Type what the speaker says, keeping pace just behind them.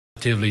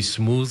relatively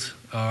smooth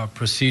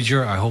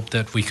procedure. I hope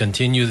that we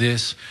continue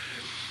this.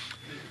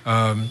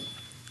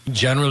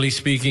 Generally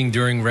speaking,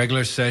 during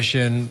regular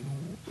session,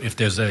 if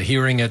there's a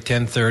hearing at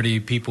 10:30,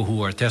 people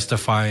who are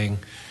testifying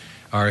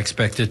are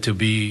expected to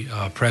be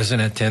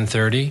present at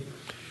 10:30.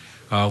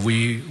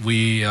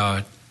 We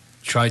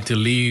tried to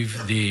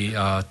leave the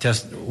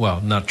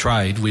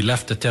we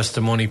left the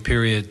testimony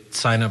period,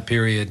 sign-up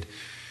period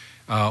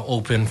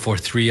open for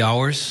 3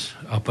 hours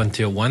up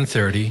until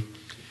 1:30.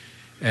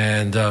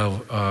 And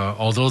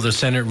although the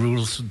Senate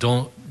rules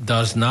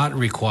does not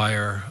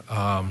require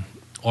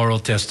oral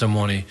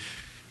testimony,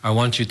 I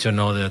want you to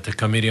know that the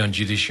Committee on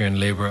Judiciary and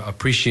Labor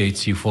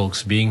appreciates you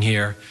folks being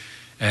here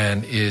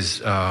and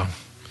is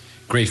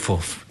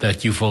grateful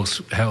that you folks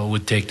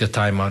would take the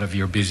time out of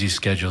your busy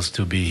schedules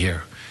to be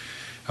here.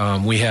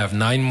 We have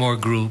 9 more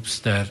groups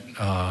that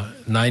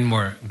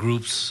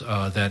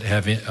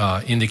have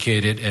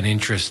indicated an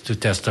interest to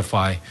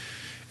testify,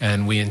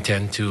 and we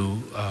intend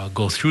to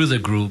go through the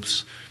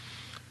groups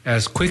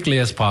as quickly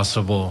as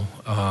possible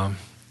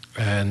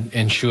and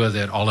ensure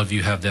that all of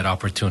you have that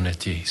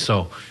opportunity.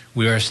 So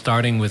we are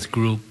starting with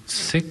group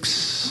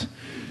 6.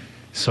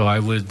 So I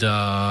would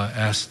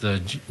ask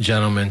the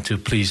gentleman to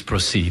please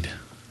proceed.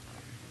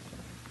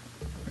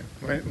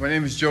 My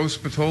name is Joe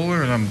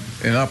Spatola, and I'm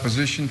in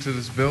opposition to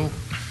this bill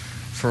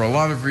for a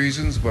lot of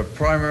reasons, but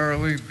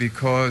primarily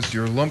because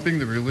you're lumping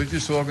the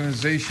religious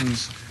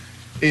organizations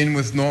in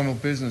with normal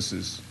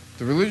businesses.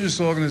 The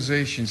religious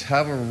organizations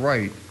have a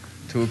right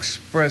to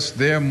express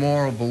their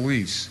moral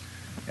beliefs,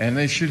 and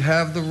they should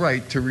have the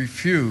right to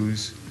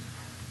refuse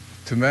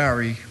to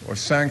marry or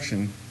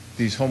sanction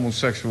these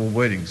homosexual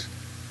weddings.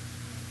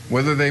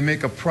 Whether they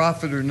make a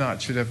profit or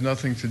not should have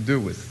nothing to do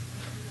with.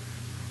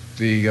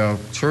 The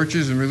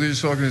churches and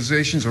religious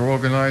organizations are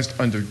organized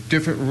under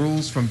different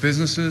rules from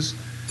businesses,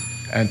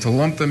 and to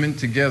lump them in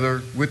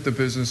together with the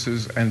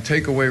businesses and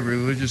take away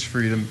religious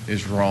freedom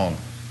is wrong.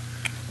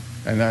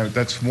 And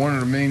that's one of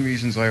the main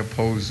reasons I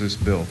oppose this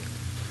bill.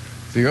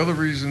 The other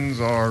reasons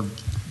are,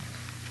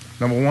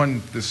 number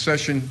one, the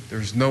session,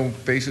 there's no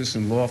basis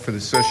in law for the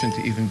session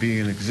to even be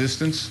in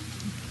existence.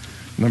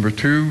 Number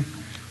two,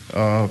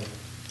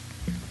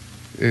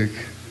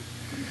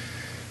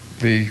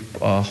 the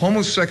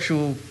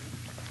homosexual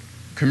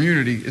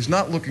community is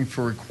not looking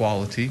for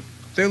equality.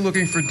 They're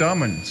looking for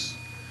dominance.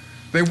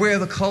 They wear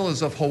the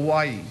colors of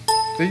Hawaii.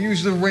 They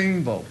use the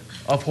rainbow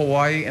of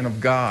Hawaii and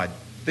of God.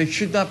 They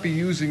should not be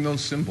using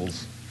those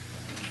symbols.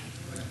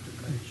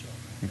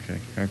 Okay,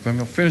 I'm going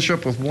to finish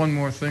up with one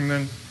more thing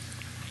then.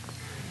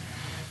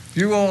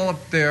 You all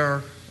up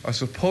there are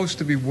supposed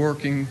to be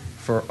working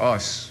for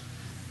us,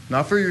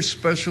 not for your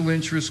special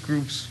interest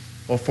groups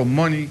or for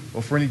money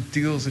or for any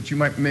deals that you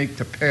might make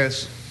to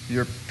pass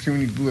your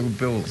puny little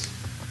bills.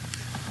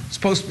 It's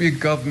supposed to be a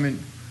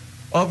government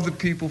of the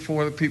people,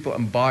 for the people,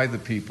 and by the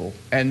people,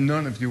 and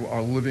none of you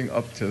are living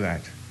up to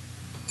that.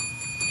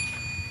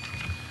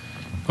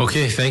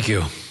 Okay, thank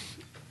you.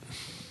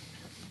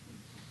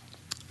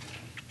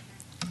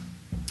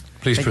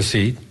 Please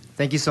proceed.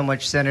 Thank you so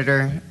much,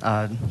 Senator.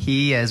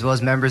 He, as well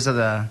as members of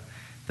the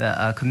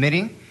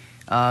committee.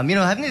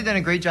 Haven't they done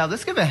a great job?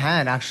 Let's give a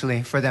hand,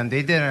 actually, for them.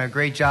 They did a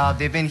great job.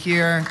 They've been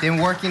here. They've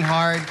been working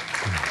hard.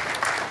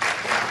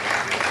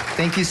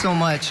 Thank you so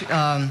much.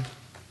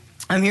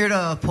 I'm here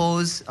to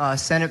oppose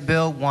Senate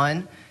Bill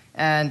 1,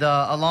 and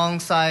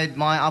alongside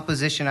my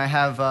opposition, I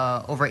have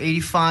over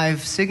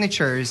 85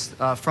 signatures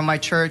from my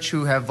church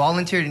who have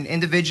volunteered and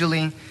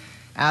individually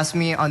asked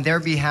me on their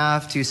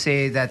behalf to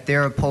say that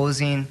they're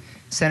opposing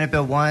Senate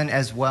Bill 1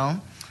 as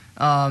well.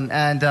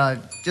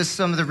 Just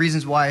some of the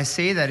reasons why I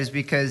say that is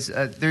because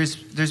there's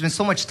been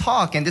so much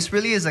talk, and this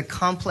really is a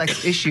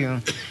complex issue.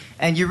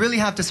 And you really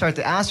have to start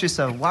to ask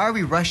yourself, why are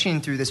we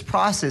rushing through this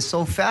process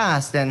so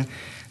fast? And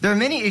there are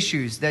many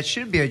issues that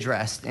should be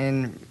addressed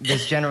in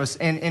this general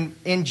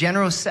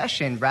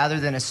session rather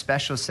than a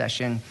special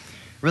session.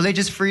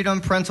 Religious freedom,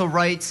 parental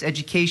rights,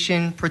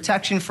 education,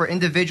 protection for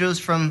individuals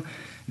from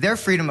their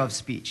freedom of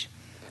speech.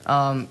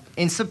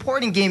 In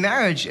supporting gay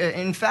marriage,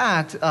 in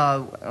fact,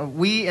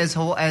 we as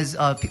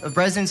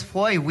residents of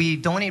Hawaii, we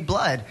donate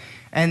blood.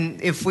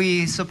 And if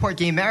we support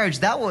gay marriage,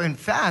 that will in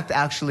fact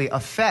actually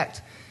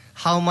affect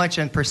how much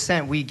and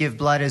percent we give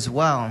blood as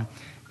well.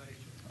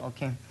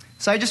 Okay.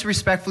 So I just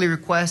respectfully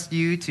request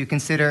you to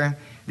consider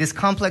this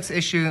complex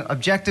issue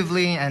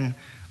objectively and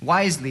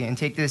wisely and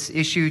take this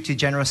issue to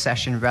general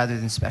session rather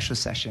than special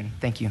session.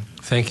 Thank you.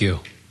 Thank you.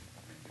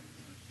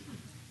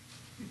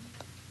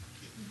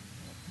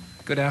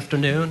 Good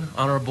afternoon,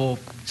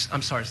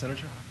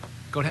 Senator.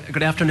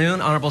 Good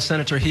afternoon, Honorable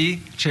Senator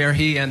He, Chair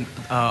He, and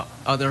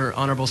other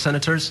honorable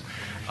senators.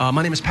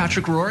 My name is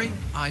Patrick Rory.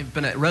 I've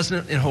been a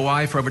resident in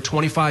Hawaii for over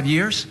 25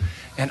 years,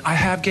 and I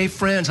have gay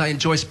friends. I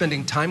enjoy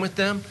spending time with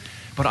them,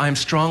 but I'm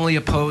strongly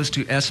opposed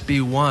to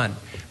SB1,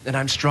 and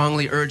I'm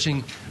strongly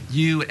urging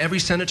you, every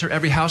senator,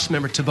 every House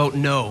member, to vote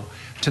no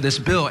to this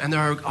bill, and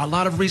there are a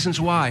lot of reasons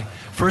why.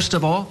 First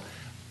of all,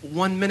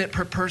 1 minute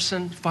per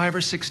person, 5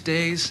 or 6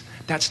 days,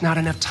 that's not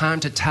enough time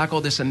to tackle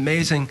this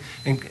amazingly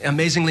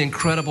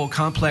incredible,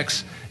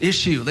 complex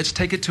issue. Let's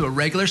take it to a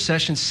regular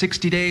session,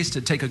 60 days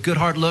to take a good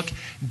hard look,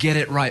 get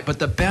it right. But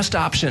the best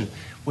option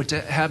would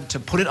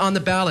to put it on the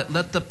ballot,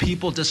 let the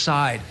people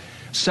decide.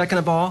 Second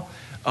of all,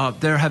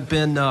 there have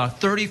been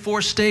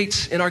 34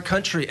 states in our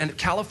country, and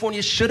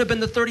California should have been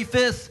the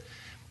 35th.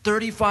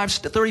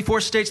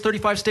 34 states,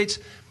 35 states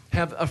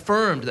have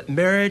affirmed that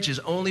marriage is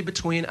only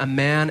between a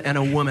man and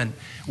a woman.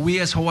 We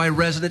as Hawaii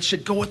residents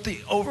should go with the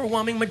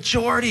overwhelming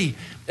majority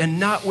and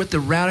not with the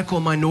radical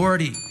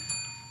minority.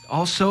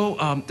 Also,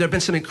 there have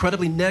been some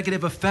incredibly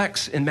negative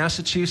effects in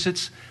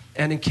Massachusetts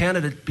and in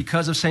Canada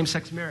because of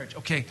same-sex marriage.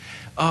 Okay,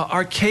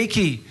 our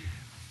keiki.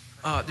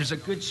 There's a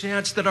good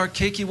chance that our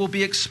keiki will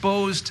be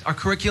exposed. Our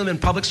curriculum in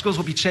public schools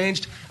will be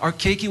changed. Our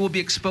keiki will be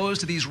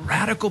exposed to these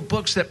radical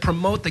books that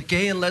promote the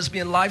gay and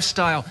lesbian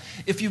lifestyle.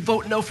 If you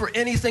vote no for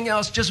anything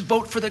else, just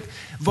vote for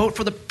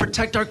the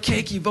protect our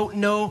keiki. Vote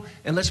no,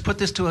 and let's put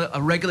this to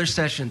a regular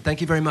session.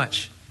 Thank you very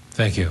much.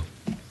 Thank you.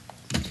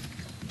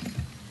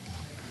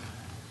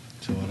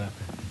 So what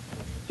happened?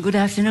 Good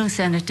afternoon,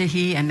 Senator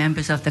He and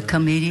members of the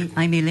committee.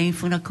 I'm Elaine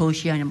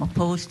Funakoshi. I am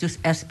opposed to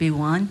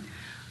SB1.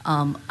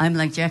 I'm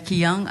like Jackie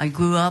Young. I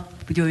grew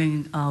up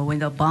during when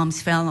the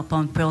bombs fell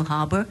upon Pearl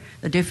Harbor.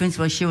 The difference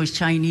was she was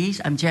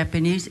Chinese, I'm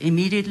Japanese.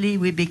 Immediately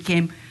we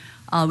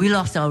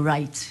lost our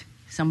rights.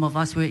 Some of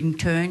us were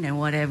interned and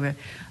whatever.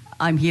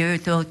 I'm here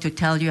to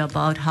tell you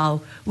about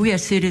how we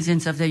as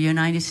citizens of the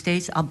United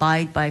States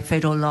abide by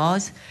federal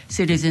laws,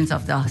 citizens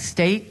of the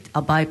state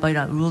abide by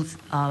the rules,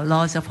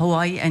 laws of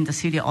Hawaii and the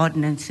city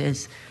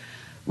ordinances.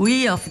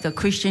 We of the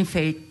Christian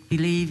faith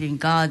believe in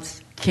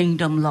God's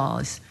kingdom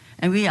laws,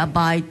 and we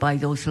abide by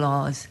those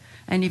laws.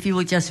 And if you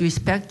would just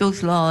respect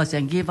those laws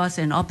and give us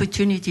an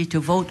opportunity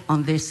to vote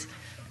on this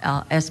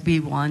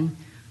SB1,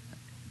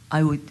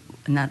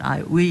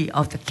 we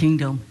of the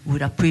kingdom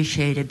would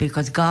appreciate it,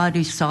 because God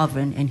is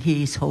sovereign and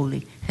He is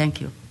holy.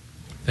 Thank you.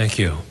 Thank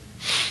you.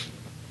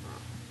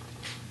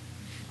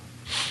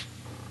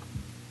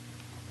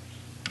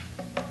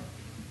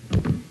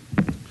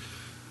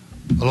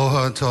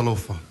 Aloha and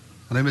talofa.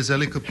 My name is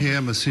Eli Kapia.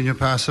 I'm a senior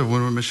pastor of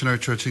Windward Missionary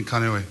Church in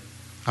Kaneohe.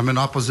 I'm in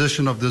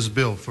opposition of this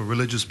bill for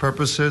religious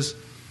purposes,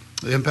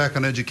 the impact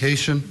on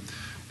education,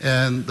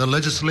 and the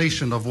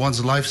legislation of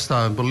one's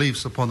lifestyle and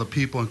beliefs upon the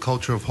people and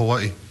culture of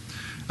Hawaii.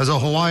 As a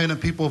Hawaiian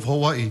and people of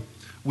Hawaii,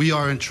 we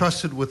are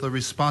entrusted with the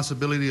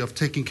responsibility of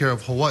taking care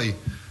of Hawaii,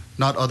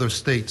 not other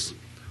states.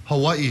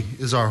 Hawaii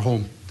is our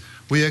home.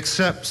 We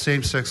accept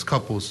same-sex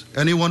couples.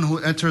 Anyone who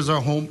enters our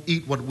home,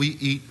 eat what we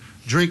eat,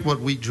 drink what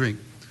we drink.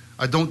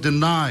 I don't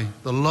deny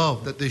the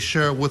love that they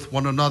share with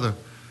one another.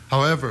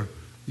 However,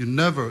 you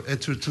never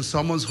enter to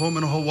someone's home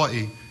in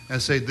Hawaii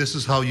and say, this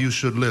is how you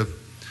should live.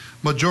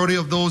 Majority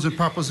of those in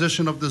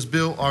proposition of this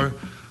bill are,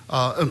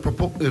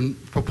 in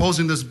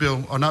proposing this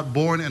bill, are not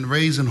born and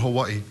raised in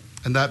Hawaii,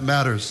 and that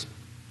matters.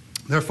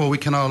 Therefore, we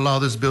cannot allow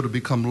this bill to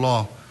become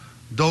law.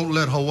 Don't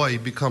let Hawaii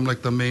become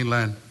like the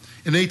mainland.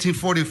 In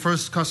 1840,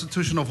 first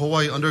Constitution of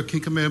Hawaii under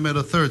King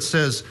Kamehameha III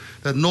says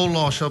that no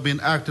law shall be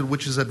enacted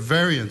which is at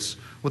variance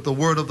with the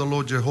word of the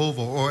Lord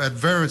Jehovah, or at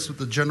variance with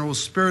the general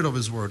spirit of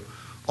his word.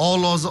 All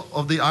laws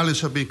of the island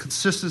shall be in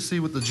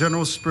consistency with the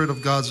general spirit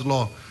of God's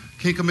law.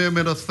 King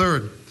Kamehameha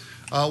III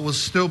was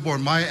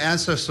stillborn. My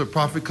ancestor,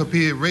 Prophet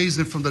Kapia, raised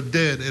him from the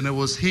dead, and it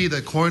was he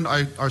that coined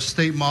our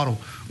state motto,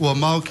 the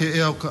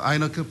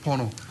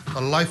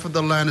life of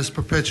the land is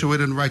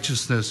perpetuated in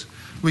righteousness.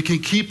 We can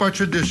keep our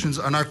traditions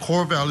and our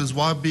core values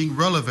while being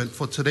relevant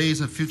for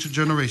today's and future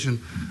generation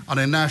on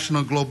a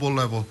national and global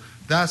level.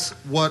 That's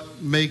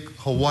what makes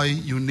Hawaii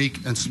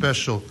unique and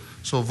special.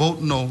 So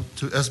vote no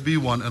to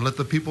SB1 and let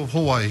the people of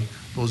Hawaii,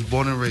 those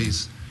born and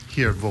raised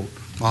here, vote.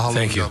 Mahalo.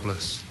 Thank you. God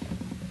bless.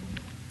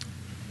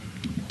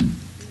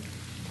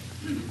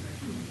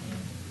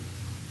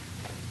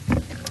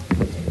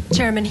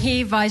 Chairman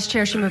He, Vice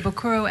Chair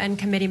Shimabukuro, and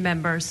committee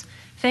members.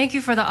 Thank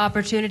you for the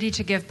opportunity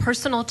to give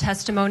personal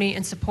testimony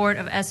in support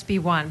of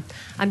SB1.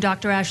 I'm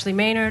Dr. Ashley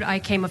Maynard. I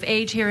came of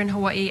age here in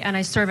Hawaii, and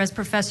I serve as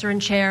professor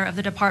and chair of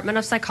the Department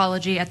of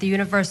Psychology at the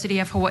University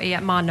of Hawaii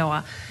at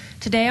Manoa.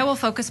 Today, I will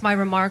focus my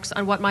remarks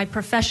on what my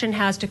profession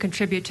has to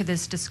contribute to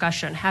this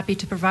discussion. Happy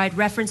to provide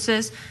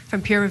references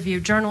from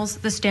peer-reviewed journals,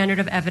 the standard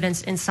of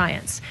evidence in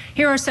science.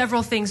 Here are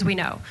several things we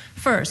know.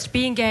 First,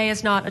 being gay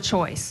is not a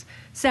choice.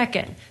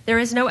 Second, there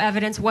is no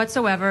evidence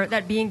whatsoever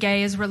that being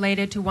gay is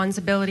related to one's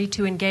ability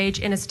to engage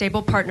in a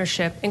stable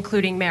partnership,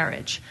 including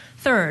marriage.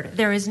 Third,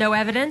 there is no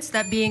evidence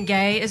that being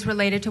gay is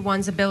related to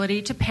one's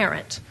ability to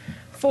parent.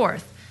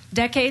 Fourth,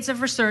 decades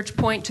of research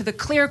point to the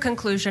clear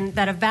conclusion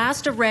that a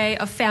vast array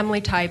of family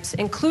types,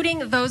 including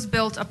those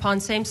built upon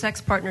same-sex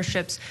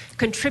partnerships,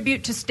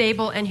 contribute to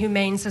stable and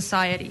humane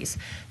societies.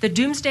 The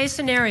doomsday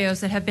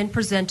scenarios that have been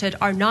presented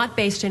are not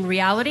based in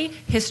reality,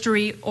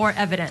 history, or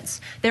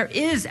evidence. There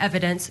is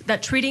evidence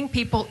that treating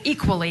people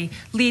equally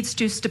leads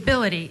to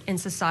stability in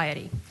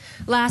society.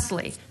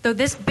 Lastly, though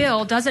this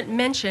bill doesn't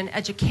mention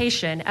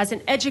education, as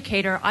an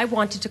educator, I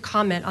wanted to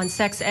comment on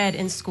sex ed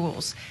in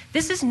schools.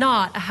 This is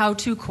not a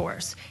how-to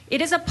course. It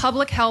is a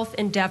public health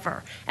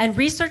endeavor, and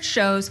research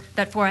shows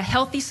that for a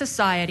healthy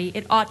society,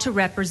 it ought to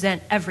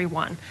represent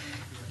everyone.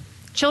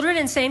 Children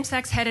in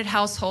same-sex-headed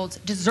households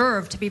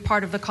deserve to be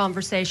part of the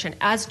conversation,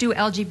 as do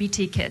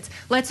LGBT kids.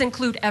 Let's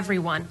include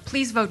everyone.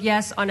 Please vote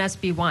yes on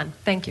SB1.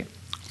 Thank you.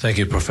 Thank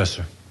you,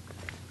 Professor.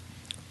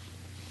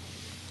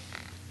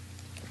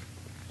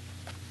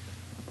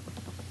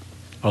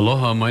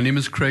 Aloha, my name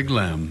is Craig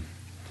Lamb.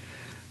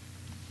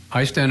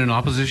 I stand in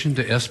opposition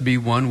to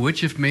SB1,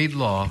 which, if made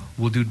law,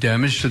 will do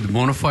damage to the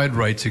bona fide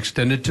rights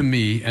extended to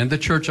me and the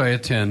church I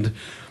attend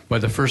by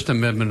the First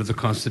Amendment of the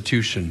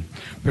Constitution,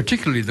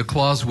 particularly the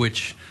clause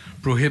which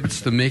prohibits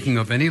the making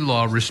of any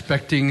law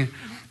respecting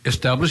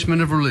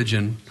establishment of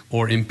religion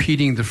or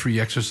impeding the free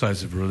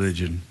exercise of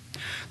religion.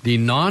 The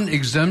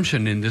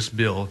non-exemption in this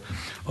bill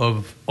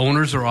of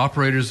owners or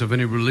operators of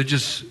any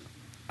religious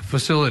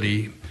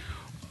facility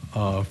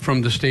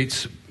from the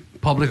state's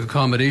public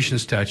accommodation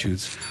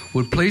statutes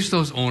would place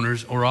those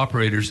owners or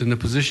operators in the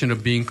position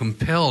of being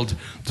compelled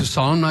to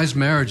solemnize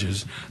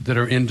marriages that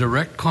are in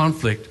direct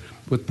conflict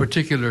with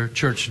particular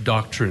church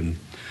doctrine.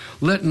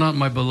 Let not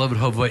my beloved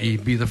Hawaii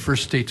be the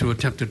first state to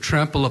attempt to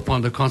trample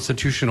upon the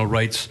constitutional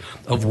rights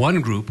of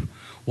one group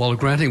while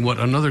granting what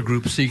another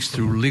group seeks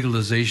through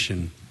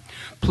legalization.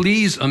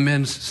 Please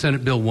amend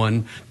Senate Bill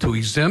 1 to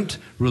exempt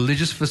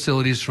religious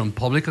facilities from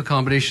public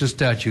accommodation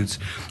statutes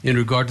in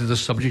regard to the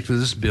subject of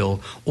this bill,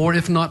 or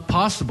if not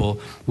possible,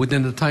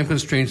 within the time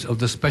constraints of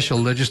the special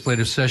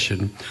legislative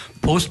session,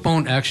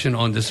 postpone action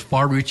on this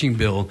far-reaching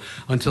bill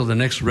until the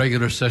next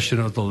regular session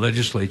of the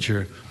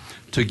legislature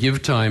to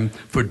give time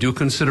for due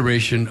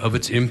consideration of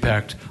its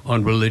impact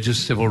on religious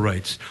civil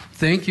rights.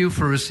 Thank you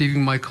for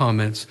receiving my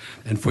comments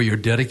and for your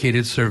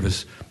dedicated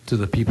service to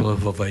the people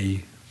of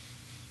Hawaii.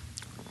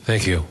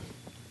 Thank you.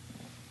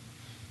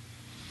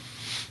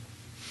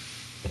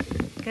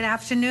 Good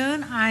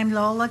afternoon. I'm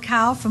Lola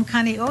Cow from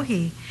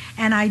Kaneohe,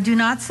 and I do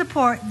not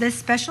support this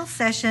special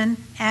session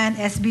and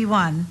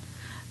SB1.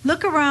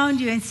 Look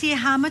around you and see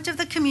how much of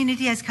the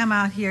community has come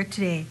out here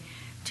today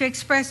to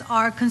express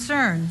our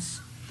concerns.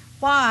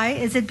 Why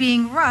is it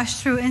being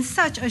rushed through in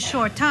such a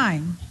short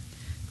time?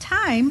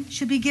 Time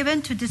should be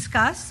given to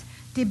discuss,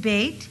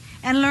 debate,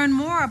 and learn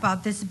more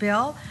about this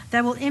bill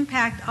that will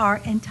impact our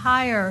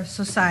entire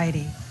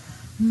society.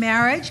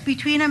 Marriage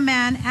between a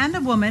man and a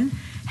woman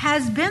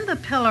has been the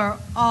pillar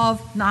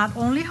of not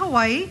only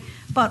Hawaii,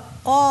 but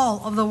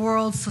all of the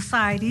world's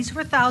societies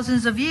for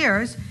thousands of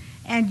years,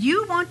 and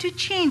you want to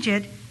change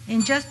it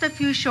in just a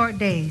few short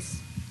days.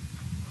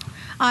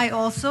 I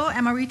also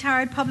am a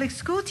retired public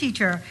school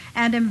teacher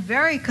and am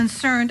very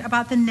concerned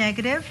about the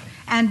negative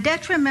and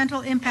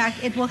detrimental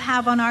impact it will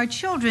have on our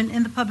children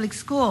in the public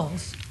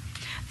schools.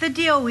 The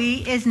DOE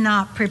is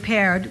not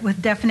prepared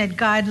with definite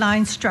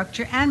guidelines,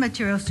 structure, and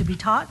materials to be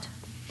taught.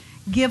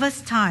 Give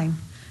us time.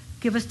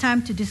 Give us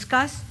time to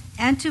discuss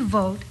and to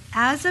vote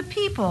as a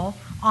people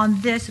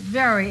on this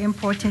very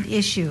important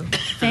issue.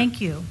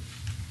 Thank you.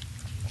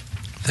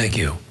 Thank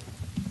you.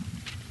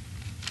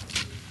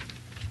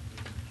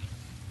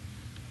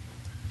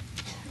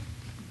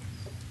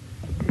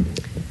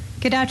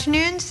 Good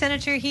afternoon,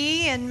 Senator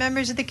He and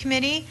members of the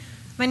committee.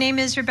 My name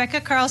is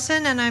Rebecca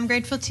Carlson, and I'm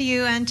grateful to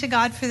you and to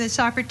God for this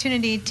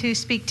opportunity to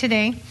speak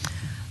today.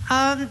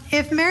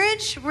 If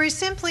marriage were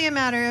simply a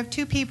matter of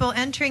two people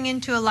entering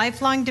into a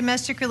lifelong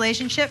domestic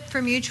relationship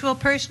for mutual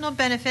personal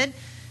benefit,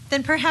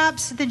 then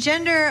perhaps the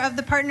gender of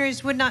the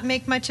partners would not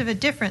make much of a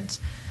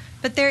difference.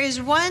 But there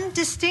is one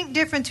distinct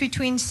difference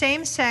between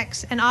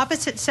same-sex and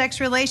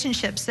opposite-sex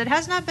relationships that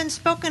has not been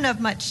spoken of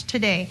much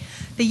today.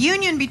 The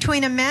union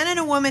between a man and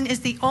a woman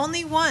is the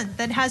only one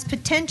that has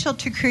potential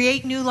to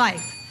create new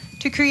life,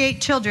 to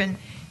create children.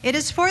 It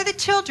is for the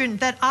children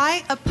that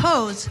I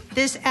oppose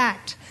this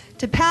act.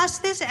 To pass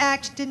this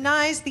act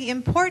denies the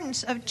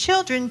importance of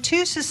children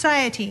to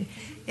society.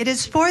 It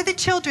is for the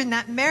children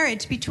that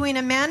marriage between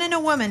a man and a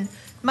woman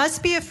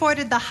must be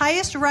afforded the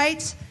highest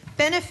rights,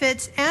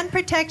 benefits, and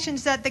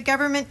protections that the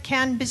government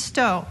can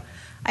bestow.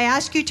 I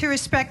ask you to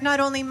respect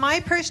not only my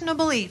personal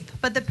belief,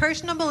 but the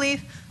personal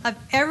belief of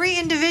every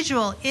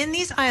individual in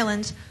these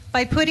islands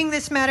by putting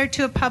this matter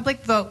to a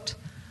public vote.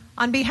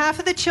 On behalf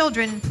of the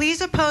children, please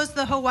oppose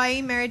the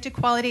Hawaii Marriage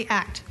Equality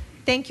Act.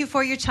 Thank you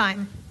for your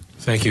time.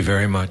 Thank you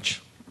very much.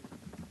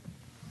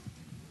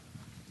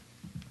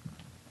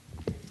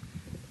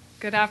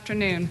 Good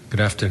afternoon. Good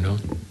afternoon.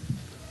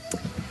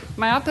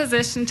 My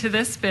opposition to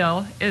this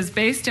bill is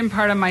based in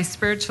part on my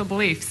spiritual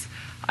beliefs.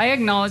 I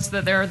acknowledge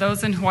that there are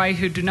those in Hawaii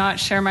who do not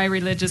share my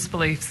religious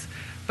beliefs,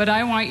 but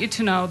I want you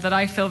to know that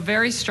I feel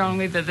very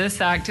strongly that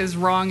this act is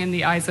wrong in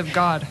the eyes of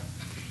God,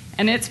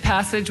 and its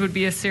passage would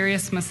be a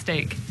serious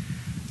mistake.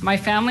 My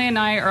family and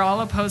I are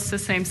all opposed to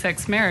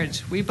same-sex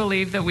marriage. We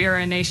believe that we are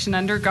a nation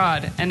under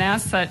God, and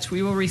as such,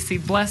 we will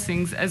receive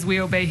blessings as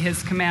we obey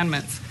His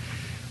commandments.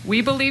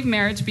 We believe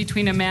marriage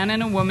between a man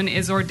and a woman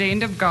is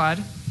ordained of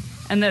God,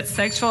 and that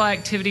sexual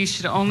activity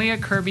should only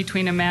occur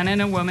between a man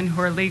and a woman who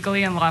are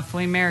legally and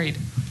lawfully married.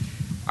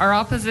 Our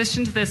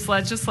opposition to this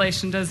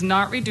legislation does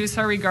not reduce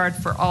our regard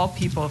for all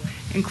people,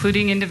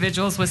 including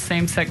individuals with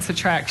same-sex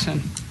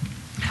attraction.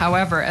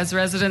 However, as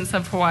residents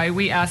of Hawaii,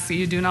 we ask that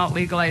you do not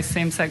legalize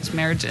same-sex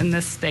marriage in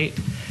this state.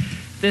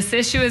 This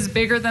issue is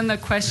bigger than the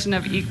question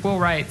of equal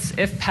rights.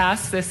 If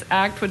passed, this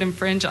act would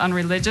infringe on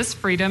religious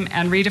freedom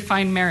and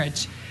redefine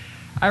marriage.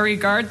 I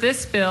regard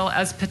this bill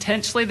as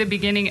potentially the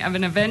beginning of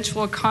an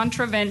eventual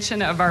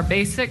contravention of our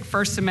basic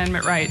First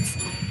Amendment rights.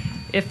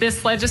 If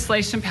this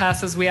legislation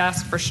passes, we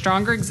ask for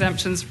stronger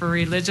exemptions for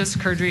religious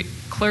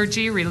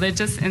clergy,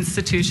 religious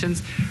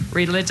institutions,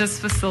 religious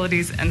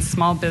facilities, and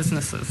small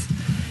businesses.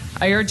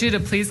 I urge you to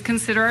please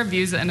consider our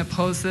views and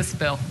oppose this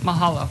bill.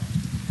 Mahalo.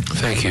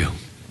 Thank you.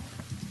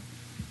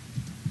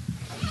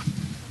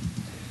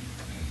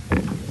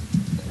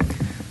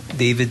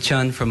 David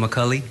Chun from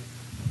McCully.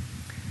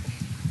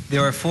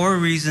 There are 4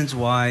 reasons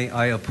why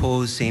I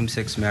oppose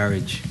same-sex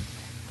marriage.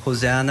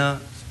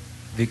 Hosanna,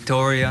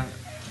 Victoria,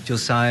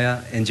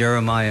 Josiah, and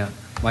Jeremiah,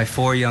 my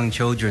 4 young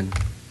children.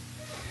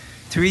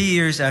 3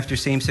 years after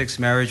same-sex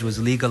marriage was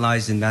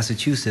legalized in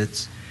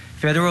Massachusetts,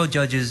 federal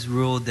judges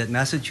ruled that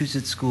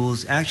Massachusetts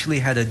schools actually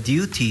had a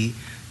duty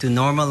to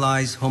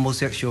normalize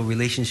homosexual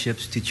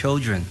relationships to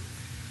children.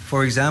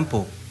 For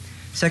example,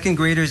 2nd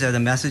graders at a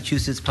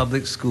Massachusetts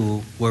public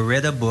school were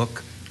read a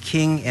book,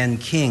 King and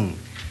King,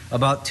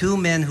 about 2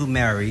 men who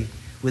marry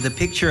with a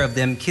picture of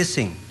them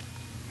kissing.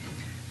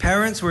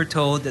 Parents were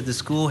told that the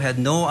school had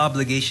no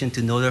obligation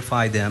to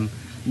notify them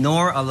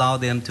nor allow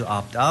them to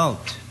opt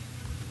out.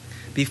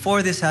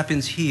 Before this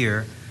happens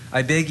here,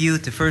 I beg you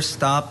to first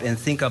stop and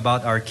think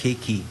about our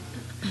keiki.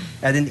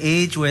 At an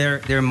age where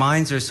their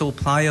minds are so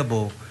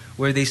pliable,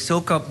 where they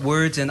soak up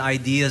words and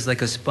ideas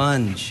like a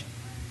sponge,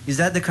 is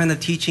that the kind of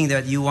teaching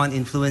that you want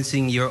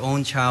influencing your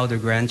own child or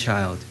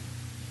grandchild?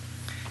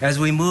 As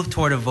we move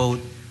toward a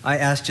vote, I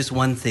ask just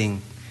one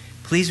thing.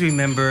 Please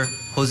remember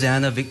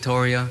Hosanna,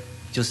 Victoria,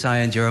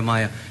 Josiah, and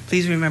Jeremiah.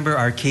 Please remember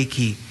our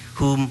keiki,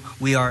 whom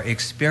we are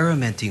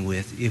experimenting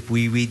with if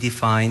we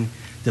redefine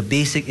the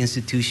basic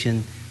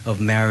institution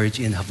of marriage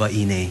in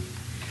Hawaii.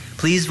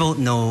 Please vote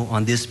no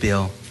on this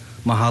bill.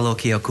 Mahalo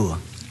ke akua.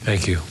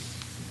 Thank you.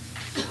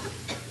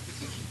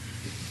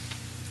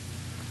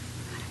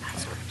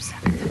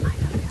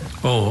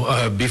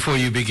 Before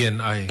you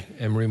begin, I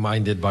am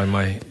reminded by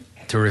my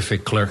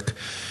terrific clerk.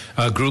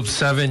 Group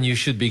 7, you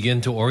should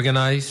begin to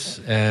organize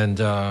and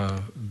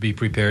be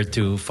prepared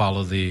to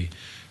follow the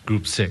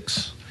Group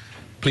 6.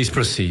 Please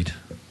proceed.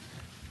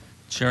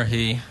 Chair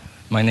He,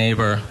 my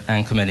neighbor,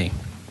 and committee.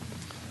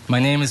 My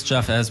name is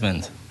Jeff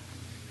Esmond.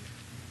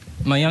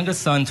 My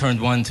youngest son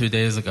turned 1 2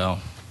 days ago.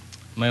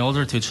 My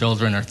older 2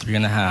 children are 3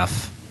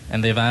 1/2,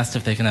 and they've asked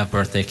if they can have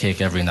birthday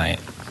cake every night.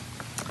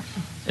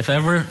 If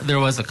ever there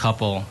was a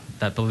couple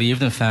that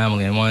believed in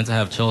family and wanted to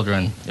have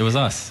children, it was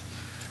us.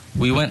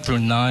 We went through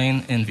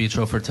 9 in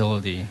vitro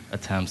fertility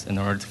attempts in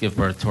order to give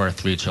birth to our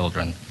 3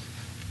 children.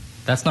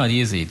 That's not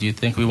easy. Do you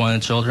think we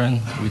wanted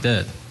children? We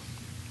did.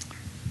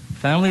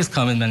 Families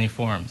come in many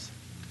forms.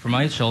 For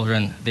my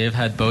children, they've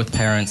had both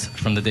parents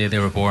from the day they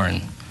were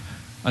born.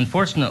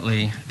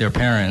 Unfortunately, their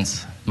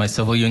parents, my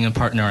civil union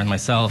partner and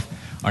myself,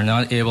 are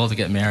not able to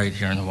get married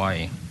here in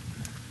Hawaii.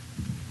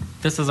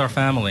 This is our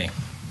family.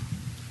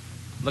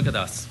 Look at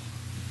us.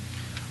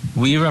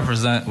 We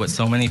represent what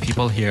so many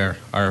people here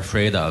are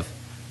afraid of,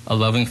 a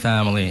loving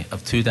family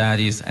of 2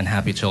 daddies and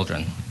happy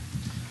children.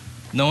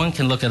 No one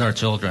can look at our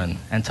children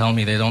and tell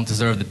me they don't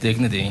deserve the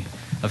dignity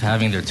of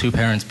having their 2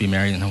 parents be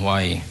married in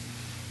Hawaii.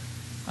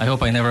 I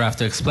hope I never have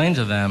to explain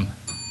to them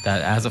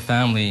that as a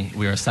family,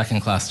 we are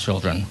second-class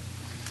children.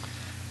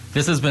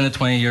 This has been a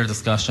 20-year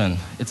discussion.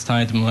 It's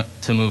time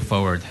to move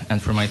forward.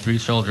 And for my 3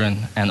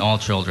 children and all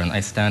children, I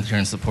stand here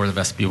in support of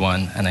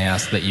SB1, and I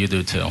ask that you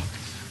do too.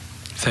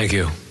 Thank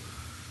you.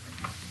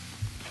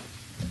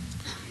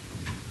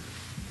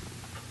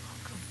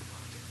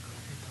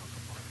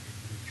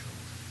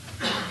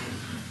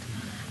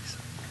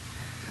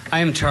 I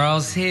am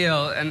Charles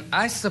Hill, and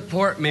I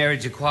support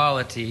marriage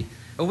equality.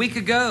 A week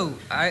ago,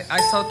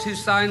 I saw 2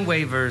 sign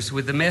waivers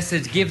with the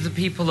message, "Give the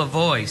people a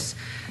voice."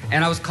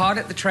 And I was caught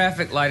at the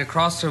traffic light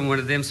across from one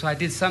of them, so I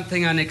did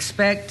something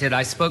unexpected.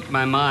 I spoke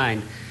my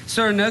mind.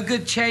 Sir, no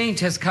good change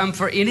has come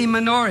for any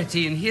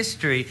minority in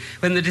history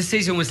when the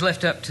decision was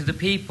left up to the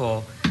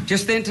people.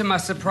 Just then, to my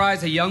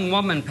surprise, a young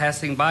woman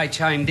passing by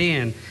chimed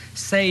in,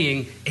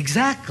 saying,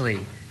 "Exactly."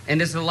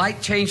 And as the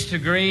light changed to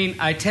green,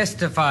 I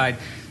testified.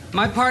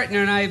 My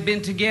partner and I have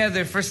been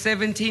together for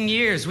 17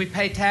 years. We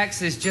pay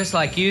taxes just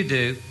like you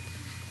do.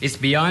 It's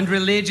beyond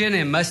religion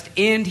and must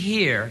end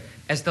here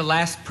as the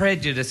last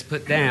prejudice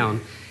put down.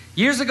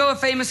 Years ago, a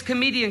famous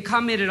comedian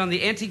commented on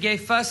the anti-gay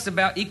fuss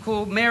about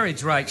equal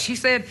marriage rights. She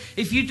said,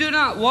 "If you do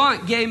not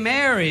want gay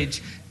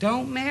marriage,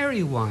 don't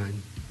marry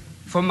one."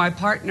 For my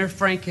partner,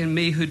 Frank, and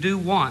me who do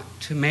want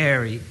to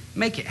marry,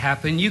 make it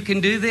happen. You can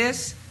do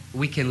this.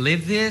 We can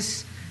live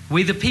this.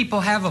 We, the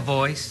people, have a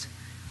voice.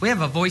 We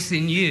have a voice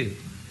in you,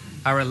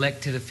 our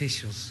elected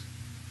officials.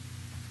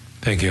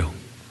 Thank you.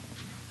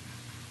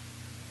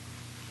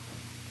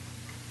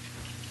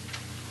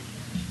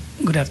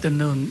 Good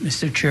afternoon,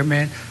 Mr.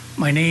 Chairman.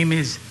 My name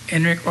is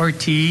Enric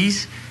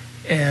Ortiz.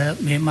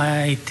 May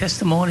my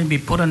testimony be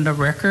put on the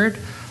record.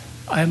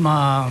 I'm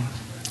a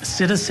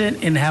citizen,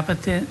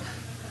 inhabitant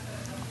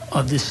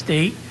of the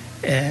state,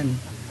 and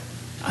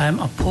I'm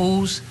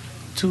opposed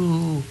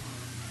to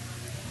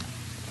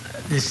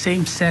the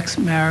same-sex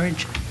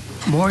marriage.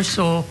 More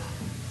so,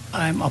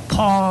 I'm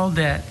appalled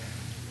that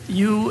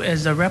you,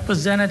 as the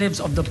representatives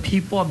of the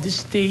people of this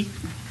state,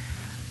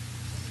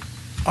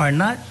 are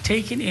not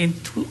taking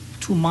into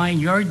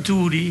mind your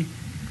duty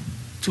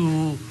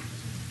to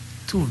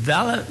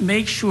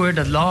make sure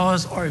the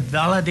laws are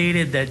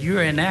validated that you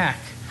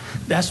enact.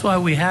 That's why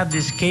we have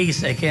this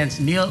case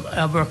against Neil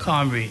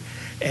Abercrombie.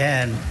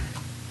 And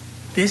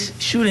this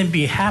shouldn't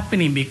be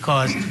happening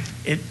because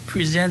it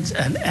presents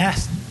an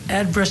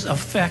adverse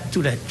effect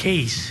to that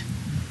case.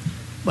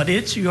 But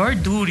it's your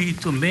duty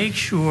to make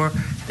sure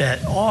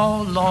that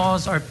all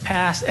laws are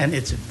passed and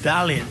it's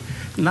valid,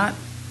 not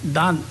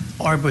done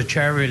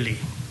arbitrarily.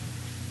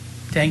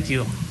 Thank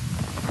you.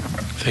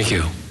 Thank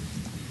you.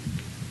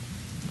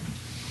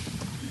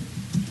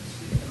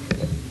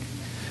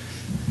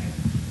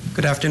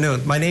 Good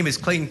afternoon. My name is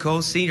Clayton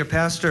Cole, Senior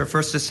Pastor of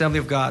First Assembly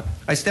of God.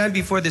 I stand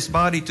before this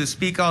body to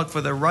speak out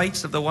for the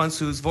rights of the ones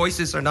whose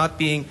voices are not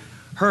being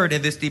heard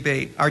in this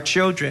debate, our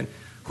children,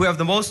 who have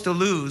the most to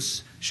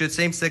lose should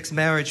same-sex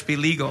marriage be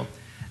legal.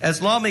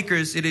 As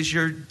lawmakers, it is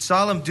your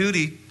solemn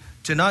duty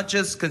to not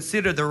just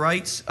consider the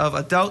rights of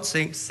adult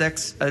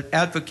same-sex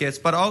advocates,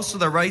 but also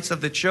the rights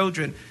of the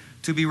children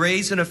to be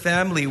raised in a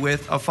family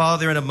with a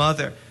father and a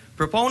mother.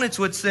 Proponents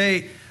would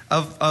say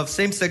of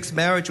same-sex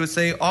marriage would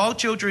say all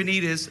children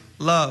need is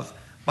love.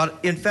 But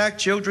in fact,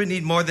 children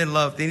need more than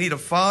love. They need a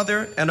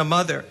father and a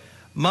mother.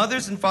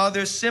 Mothers and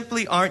fathers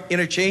simply aren't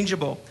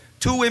interchangeable.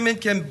 Two women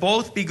can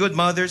both be good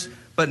mothers,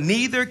 but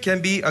neither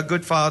can be a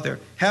good father.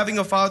 Having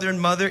a father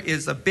and mother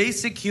is a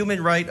basic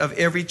human right of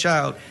every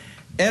child.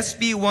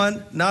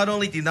 SB1 not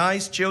only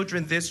denies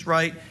children this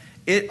right,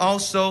 it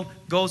also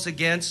goes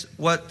against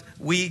what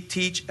we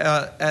teach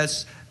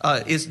as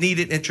is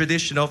needed in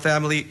traditional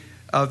family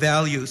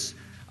values.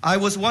 I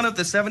was one of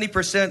the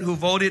 70% who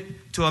voted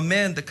to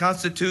amend the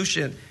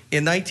Constitution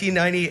in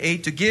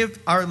 1998 to give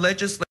our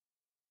legislature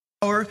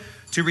power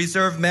to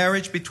reserve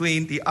marriage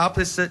between the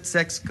opposite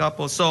sex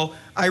couples. So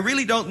I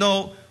really don't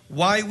know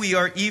why we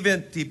are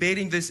even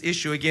debating this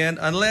issue again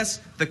unless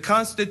the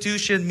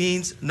Constitution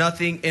means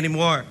nothing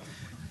anymore.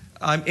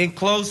 In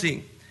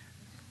closing,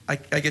 I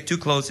get to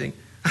closing.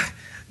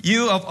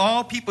 You of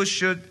all people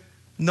should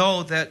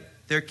know that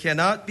there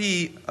cannot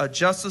be a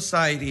just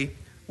society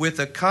with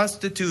a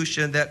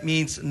Constitution that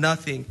means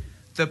nothing.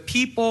 The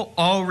people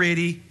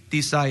already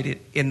decided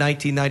in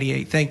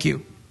 1998. Thank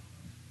you.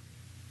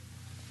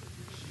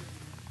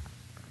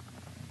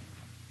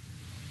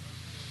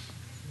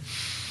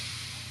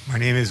 My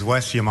name is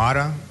Wes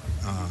Yamada.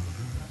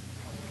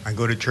 I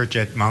go to church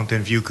at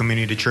Mountain View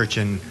Community Church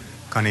in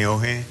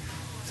Kaneohe.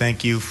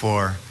 Thank you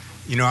for,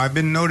 I've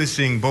been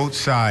noticing both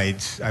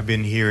sides. I've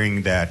been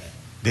hearing that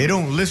they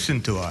don't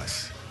listen to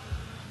us.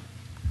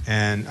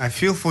 And I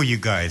feel for you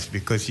guys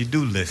because you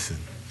do listen.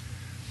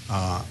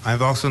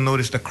 I've also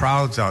noticed the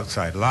crowds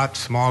outside, a lot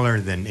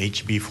smaller than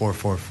HB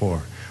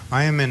 444.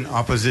 I am in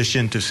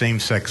opposition to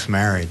same-sex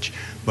marriage,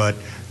 but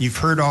you've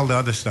heard all the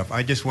other stuff.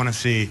 I just want to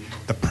say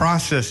the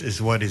process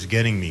is what is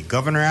getting me.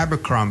 Governor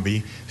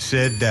Abercrombie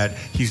said that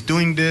he's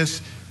doing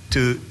this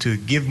to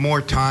give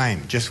more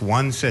time, just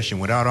one session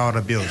without all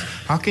the bills.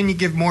 How can you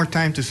give more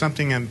time to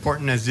something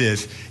important as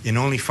this in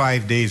only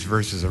 5 days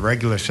versus a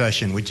regular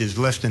session, which is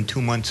less than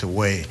 2 months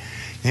away?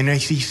 And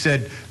he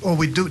said,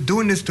 we're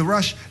doing this to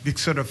rush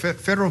because of the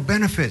federal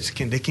benefits.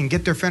 They can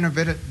get their federal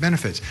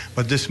benefits.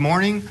 But this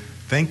morning,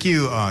 thank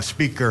you,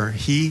 Speaker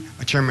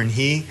Chairman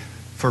He,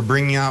 for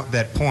bringing out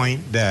that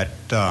point that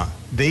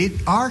they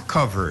are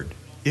covered.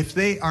 If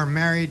they are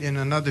married in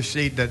another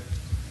state that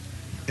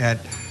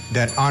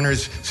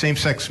honors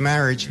same-sex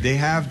marriage, they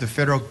have the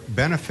federal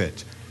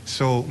benefit.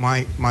 So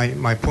my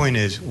point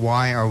is,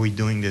 why are we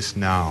doing this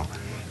now?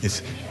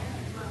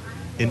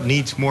 It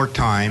needs more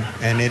time,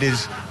 and it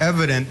is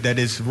evident that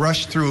it's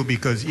rushed through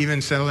because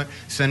even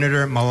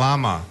Senator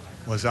Malama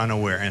was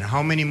unaware. And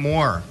how many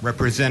more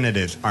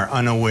representatives are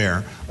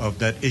unaware of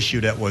that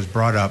issue that was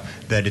brought up,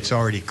 that it's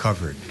already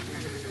covered?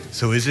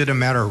 So is it a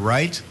matter of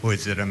rights, or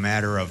is it a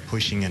matter of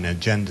pushing an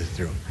agenda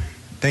through?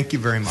 Thank you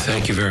very much.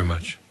 Thank you very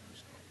much.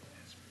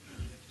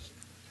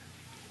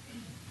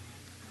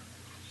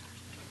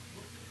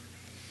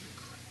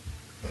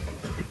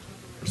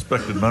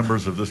 Respected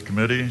members of this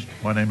committee,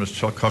 my name is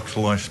Chuck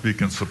Huxell. I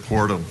speak in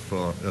support of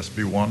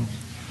SB1.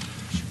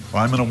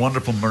 I'm in a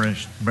wonderful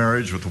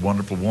marriage with a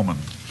wonderful woman.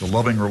 The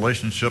loving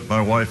relationship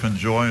my wife and I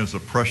enjoy is a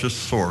precious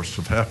source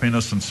of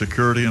happiness and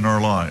security in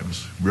our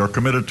lives. We are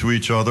committed to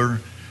each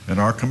other, and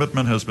our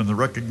commitment has been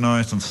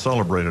recognized and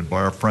celebrated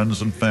by our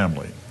friends and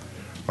family.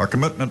 Our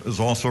commitment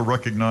is also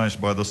recognized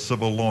by the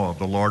civil law of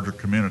the larger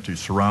community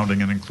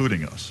surrounding and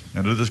including us,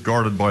 and it is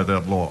guarded by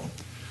that law.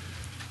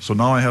 So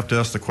now I have to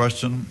ask the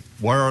question,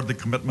 why are the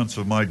commitments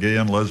of my gay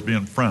and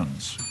lesbian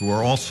friends, who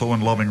are also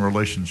in loving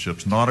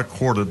relationships, not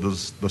accorded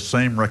the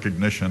same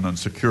recognition and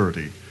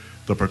security,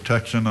 the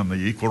protection and the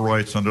equal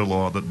rights under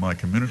law that my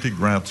community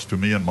grants to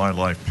me and my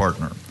life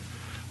partner?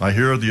 I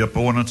hear the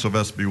opponents of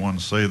SB1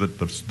 say that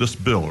this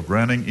bill,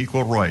 granting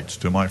equal rights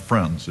to my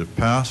friends, if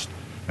passed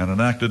and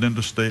enacted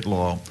into state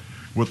law,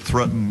 would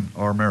threaten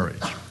our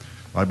marriage.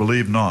 I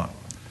believe not.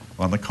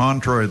 On the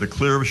contrary, the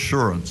clear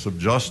assurance of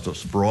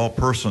justice for all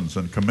persons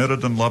in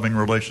committed and loving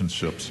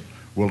relationships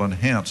will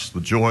enhance the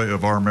joy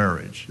of our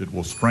marriage. It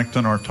will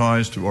strengthen our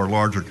ties to our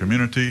larger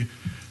community,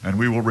 and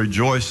we will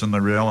rejoice in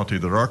the reality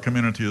that our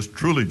community is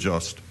truly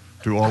just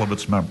to all of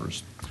its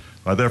members.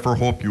 I therefore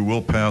hope you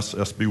will pass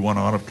SB1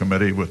 out of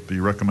committee with the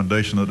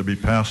recommendation that it be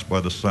passed by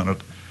the Senate,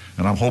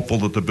 and I'm hopeful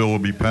that the bill will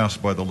be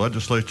passed by the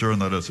legislature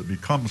and that as it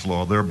becomes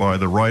law, thereby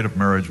the right of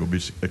marriage will be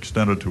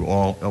extended to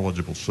all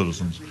eligible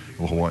citizens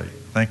of Hawaii.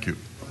 Thank you.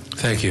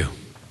 Thank you.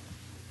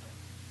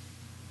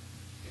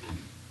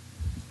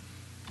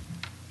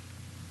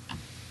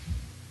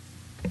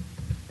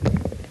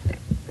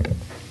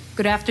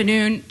 Good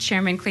afternoon,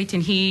 Chairman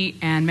Clayton He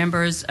and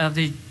members of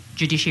the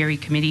Judiciary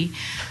Committee.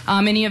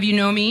 Many of you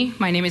know me.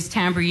 My name is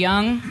Tambra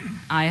Young.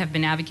 I have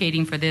been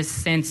advocating for this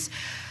since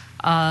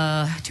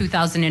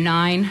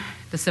 2009,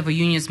 the Civil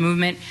Unions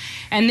Movement.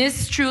 And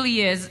this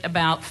truly is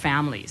about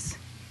families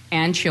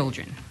and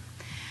children.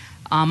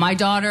 My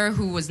daughter,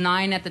 who was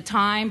 9 at the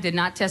time, did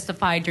not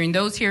testify during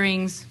those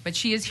hearings, but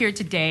she is here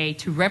today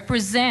to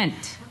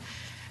represent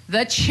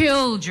the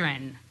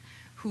children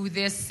who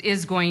this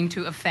is going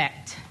to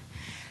affect.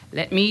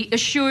 Let me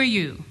assure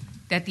you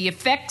that the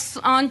effects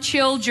on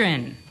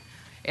children,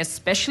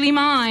 especially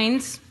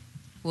mine,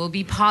 will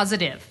be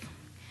positive.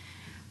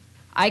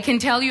 I can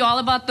tell you all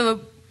about the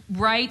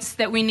rights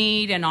that we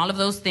need and all of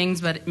those things,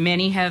 but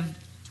many have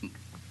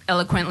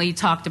eloquently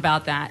talked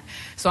about that.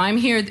 So I'm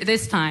here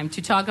this time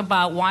to talk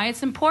about why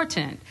it's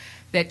important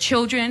that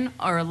children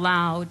are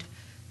allowed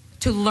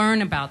to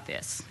learn about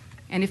this.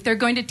 And if they're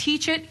going to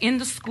teach it in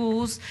the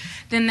schools,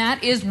 then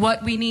that is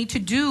what we need to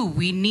do.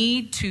 We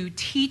need to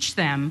teach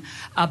them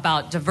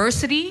about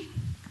diversity,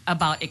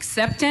 about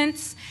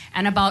acceptance,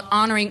 and about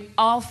honoring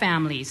all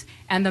families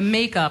and the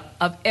makeup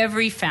of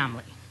every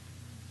family.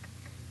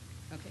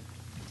 Okay.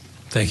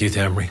 Thank you,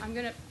 Tambra. I'm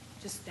going to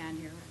just stand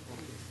here.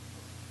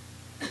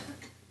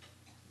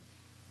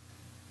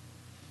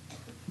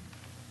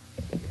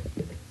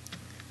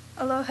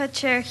 Aloha,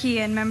 Chair He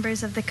and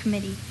members of the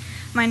committee.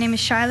 My name is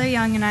Shyla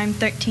Young and I'm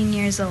 13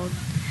 years old.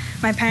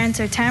 My parents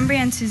are Tambra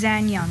and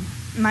Suzanne Young.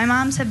 My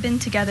moms have been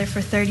together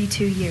for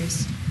 32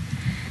 years.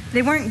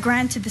 They weren't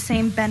granted the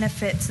same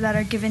benefits that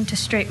are given to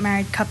straight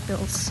married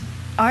couples.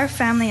 Our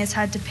family has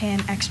had to pay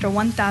an extra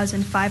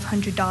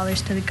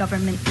 $1,500 to the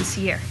government this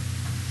year.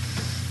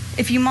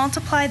 If you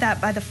multiply that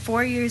by the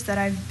 4 years that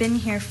I've been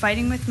here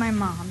fighting with my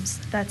moms,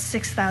 that's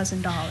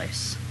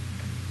 $6,000.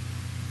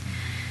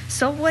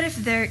 So what if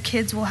their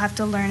kids will have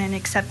to learn and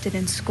accept it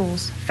in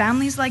schools?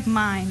 Families like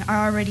mine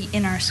are already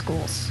in our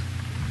schools.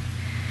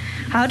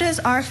 How does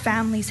our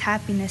family's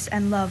happiness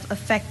and love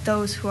affect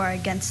those who are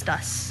against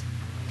us?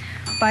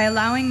 By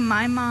allowing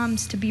my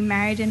moms to be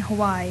married in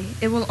Hawaii,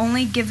 it will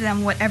only give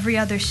them what every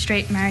other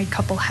straight married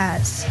couple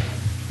has.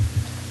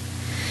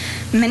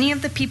 Many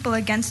of the people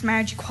against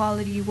marriage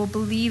equality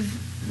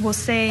will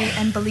say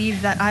and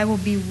believe that I will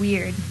be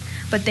weird,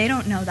 but they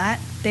don't know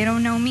that. They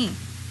don't know me.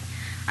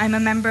 I'm a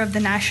member of the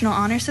National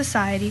Honor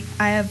Society.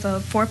 I have a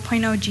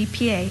 4.0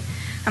 GPA,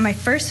 and my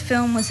first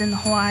film was in the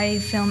Hawaii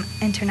Film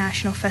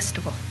International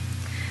Festival.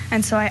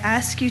 And so I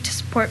ask you to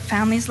support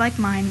families like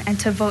mine and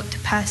to vote to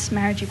pass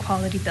marriage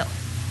equality bill.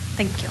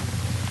 Thank you.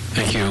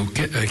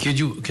 Thank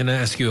you. Can I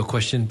ask you a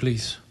question,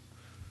 please?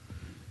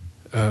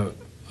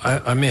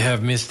 I may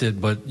have missed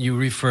it, but you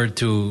referred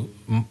to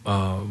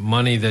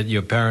money that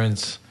your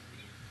parents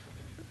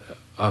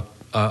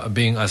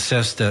being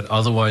assessed that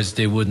otherwise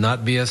they would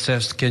not be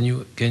assessed. Can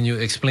you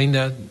explain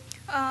that?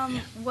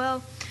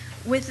 Well,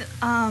 with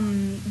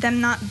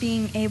them not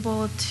being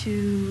able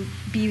to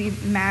be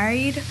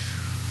married,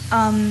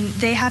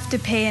 they have to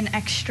pay an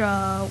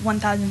extra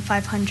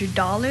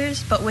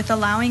 $1,500. But with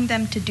allowing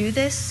them to do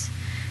this,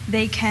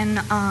 they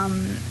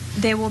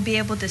will be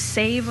able to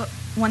save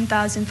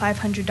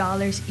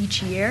 $1,500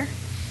 each year.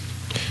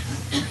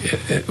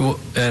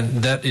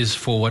 And that is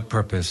for what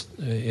purpose?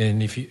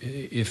 And if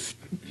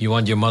you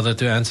want your mother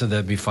to answer,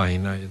 that'd be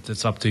fine.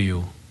 It's up to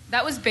you.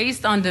 That was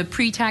based on the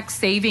pre-tax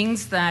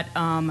savings that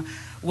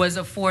was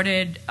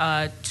afforded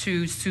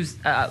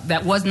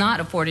that was not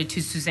afforded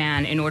to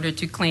Suzanne in order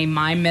to claim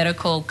my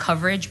medical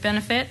coverage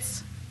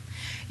benefits.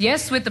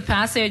 Yes, with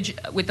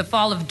the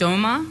fall of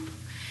DOMA,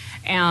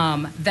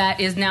 that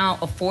is now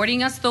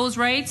affording us those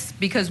rights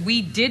because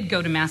we did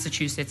go to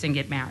Massachusetts and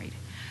get married.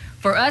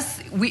 For us,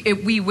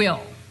 we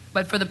will.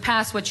 But for the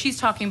past, what she's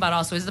talking about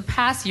also is the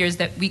past years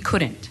that we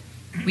couldn't.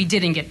 We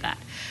didn't get that.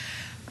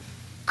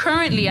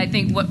 Currently, I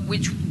think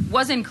which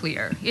wasn't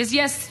clear is,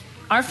 yes,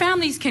 our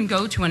families can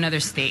go to another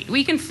state.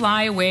 We can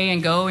fly away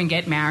and go and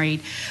get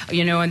married,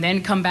 and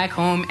then come back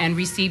home and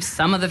receive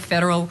some of the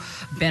federal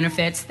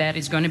benefits that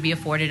is going to be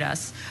afforded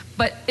us.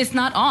 But it's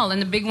not all.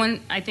 And the big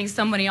one, I think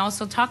somebody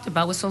also talked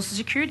about, was Social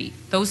Security.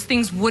 Those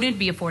things wouldn't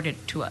be afforded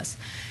to us.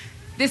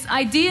 This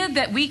idea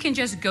that we can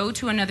just go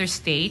to another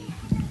state,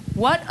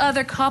 What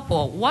other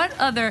couple, what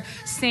other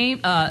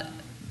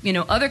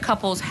other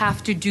couples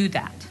have to do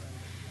that?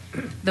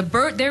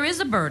 There is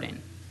a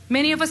burden.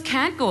 Many of us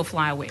can't go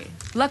fly away.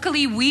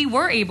 Luckily, we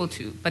were able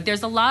to, but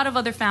there's a lot of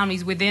other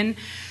families within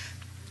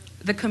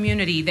the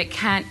community that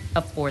can't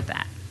afford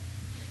that,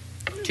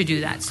 to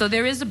do that. So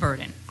there is a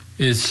burden.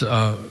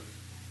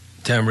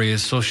 Tamri,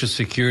 is Social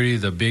Security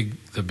the big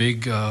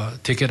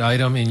ticket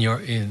item in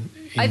your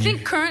I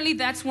think currently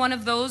that's one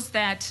of those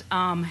that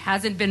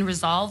hasn't been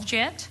resolved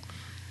yet.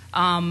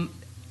 And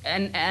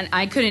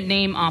I couldn't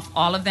name off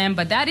all of them,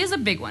 but that is a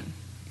big one.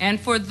 And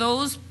for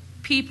those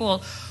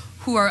people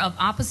who are of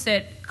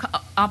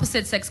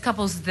opposite sex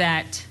couples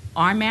that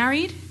are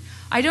married,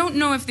 I don't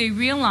know if they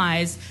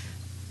realize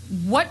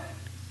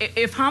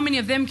how many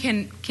of them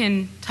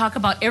can talk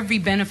about every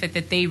benefit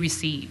that they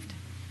received.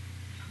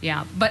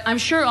 Yeah, but I'm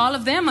sure all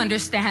of them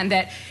understand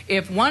that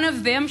if one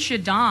of them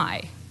should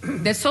die,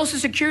 that Social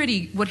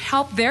Security would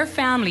help their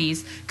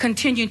families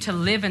continue to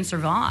live and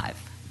survive.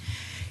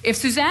 If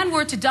Suzanne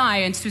were to die,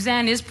 and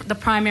Suzanne is the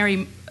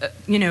primary,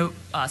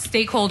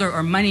 stakeholder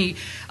or money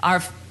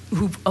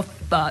who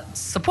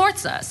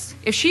supports us,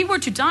 if she were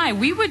to die,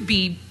 we would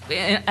be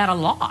at a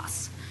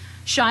loss.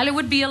 Shyla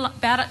would be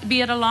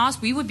at a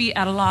loss. We would be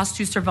at a loss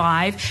to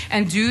survive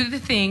and do the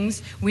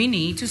things we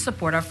need to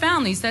support our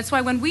families. That's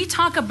why when we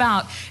talk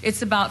about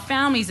it's about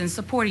families and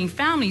supporting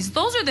families,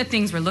 those are the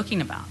things we're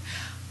looking about.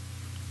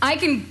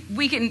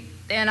 We can,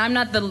 and I'm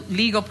not the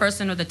legal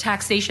person or the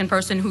taxation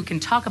person who can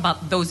talk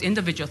about those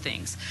individual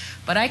things,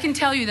 but I can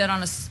tell you that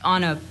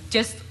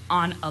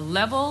on a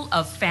level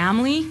of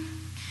family,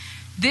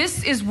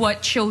 this is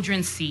what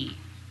children see.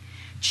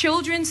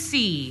 Children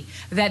see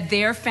that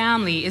their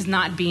family is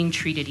not being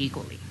treated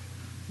equally.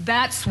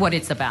 That's what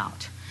it's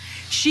about.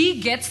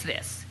 She gets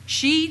this.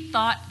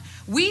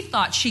 We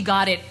thought she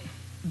got it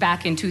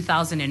back in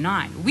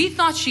 2009. We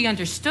thought she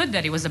understood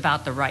that it was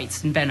about the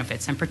rights and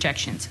benefits and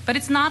protections, but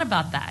it's not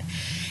about that.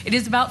 It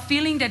is about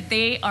feeling that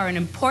they are an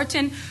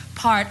important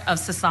part of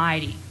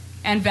society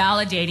and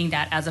validating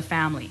that as a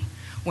family.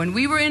 When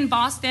we were in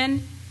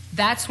Boston,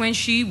 that's when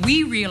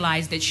we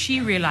realized that she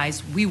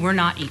realized we were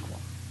not equal.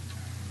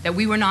 That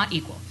we were not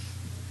equal.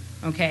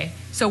 Okay?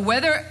 So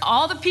whether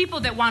all the people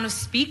that want to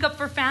speak up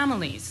for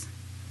families,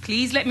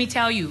 please let me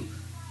tell you,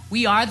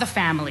 we are the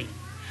family.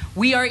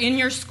 We are in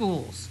your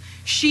schools.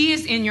 She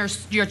is in your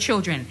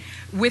children,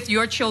 with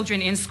your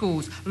children in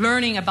schools,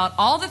 learning about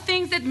all the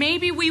things that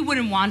maybe we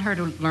wouldn't want her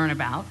to learn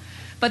about.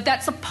 But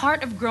that's a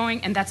part of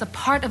growing, and that's a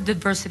part of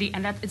diversity,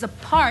 and that is a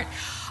part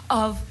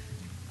of,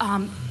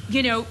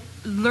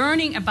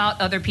 learning about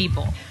other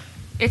people.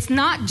 It's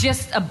not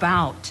just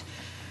about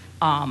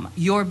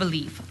your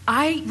belief.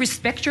 I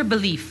respect your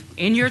belief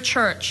in your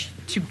church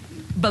to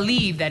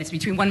believe that it's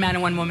between one man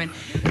and one woman,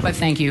 but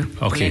thank you.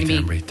 Okay,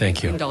 Tamri,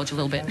 thank you. Indulge a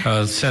little bit.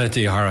 Senator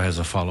Ihara has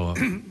a follow-up.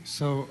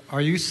 So are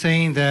you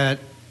saying that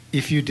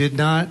if you did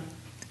not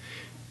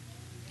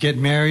get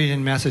married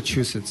in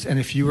Massachusetts, and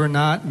if you were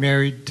not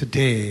married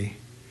today,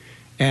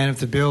 and if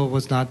the bill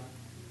was not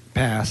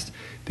passed,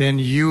 then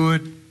you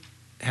would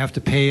have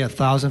to pay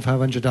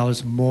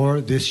 $1,500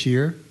 more this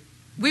year?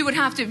 We would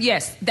have to,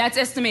 yes, that's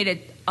estimated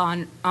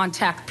on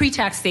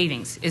pre-tax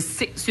savings.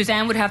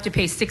 Suzanne would have to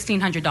pay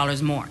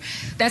 $1,600 more.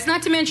 That's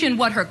not to mention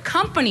what her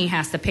company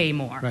has to pay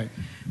more. Right.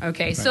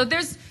 Okay, right. So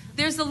there's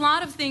a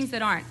lot of things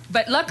that aren't.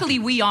 But luckily,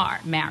 we are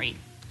married.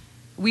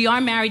 We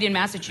are married in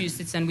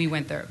Massachusetts, and we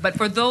went there. But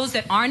for those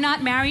that are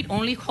not married,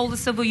 only hold a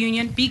civil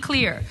union, be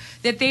clear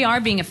that they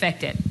are being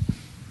affected.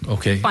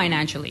 Okay.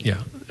 Financially.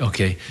 Yeah.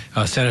 Okay.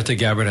 Senator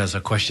Gabbard has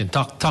a question.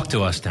 Talk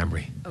to us,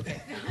 Tamri.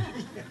 Okay.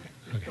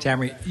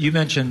 Tamri, you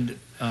mentioned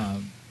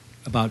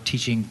about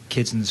teaching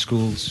kids in the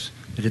schools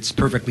that it's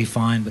perfectly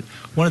fine, but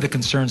one of the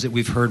concerns that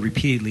we've heard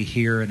repeatedly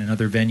here and in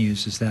other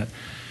venues is that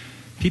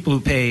people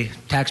who pay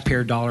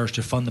taxpayer dollars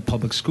to fund the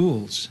public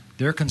schools,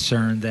 they're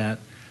concerned that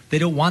they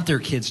don't want their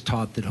kids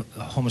taught that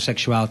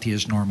homosexuality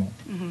is normal.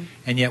 Mm-hmm.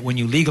 And yet when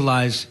you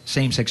legalize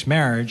same-sex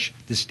marriage,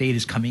 the state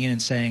is coming in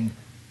and saying,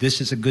 this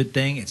is a good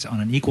thing, it's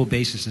on an equal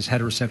basis as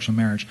heterosexual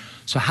marriage.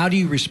 So how do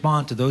you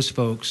respond to those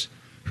folks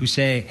who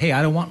say, hey,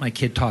 I don't want my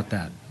kid taught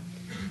that?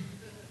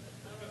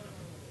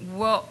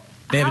 Well,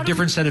 they have a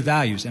different set of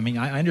values. I mean,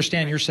 I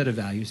understand your set of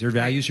values. Their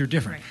values are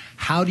different. Right.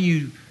 How do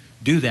you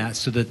do that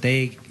so that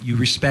you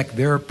respect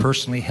their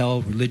personally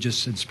held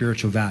religious and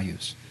spiritual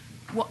values?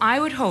 Well, I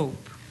would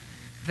hope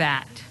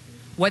that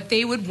what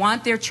they would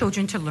want their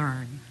children to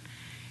learn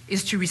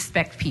is to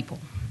respect people.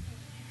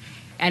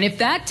 And if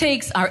that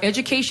takes our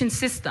education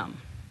system,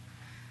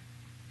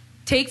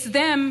 takes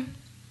them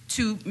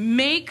to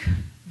make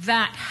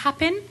that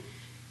happen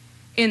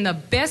in the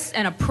best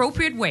and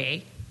appropriate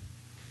way,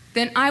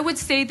 then I would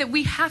say that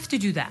we have to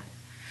do that.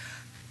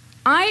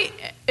 I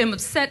am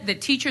upset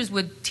that teachers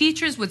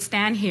would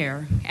stand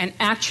here and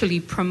actually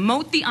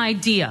promote the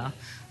idea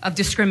of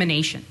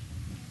discrimination.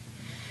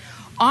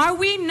 Are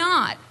we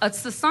not a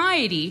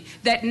society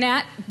that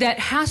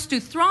has to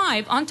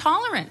thrive on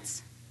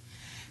tolerance?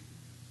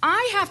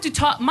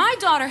 My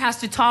daughter has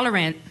to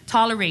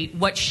tolerate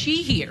what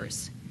she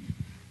hears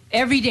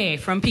every day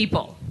from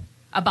people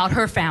about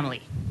her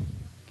family.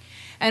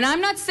 And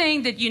I'm not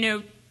saying that,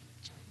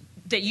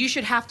 that you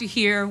should have to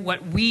hear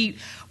what we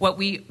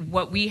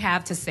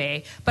have to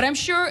say, but I'm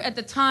sure at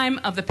the time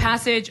of the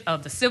passage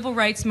of the civil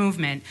rights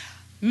movement,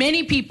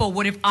 many people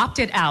would have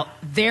opted out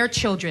their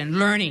children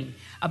learning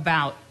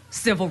about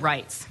civil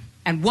rights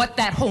and what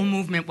that whole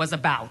movement was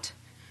about.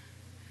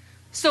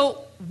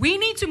 So we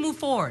need to move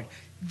forward.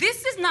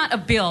 This is not a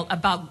bill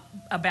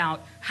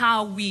about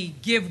how we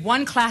give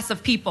one class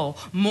of people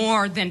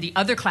more than the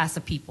other class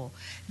of people.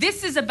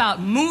 This is about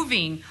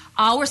moving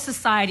our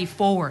society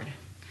forward.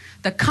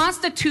 The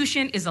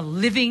Constitution is a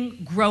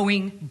living,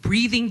 growing,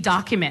 breathing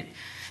document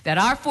that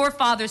our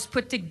forefathers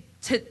put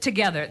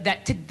together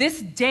that to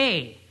this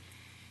day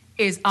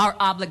is our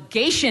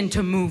obligation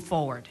to move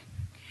forward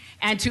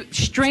and to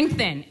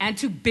strengthen and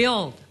to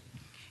build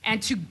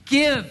and to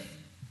give,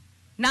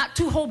 not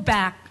to hold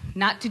back,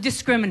 not to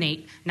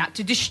discriminate, not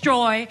to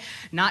destroy,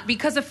 not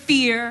because of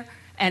fear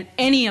and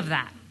any of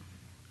that.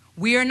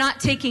 We are not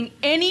taking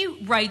any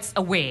rights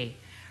away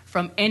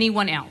from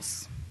anyone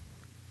else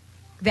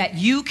that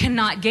you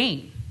cannot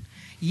gain.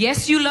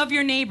 Yes, you love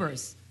your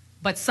neighbors,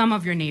 but some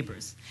of your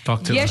neighbors.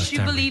 Talk to us, yes, you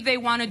Tamri. believe they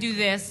want to do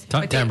this,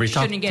 but Tamri, they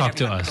shouldn't get talk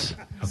to everyone. us.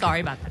 Okay. Sorry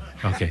about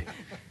that. Okay.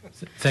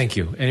 Thank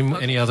you.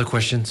 Any other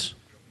questions?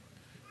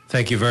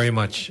 Thank you very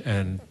much,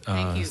 and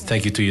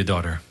thank you to your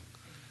daughter.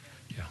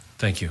 Yeah,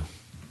 thank you.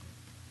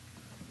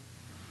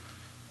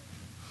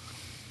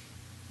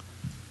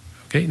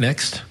 Okay,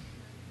 next.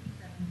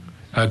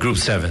 Group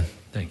 7.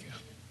 Thank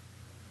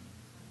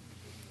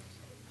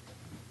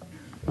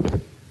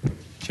you.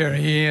 Chair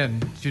He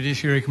and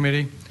Judiciary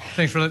Committee,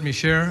 thanks for letting me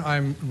share.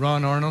 I'm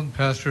Ron Arnold,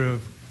 pastor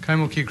of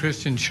Kaimoki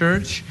Christian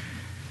Church,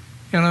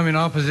 and I'm in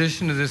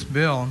opposition to this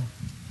bill.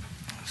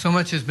 So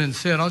much has been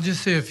said. I'll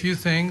just say a few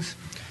things.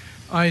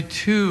 I,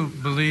 too,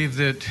 believe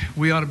that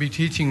we ought to be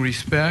teaching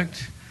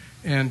respect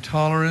and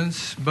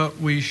tolerance, but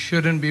we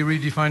shouldn't be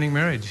redefining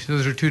marriage.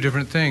 Those are two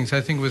different things. I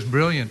think it was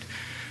brilliant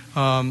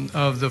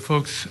of the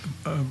folks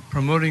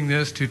promoting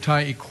this to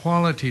tie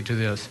equality to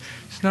this.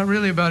 It's not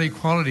really about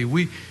equality.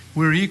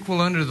 We're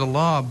equal under the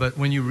law, but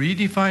when you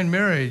redefine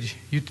marriage,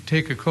 you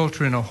take a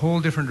culture in a whole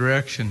different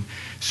direction.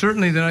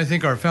 Certainly than I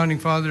think our founding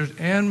fathers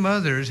and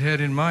mothers had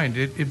in mind.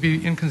 It'd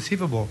be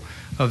inconceivable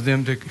of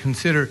them to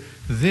consider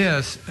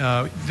this.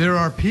 There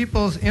are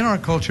peoples in our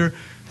culture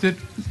that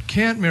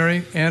can't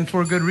marry, and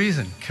for good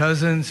reason.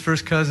 Cousins,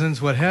 first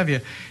cousins, what have you.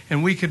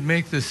 And we could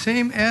make the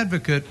same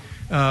advocate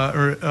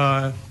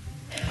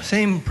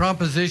same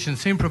proposition,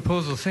 same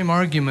proposal, same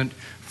argument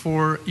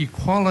for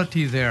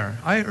equality there.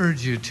 I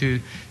urge you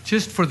to,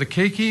 just for the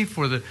keiki,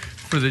 for the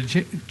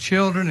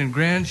children and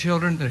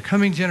grandchildren, the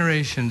coming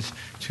generations,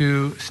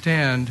 to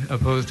stand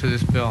opposed to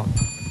this bill.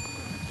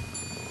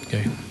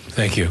 Okay,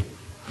 thank you.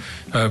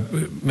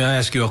 May I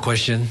ask you a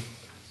question?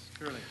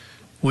 Surely.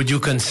 Would you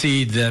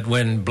concede that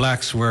when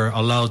blacks were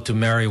allowed to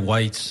marry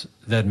whites,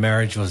 that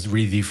marriage was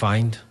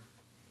redefined?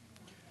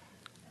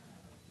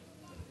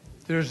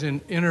 There's an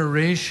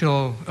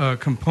interracial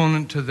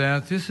component to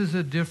that. This is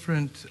a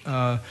different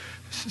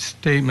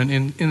statement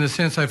in the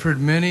sense I've heard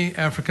many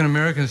African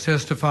Americans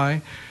testify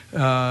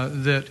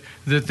that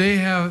they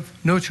have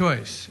no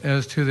choice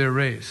as to their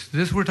race.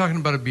 We're talking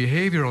about a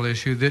behavioral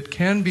issue that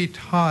can be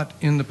taught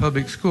in the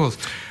public schools.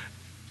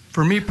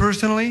 For me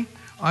personally,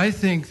 I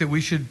think that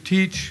we should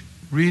teach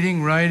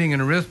reading, writing,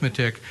 and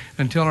arithmetic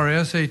until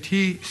our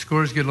SAT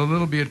scores get a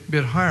little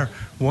bit higher.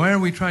 Why are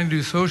we trying to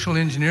do social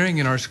engineering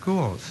in our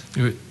schools?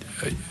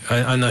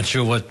 I'm not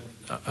sure what.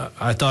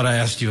 I thought I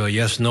asked you a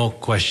yes/no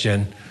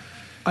question.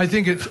 I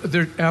think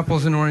they're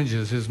apples and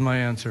oranges is my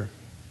answer.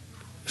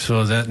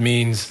 So that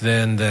means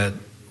then that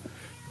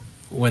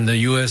when the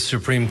U.S.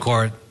 Supreme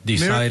Court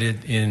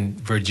decided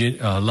in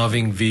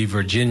Loving v.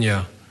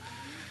 Virginia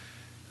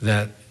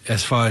that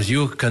as far as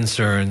you're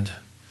concerned,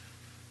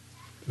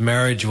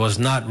 marriage was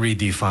not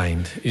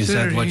redefined. Is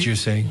that what you're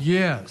saying?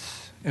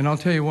 Yes, and I'll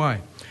tell you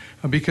why.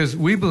 Because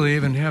we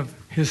believe and have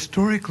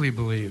historically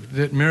believed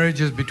that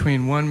marriage is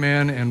between one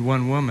man and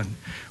one woman.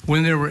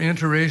 When there were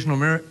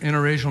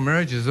interracial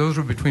marriages, those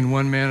were between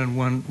one man and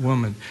one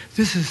woman.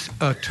 This is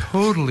a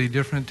totally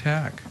different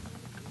tack.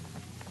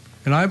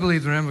 And I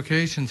believe the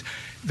ramifications,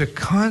 the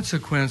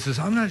consequences,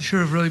 I'm not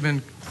sure have really been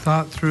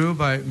thought through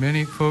by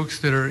many folks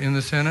that are in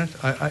the Senate.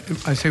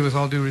 I say with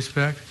all due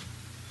respect.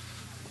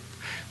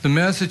 The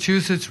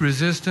Massachusetts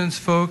resistance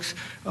folks,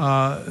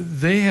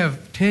 they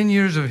have 10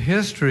 years of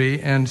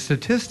history and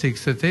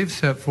statistics that they've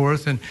set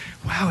forth, and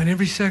wow, in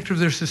every sector of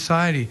their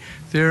society,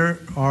 there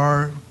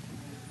are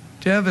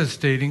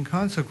devastating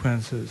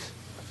consequences.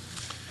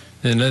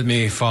 Then let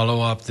me follow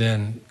up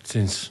then,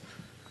 since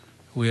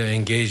we are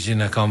engaged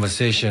in a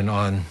conversation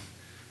on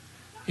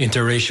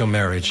interracial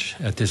marriage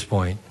at this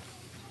point.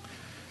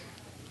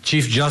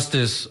 Chief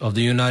Justice of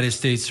the United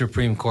States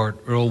Supreme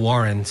Court, Earl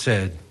Warren,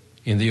 said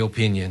in the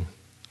opinion,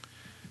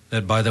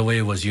 that, by the way,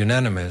 was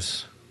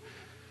unanimous,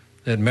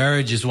 that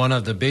marriage is one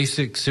of the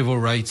basic civil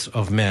rights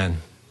of man,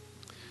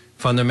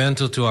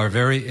 fundamental to our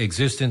very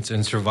existence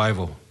and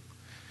survival.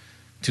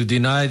 To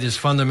deny this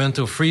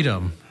fundamental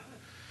freedom,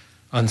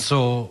 and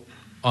so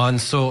on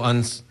so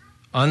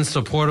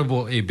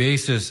unsupportable a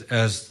basis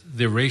as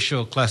the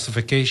racial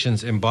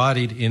classifications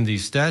embodied in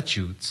these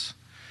statutes,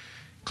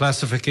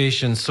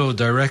 classifications so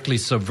directly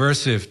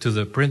subversive to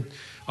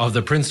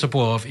the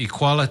principle of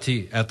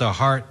equality at the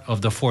heart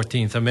of the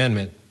 14th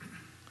Amendment,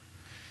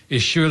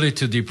 is surely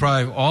to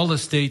deprive all the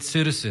state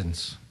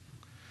citizens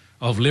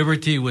of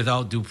liberty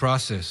without due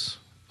process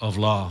of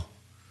law.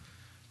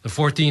 The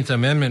 14th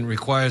Amendment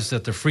requires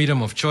that the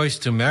freedom of choice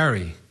to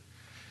marry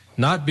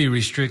not be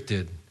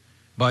restricted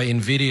by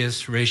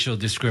invidious racial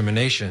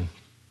discrimination.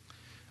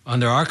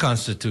 Under our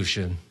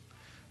Constitution,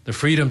 the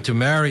freedom to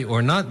marry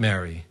or not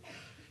marry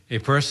a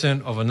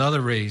person of another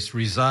race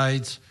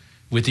resides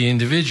with the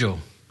individual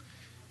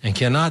and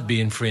cannot be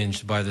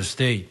infringed by the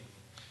state.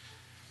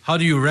 How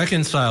do you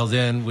reconcile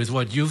then with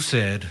what you've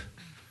said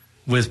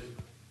with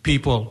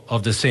people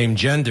of the same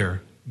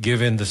gender,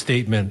 given the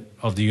statement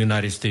of the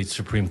United States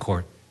Supreme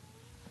Court?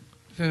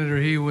 Senator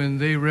He, when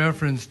they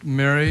referenced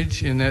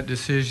marriage in that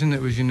decision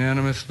that was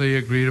unanimously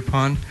agreed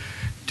upon,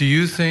 do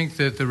you think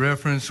that the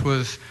reference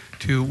was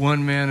to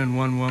one man and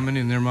one woman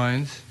in their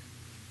minds?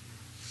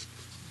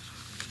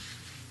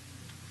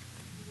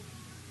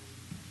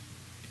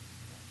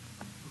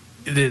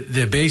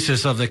 The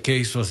basis of the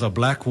case was a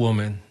black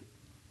woman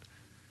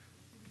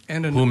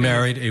who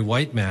married a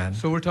white man.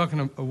 So we're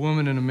talking a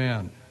woman and a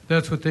man.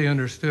 That's what they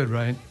understood,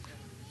 right?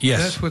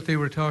 Yes. That's what they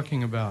were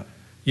talking about.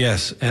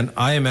 Yes, and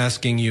I am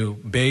asking you,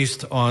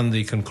 based on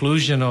the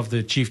conclusion of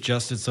the Chief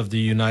Justice of the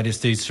United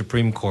States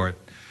Supreme Court,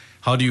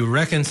 how do you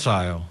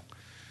reconcile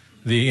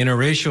the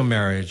interracial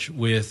marriage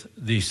with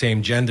the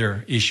same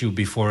gender issue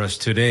before us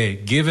today,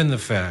 given the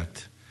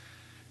fact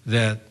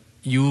that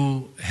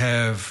you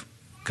have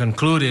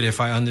concluded,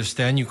 if I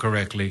understand you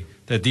correctly,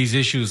 that these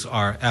issues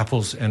are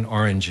apples and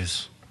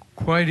oranges?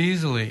 Quite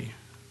easily,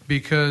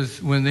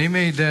 because when they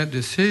made that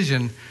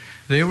decision,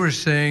 they were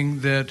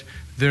saying that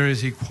there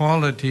is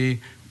equality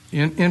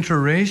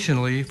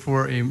interracially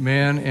for a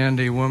man and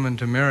a woman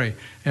to marry,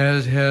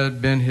 as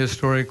had been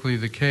historically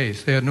the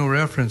case. They had no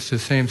reference to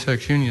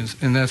same-sex unions,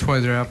 and that's why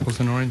they're apples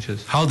and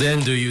oranges.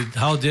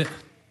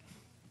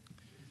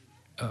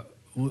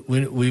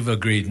 We've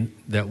agreed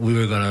that we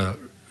were going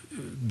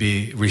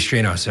to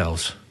restrain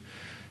ourselves,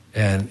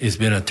 and it's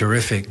been a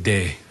terrific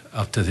day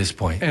up to this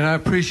point. And I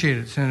appreciate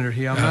it, Senator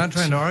He. I'm not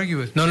trying to argue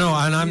with you. No,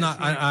 and I'm not.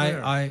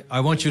 I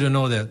want you to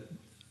know that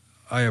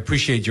I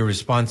appreciate your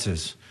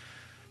responses,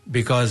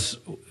 because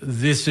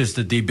this is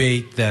the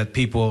debate that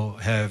people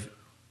have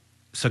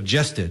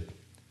suggested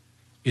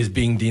is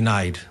being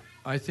denied.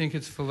 I think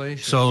it's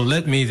fallacious. So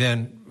let me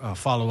then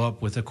follow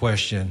up with a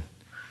question.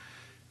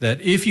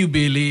 That if you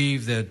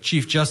believe that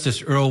Chief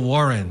Justice Earl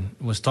Warren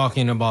was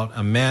talking about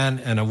a man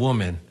and a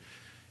woman,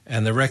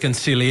 and the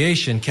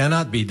reconciliation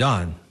cannot be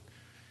done,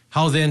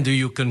 how then do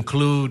you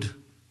conclude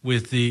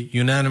with the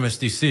unanimous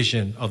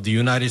decision of the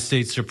United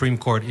States Supreme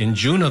Court in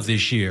June of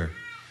this year,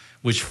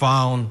 which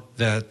found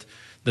that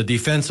the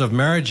Defense of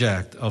Marriage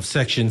Act of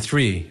Section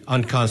 3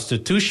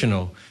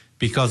 unconstitutional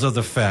because of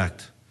the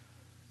fact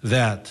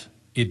that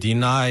it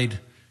denied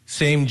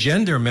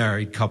same-gender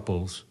married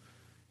couples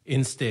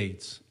in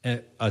states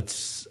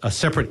a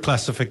separate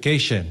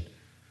classification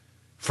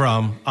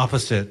from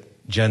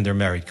opposite gender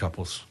married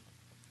couples?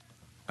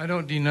 I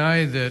don't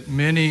deny that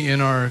many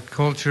in our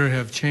culture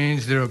have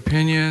changed their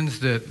opinions,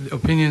 that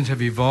opinions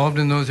have evolved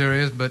in those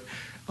areas, but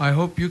I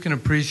hope you can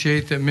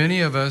appreciate that many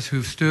of us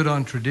who've stood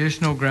on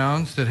traditional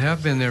grounds that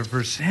have been there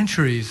for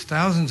centuries,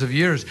 thousands of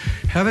years,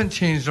 haven't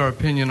changed our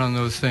opinion on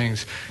those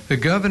things. The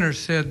governor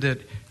said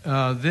that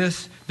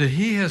that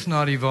he has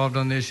not evolved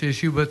on this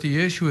issue, but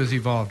the issue has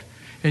evolved.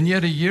 And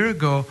yet a year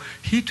ago,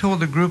 he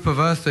told a group of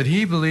us that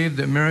he believed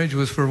that marriage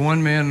was for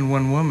one man and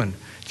one woman.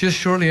 Just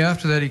shortly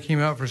after that, he came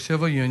out for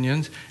civil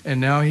unions,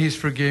 and now he's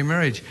for gay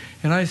marriage.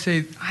 And I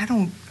say, I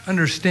don't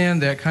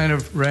understand that kind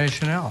of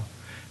rationale.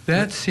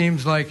 That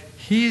seems like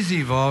he's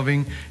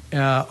evolving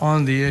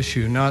on the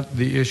issue, not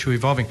the issue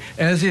evolving,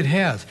 as it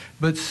has.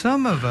 But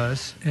some of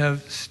us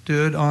have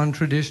stood on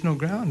traditional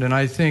ground, and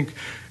I think,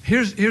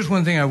 here's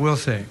one thing I will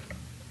say.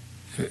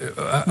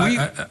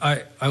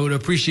 I would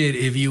appreciate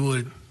if you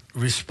would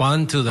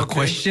respond to the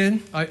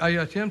question. I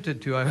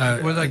attempted to.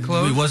 Was I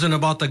close? It wasn't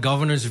about the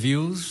governor's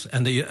views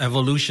and the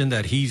evolution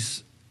that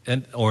he's,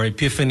 or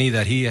epiphany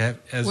that he has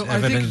evidently experienced.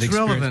 I think it's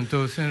relevant,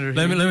 though, Senator.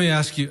 Let me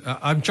ask you.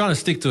 I'm trying to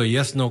stick to a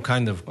yes/no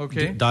kind of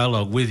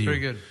dialogue with you. Very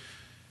good.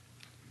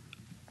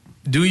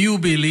 Do you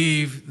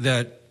believe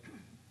that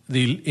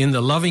in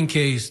the Loving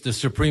case, the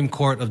Supreme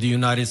Court of the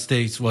United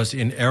States was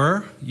in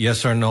error?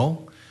 Yes or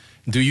no?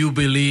 Do you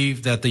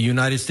believe that the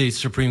United States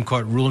Supreme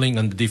Court ruling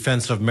on the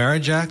Defense of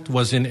Marriage Act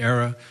was in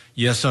error?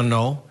 Yes or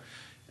no?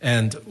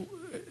 And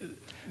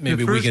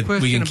maybe we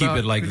can keep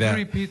it like that. Could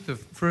you repeat the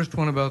first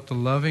one about the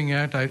Loving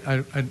Act?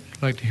 I'd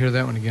like to hear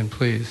that one again,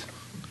 please.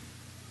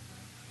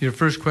 Your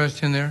first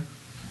question there?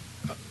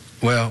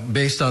 Well,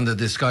 based on the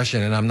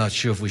discussion, and I'm not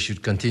sure if we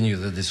should continue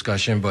the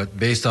discussion, but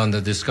based on the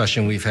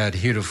discussion we've had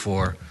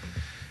heretofore,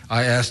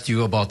 I asked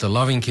you about the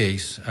Loving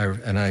case,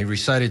 and I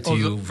recited to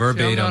you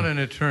verbatim. See, I'm not an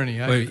attorney.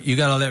 Wait, you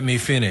got to let me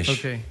finish.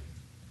 Okay.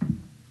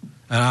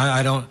 And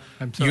I don't,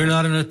 I'm sorry. you're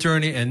not an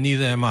attorney and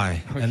neither am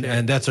I. Okay.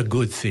 And that's a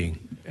good thing.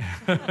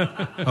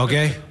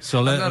 Okay? So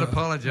I'm not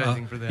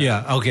apologizing for that.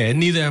 Yeah, okay. And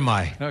neither am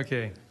I.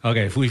 Okay.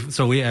 Okay,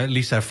 so we at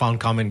least have found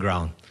common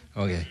ground.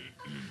 Okay.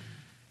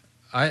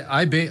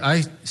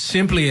 I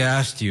simply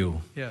asked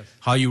you Yes.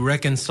 how you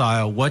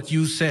reconcile what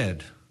you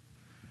said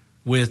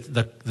with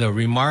the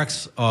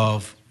remarks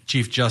of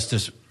Chief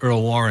Justice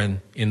Earl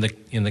Warren in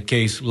the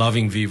case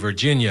Loving v.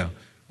 Virginia,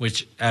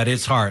 which at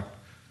its heart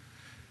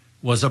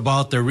was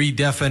about the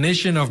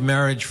redefinition of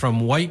marriage from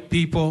white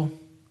people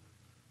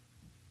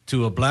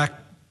to a black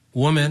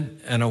woman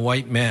and a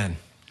white man.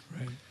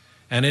 Right.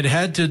 And it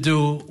had to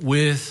do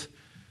with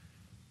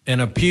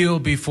an appeal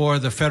before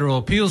the Federal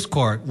Appeals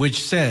Court,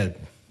 which said,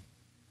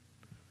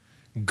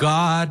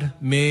 God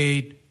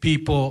made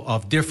people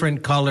of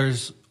different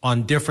colors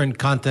on different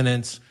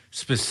continents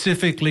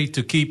specifically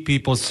to keep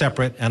people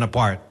separate and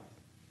apart.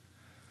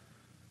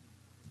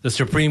 The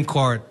Supreme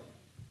Court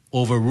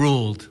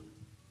overruled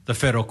the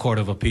Federal Court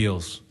of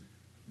Appeals.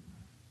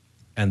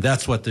 And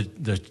that's what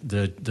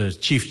the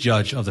Chief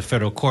Judge of the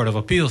Federal Court of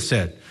Appeals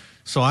said.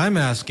 So I'm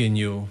asking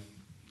you,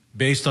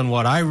 based on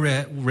what I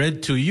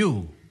read to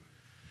you,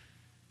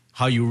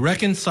 how you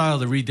reconcile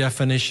the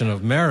redefinition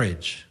of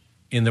marriage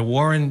in the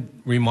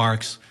Warren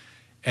remarks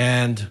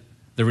and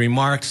the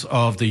remarks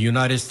of the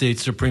United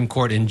States Supreme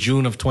Court in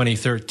June of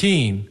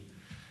 2013,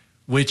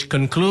 which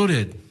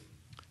concluded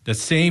that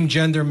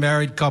same-gender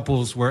married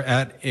couples were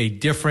at a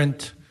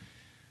different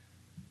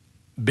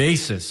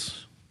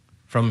basis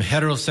from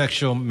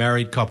heterosexual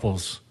married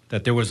couples,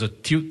 that there was a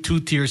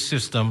two-tier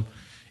system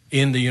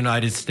in the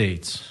United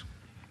States.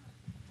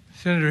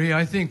 Senator He,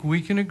 I think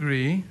we can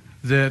agree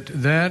that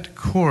that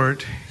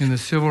court in the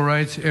civil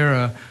rights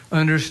era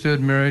understood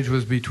marriage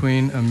was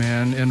between a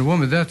man and a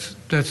woman. That's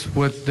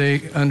what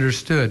they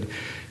understood.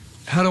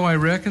 How do I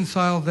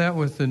reconcile that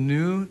with the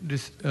new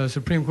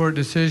Supreme Court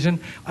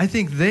decision? I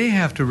think they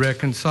have to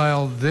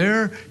reconcile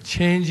their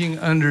changing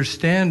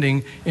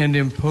understanding and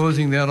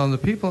imposing that on the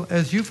people,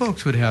 as you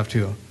folks would have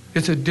to.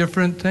 It's a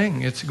different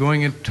thing. It's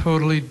going in a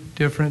totally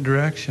different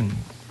direction.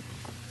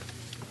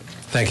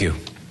 Thank you.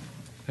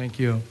 Thank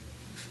you.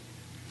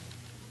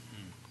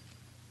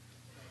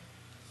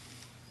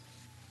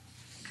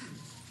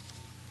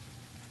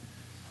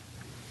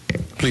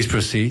 Please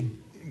proceed.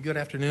 Good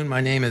afternoon.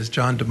 My name is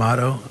John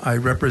D'Amato. I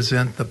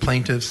represent the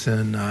plaintiffs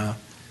in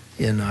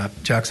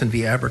Jackson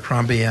v.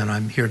 Abercrombie, and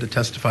I'm here to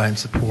testify in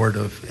support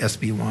of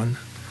SB1.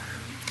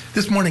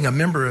 This morning, a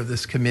member of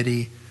this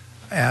committee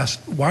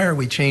asked, why are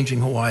we changing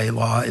Hawaii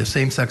law if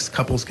same-sex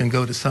couples can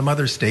go to some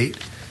other state,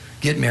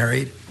 get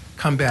married,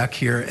 come back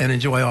here, and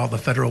enjoy all the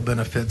federal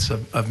benefits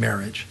of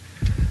marriage?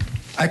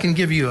 I can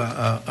give you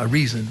a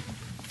reason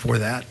for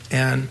that,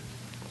 and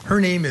her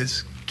name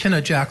is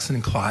Kenna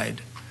Jackson Clyde.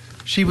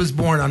 She was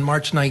born on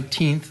March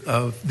 19th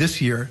of this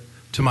year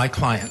to my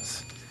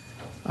clients.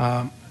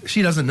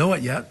 She doesn't know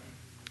it yet,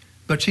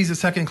 but she's a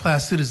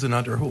second-class citizen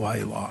under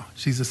Hawaii law.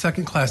 She's a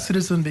second-class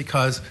citizen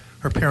because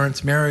her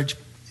parents' marriage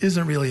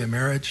isn't really a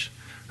marriage.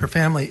 Her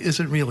family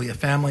isn't really a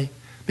family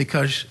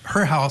because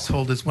her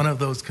household is one of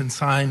those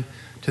consigned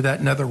to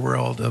that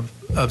netherworld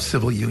of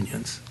civil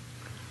unions.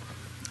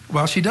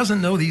 While she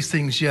doesn't know these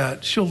things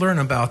yet, she'll learn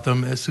about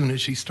them as soon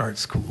as she starts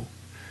school.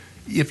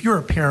 If you're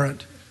a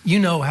parent, you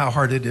know how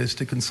hard it is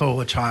to console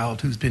a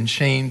child who's been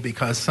shamed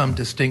because some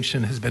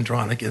distinction has been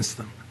drawn against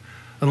them.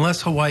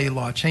 Unless Hawaii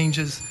law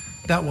changes,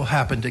 that will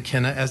happen to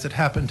Kenna as it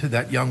happened to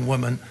that young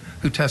woman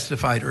who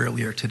testified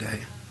earlier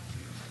today.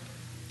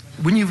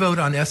 When you vote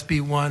on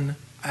SB1,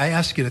 I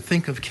ask you to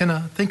think of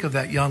Kenna, think of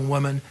that young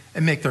woman,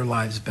 and make their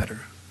lives better.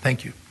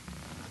 Thank you.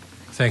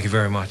 Thank you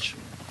very much.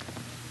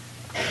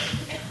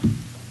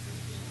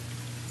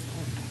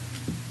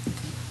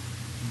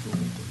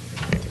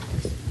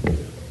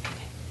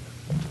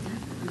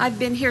 I've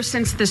been here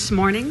since this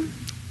morning,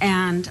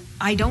 and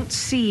I don't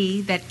see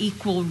that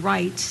equal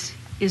rights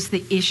is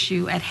the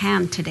issue at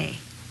hand today.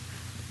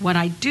 What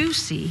I do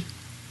see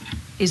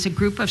is a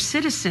group of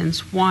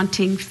citizens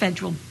wanting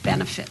federal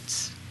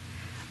benefits.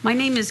 My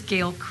name is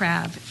Gail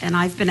Crabb, and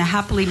I've been a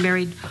happily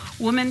married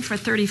woman for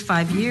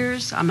 35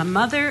 years. I'm a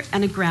mother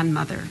and a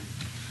grandmother,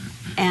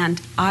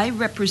 and I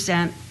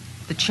represent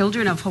the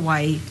children of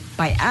Hawaii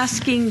by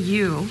asking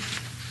you,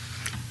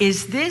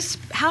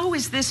 how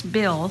is this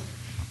bill,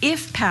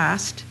 if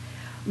passed,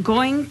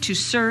 going to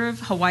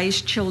serve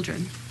Hawaii's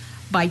children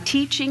by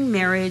teaching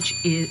marriage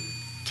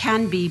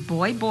can be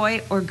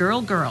boy-boy or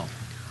girl-girl?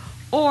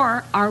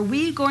 Or are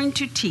we going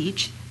to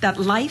teach that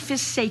life is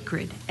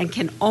sacred and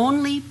can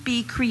only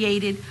be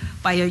created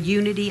by a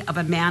unity of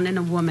a man and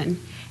a woman,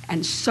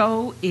 and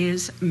so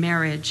is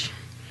marriage?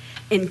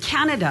 In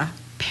Canada,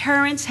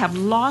 parents have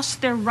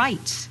lost their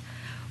rights,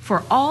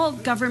 for all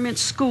government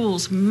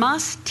schools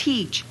must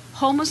teach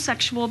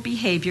homosexual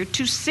behavior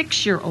to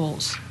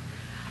 6-year-olds.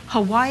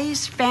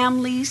 Hawaii's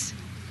families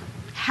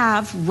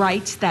have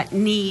rights that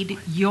need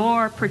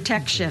your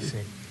protection.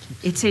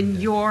 It's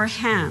in your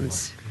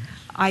hands.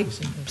 I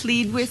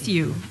plead with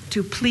you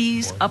to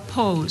please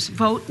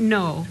vote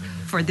no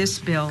for this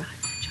bill.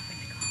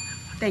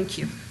 Thank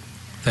you.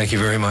 Thank you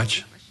very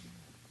much.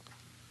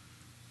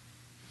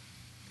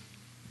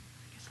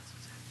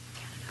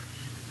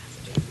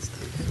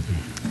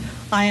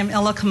 I am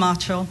Ella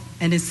Camacho,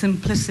 and in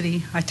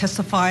simplicity, I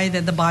testify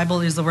that the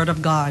Bible is the Word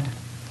of God,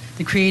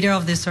 the creator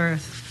of this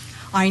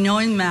earth. I know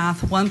in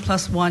math 1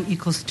 + 1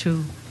 =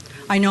 2.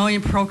 I know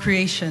in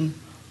procreation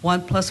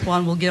 1 +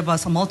 1 will give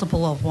us a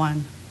multiple of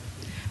 1.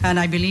 And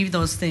I believe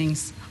those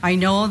things. I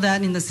know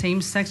that in the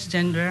same-sex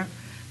gender,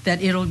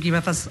 that it'll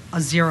give us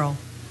a 0,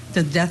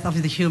 the death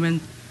of the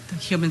human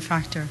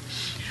factor.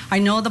 I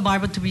know the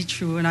Bible to be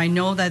true, and I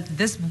know that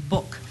this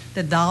book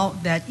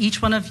that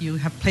each one of you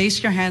have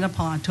placed your hand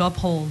upon to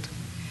uphold,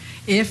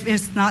 if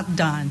it's not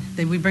done,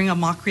 then we bring a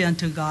mockery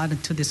unto God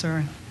and to this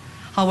earth.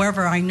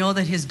 However, I know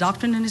that his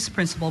doctrine and his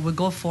principle will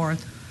go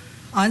forth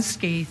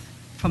unscathed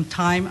from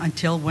time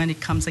until when it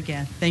comes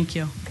again. Thank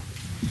you.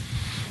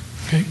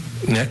 Okay,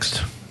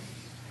 next.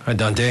 Hi,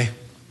 Dante.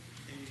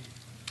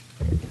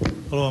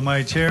 Hello,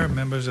 my chair,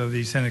 members of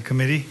the Senate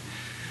committee.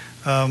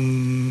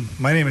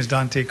 My name is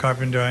Dante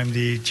Carpenter. I'm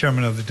the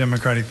chairman of the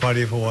Democratic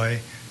Party of Hawaii,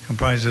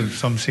 comprised of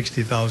some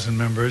 60,000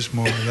 members,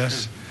 more or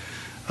less.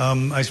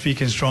 I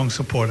speak in strong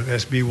support of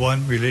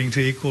SB1 relating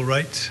to equal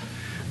rights.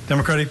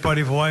 Democratic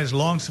Party of Hawaii has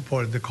long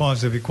supported the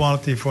cause of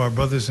equality for our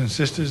brothers and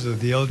sisters of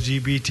the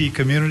LGBT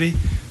community,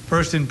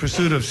 first in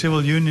pursuit of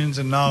civil unions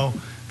and now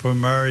for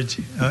marriage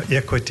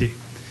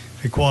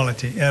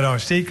equality. At our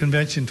state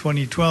convention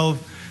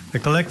 2012, the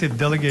collective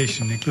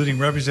delegation, including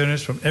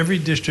representatives from every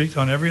district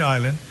on every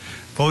island,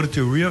 voted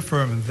to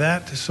reaffirm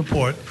that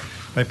support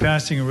by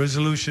passing a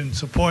resolution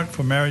support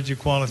for marriage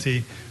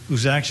equality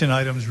whose action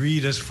items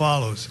read as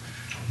follows.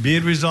 Be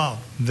it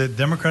resolved that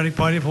Democratic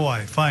Party of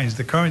Hawaii finds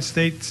the current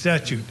state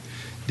statute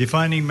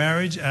defining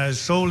marriage as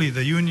solely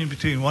the union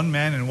between one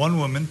man and one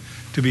woman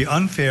to be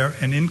unfair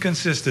and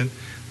inconsistent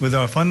with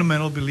our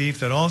fundamental belief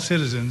that all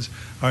citizens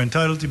are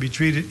entitled to be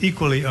treated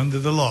equally under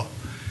the law.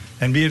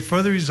 And be it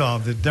further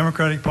resolved that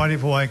Democratic Party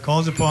of Hawaii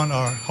calls upon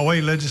our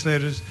Hawaii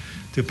legislators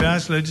to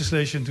pass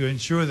legislation to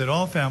ensure that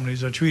all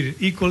families are treated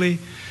equally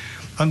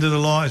under the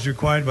law as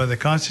required by the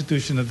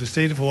Constitution of the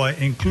State of Hawaii,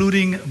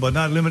 including but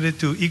not limited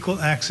to equal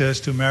access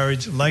to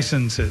marriage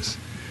licenses.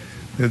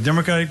 The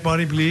Democratic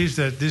Party believes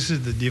that this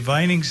is the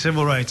defining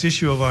civil rights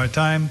issue of our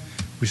time.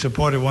 We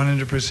support it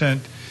 100%,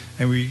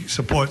 and we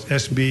support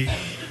SB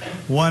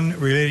 1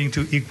 relating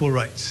to equal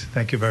rights.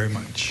 Thank you very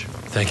much.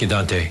 Thank you,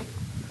 Dante.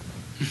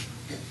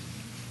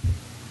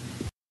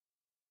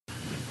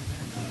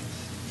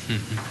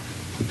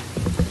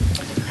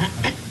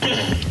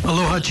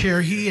 Aloha,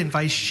 Chair He and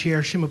Vice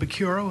Chair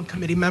Shimabukuro and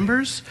committee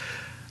members.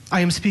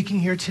 I am speaking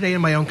here today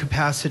in my own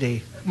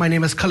capacity. My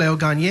name is Kaleo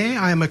Gagne.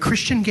 I am a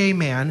Christian gay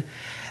man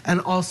and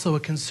also a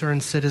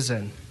concerned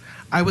citizen.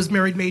 I was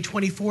married May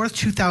 24th,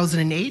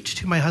 2008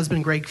 to my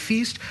husband Greg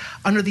Feast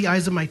under the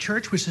eyes of my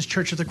church, which is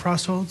Church of the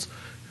Crossroads.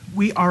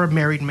 We are a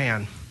married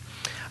man.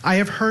 I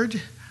have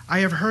heard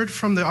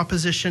from the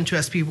opposition to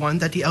SB1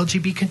 that the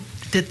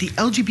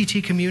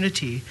LGBT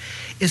community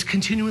is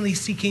continually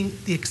seeking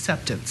the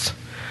acceptance.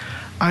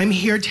 I'm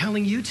here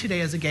telling you today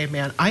as a gay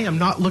man, I am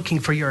not looking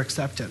for your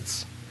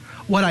acceptance.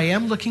 What I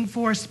am looking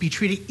for is to be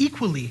treated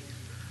equally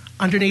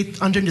under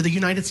the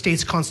United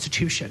States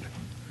Constitution.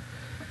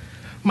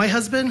 My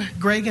husband,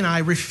 Greg, and I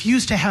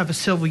refuse to have a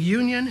civil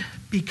union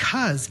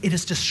because it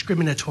is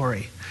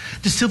discriminatory.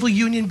 The Civil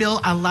Union Bill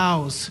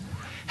allows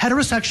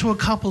heterosexual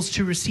couples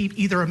to receive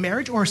either a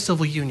marriage or a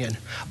civil union,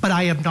 but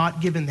I am not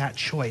given that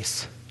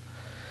choice.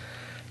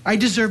 I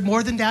deserve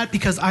more than that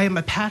because I am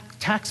a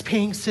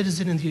tax-paying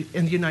citizen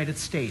in the United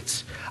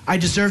States. I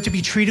deserve to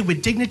be treated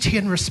with dignity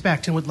and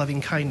respect and with loving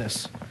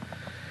kindness.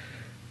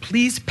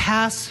 Please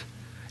pass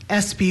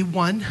SB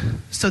 1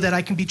 so that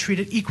I can be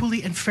treated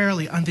equally and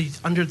fairly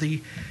under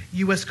the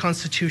U.S.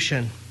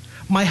 Constitution.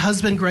 My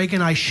husband, Greg,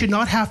 and I should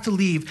not have to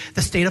leave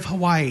the state of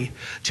Hawaii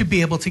to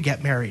be able to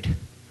get married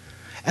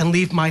and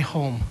leave my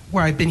home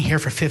where I've been here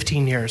for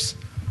 15 years.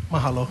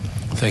 Mahalo.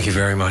 Thank you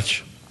very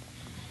much.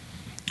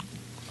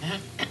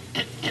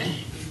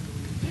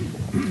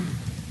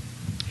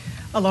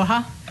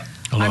 Aloha.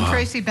 Aloha. I'm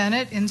Tracy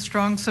Bennett in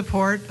strong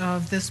support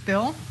of this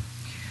bill.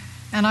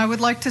 And I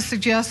would like to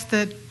suggest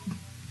that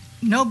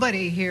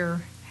nobody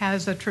here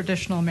has a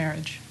traditional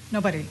marriage.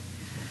 Nobody.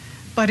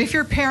 But if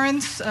your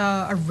parents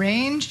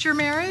arranged your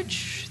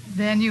marriage,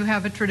 then you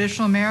have a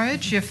traditional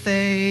marriage. If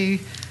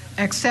they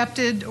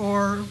accepted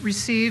or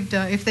received,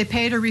 if they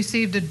paid or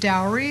received a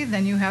dowry,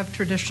 then you have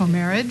traditional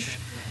marriage.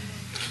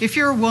 If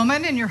you're a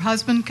woman and your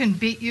husband can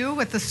beat you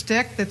with a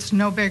stick that's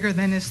no bigger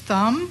than his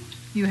thumb,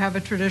 you have a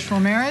traditional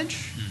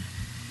marriage.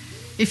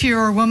 If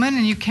you're a woman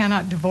and you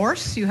cannot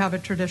divorce, you have a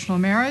traditional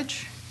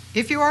marriage.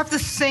 If you are of the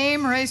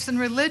same race and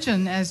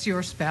religion as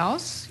your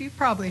spouse, you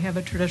probably have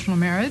a traditional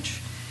marriage.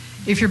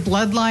 If your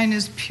bloodline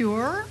is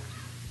pure,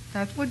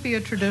 that would be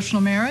a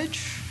traditional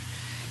marriage.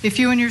 If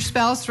you and your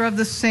spouse are of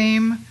the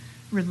same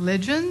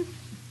religion,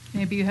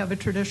 maybe you have a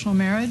traditional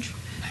marriage.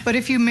 But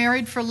if you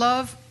married for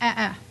love,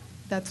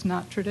 that's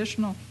not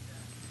traditional.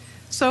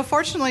 So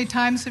fortunately,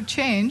 times have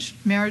changed,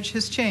 marriage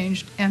has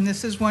changed, and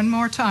this is one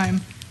more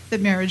time that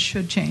marriage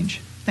should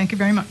change. Thank you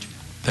very much.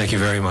 Thank you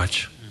very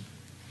much.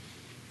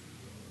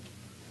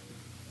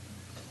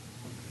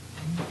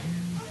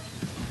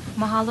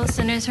 Mahalo,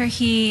 Senator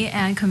He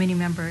and committee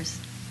members.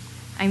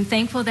 I'm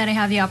thankful that I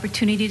have the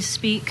opportunity to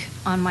speak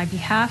on my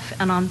behalf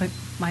and on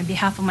my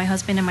behalf of my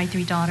husband and my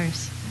 3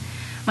 daughters.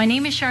 My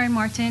name is Sharon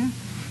Martin,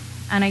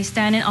 and I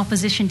stand in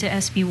opposition to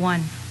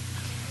SB1.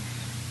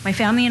 My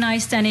family and I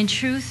stand in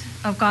truth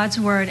of God's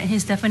word and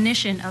his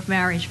definition of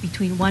marriage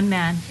between one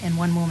man and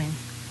one woman.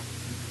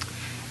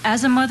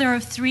 As a mother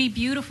of 3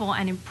 beautiful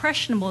and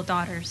impressionable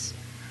daughters,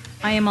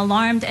 I am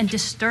alarmed and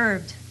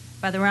disturbed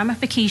by the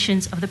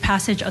ramifications of the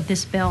passage of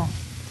this bill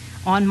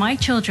on my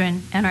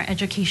children and our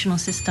educational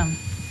system.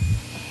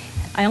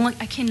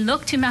 I can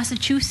look to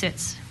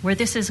Massachusetts, where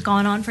this has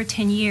gone on for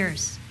 10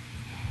 years,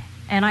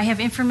 and I have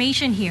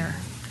information here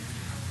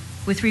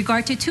with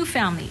regard to 2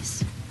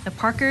 families, the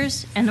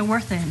Parkers and the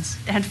Worthlands,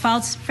 that had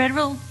filed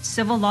federal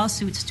civil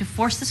lawsuits to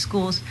force the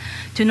schools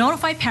to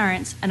notify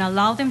parents and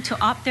allow them to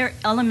opt their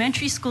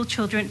elementary school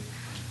children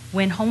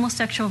when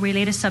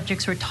homosexual-related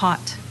subjects were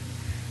taught.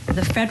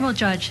 The federal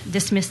judge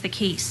dismissed the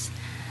case.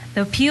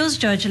 The appeals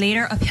judge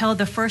later upheld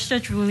the first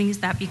judge rulings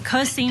that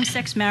because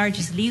same-sex marriage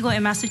is legal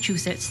in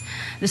Massachusetts,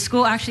 the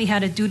school actually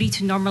had a duty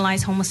to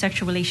normalize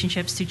homosexual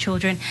relationships to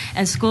children,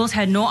 and schools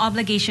had no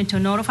obligation to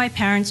notify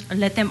parents or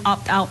let them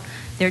opt out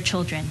their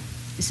children.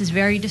 This is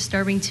very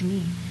disturbing to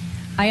me.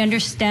 I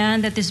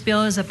understand that this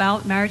bill is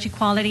about marriage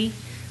equality,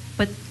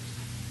 but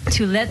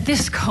to let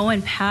this go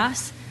and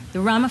pass, the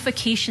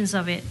ramifications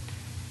of it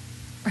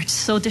are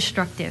so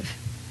destructive.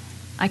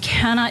 I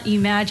cannot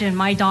imagine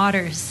my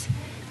daughters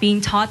being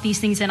taught these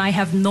things, and I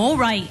have no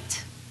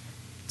right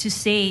to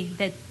say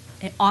that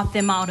opt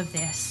them out of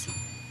this.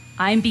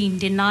 I'm being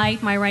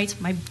denied my rights.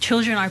 My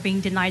children are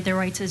being denied their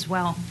rights as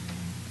well.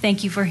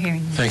 Thank you for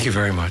hearing me. Thank you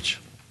very much.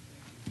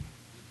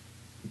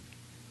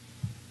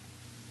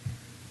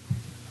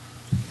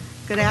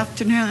 Good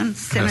afternoon,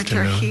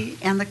 Senator He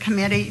and the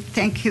committee.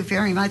 Thank you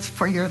very much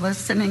for your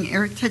listening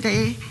ear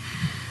today.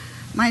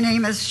 My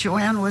name is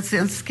Joanne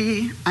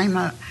Wazinski. I'm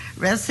a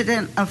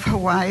resident of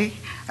Hawaii,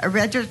 a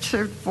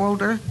registered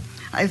voter.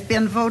 I've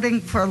been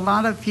voting for a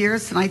lot of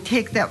years, and I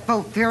take that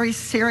vote very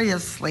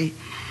seriously.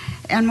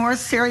 And more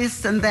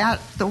serious than that,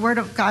 the Word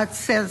of God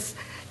says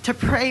to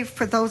pray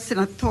for those in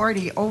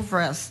authority over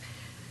us.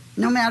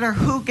 No matter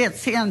who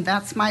gets in,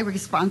 that's my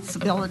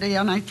responsibility,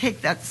 and I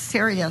take that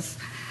serious.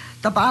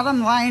 The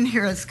bottom line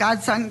here is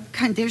God's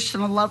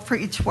unconditional love for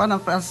each one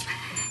of us,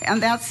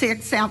 and that's the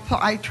example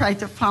I tried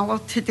to follow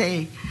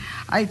today.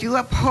 I do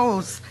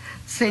oppose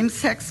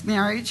same-sex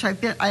marriage. I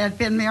had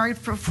been married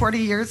for 40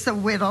 years, a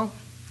widow,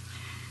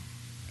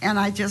 and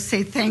I just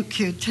say thank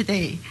you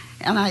today.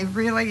 And I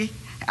really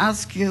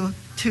ask you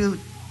to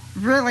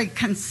really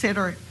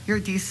consider your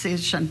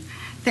decision.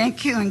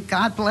 Thank you, and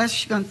God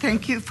bless you, and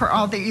thank you for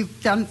all that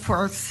you've done for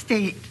our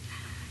state.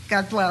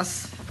 God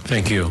bless.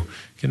 Thank you.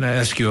 Can I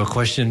ask you a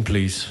question,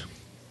 please?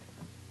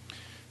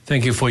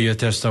 Thank you for your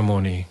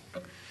testimony.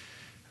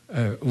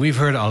 We've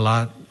heard a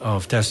lot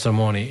of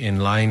testimony in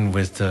line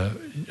with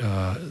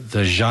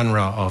the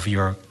genre of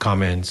your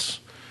comments.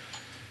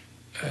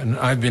 And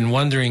I've been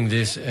wondering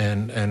this,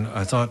 and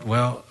I thought,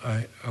 well,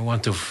 I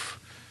want to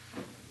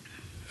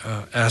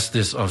ask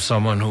this of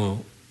someone who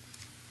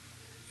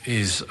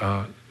is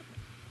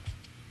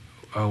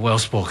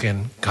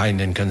well-spoken, kind,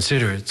 and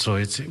considerate. So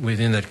it's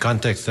within that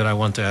context that I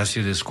want to ask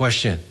you this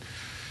question.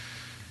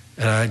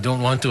 And I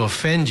don't want to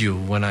offend you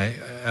when I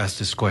ask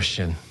this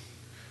question.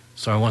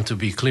 So I want to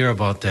be clear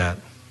about that.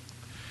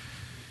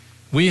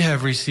 We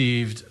have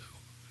received,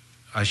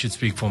 I should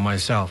speak for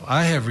myself,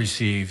 I have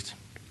received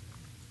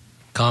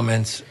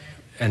comments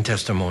and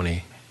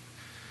testimony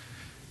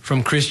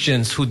from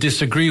Christians who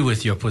disagree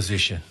with your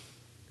position,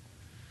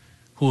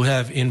 who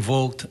have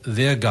invoked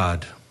their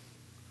God.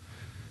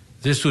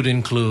 This would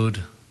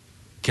include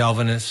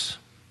Calvinists,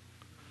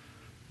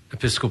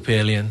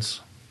 Episcopalians,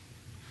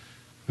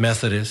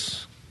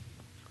 Methodists,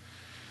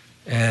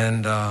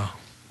 and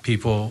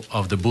people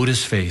of the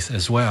Buddhist faith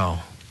as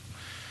well.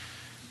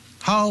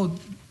 How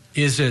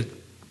is it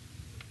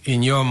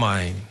in your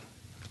mind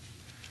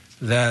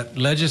that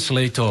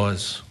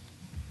legislators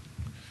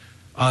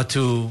are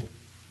to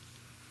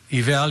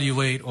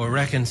evaluate or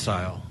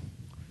reconcile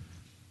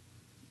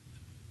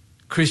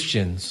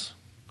Christians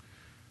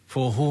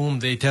for whom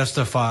they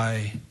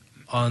testify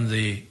on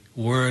the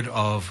word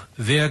of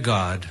their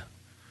God,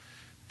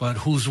 but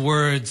whose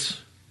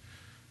words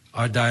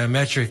are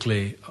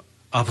diametrically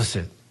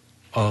opposite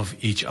of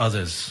each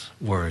other's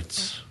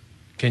words?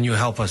 Can you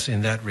help us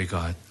in that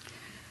regard?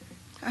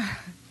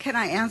 Can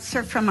I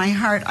answer from my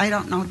heart? I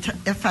don't know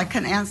if I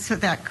can answer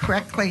that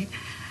correctly,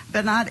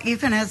 but not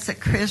even as a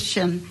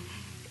Christian.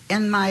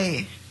 In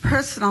my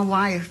personal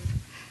life,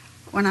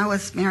 when I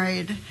was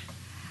married,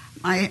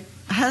 my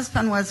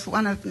husband was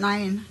one of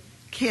 9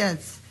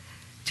 kids.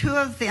 2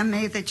 of them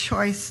made the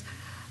choice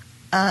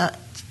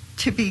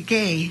to be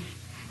gay.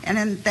 And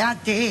in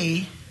that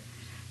day,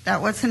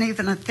 that wasn't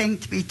even a thing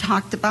to be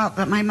talked about,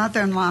 but my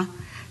mother-in-law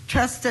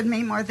trusted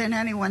me more than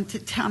anyone to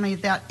tell me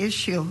that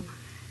issue.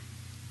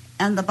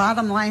 And the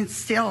bottom line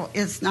still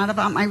is not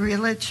about my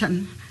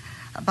religion,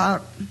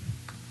 about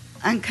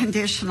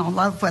unconditional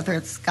love, whether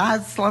it's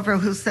God's love or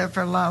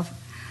whosoever love.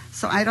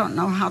 So I don't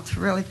know how to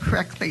really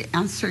correctly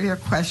answer your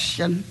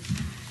question.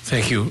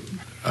 Thank you.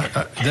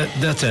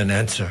 That's an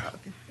answer.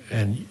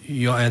 And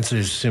your answer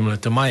is similar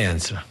to my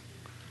answer.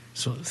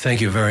 So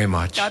thank you very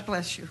much. God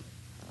bless you.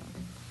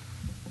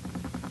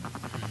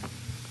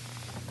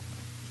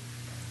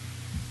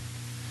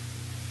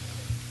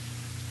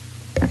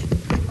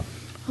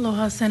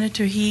 Aloha,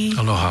 Senator He.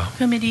 Aloha.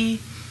 Committee,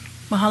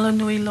 mahalo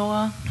nui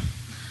loa.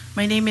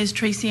 My name is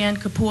Tracy Ann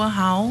Kapua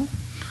Hau.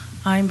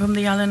 I'm from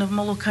the island of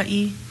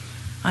Molokai.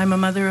 I'm a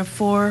mother of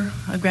 4,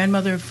 a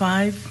grandmother of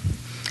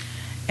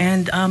 5.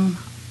 And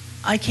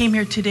I came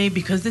here today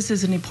because this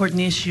is an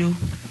important issue.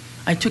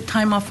 I took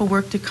time off of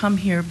work to come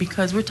here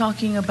because we're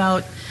talking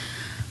about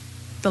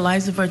the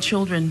lives of our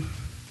children.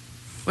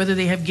 Whether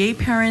they have gay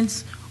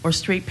parents or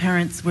straight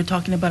parents, we're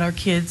talking about our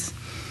kids.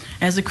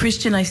 As a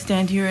Christian, I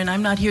stand here, and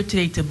I'm not here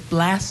today to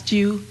blast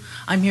you.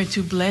 I'm here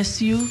to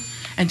bless you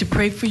and to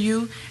pray for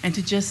you and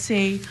to just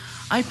say,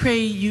 I pray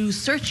you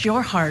search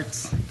your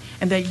hearts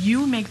and that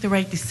you make the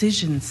right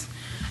decisions.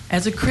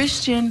 As a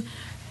Christian,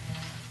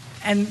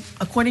 and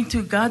according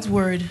to God's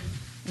word,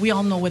 we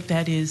all know what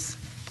that is.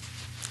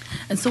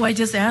 And so I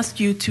just ask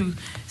you to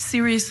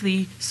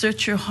seriously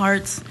search your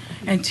hearts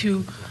and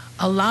to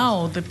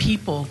allow the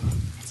people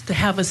to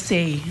have a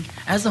say.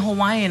 As a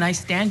Hawaiian, I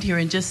stand here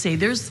and just say,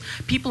 there's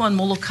people on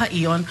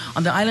Molokai, on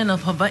the island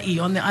of Hawaii,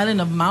 on the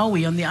island of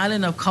Maui, on the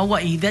island of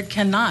Kauai that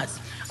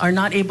are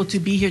not able to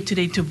be here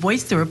today to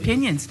voice their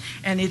opinions.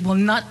 And it will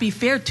not be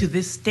fair to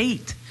this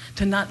state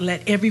to not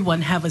let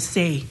everyone have a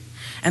say.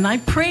 And I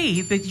pray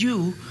that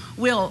you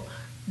will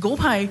go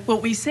by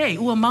what we say.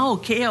 Ua mau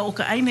ke ea o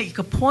ka aina I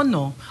ka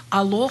pono,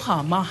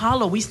 aloha,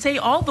 mahalo. We say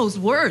all those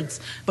words,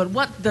 but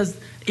what does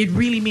it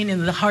really mean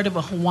in the heart of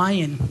a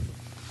Hawaiian?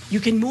 You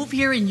can move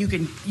here and you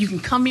can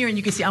come here and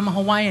you can say, I'm a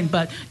Hawaiian,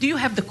 but do you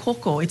have the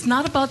koko? It's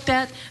not about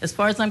that. As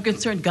far as I'm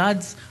concerned,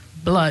 God's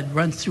blood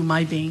runs through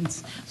my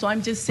veins. So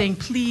I'm just saying,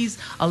 please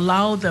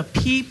allow the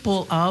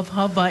people of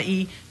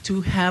Hawaii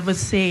to have a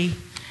say.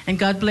 And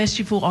God bless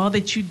you for all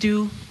that you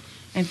do.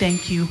 And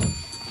thank you.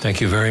 Thank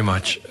you very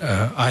much.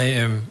 I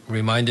am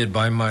reminded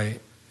by my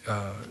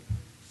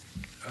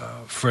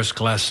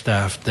first-class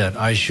staff that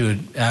I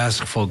should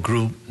ask for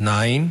Group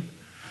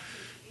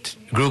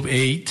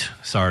 8,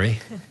 sorry.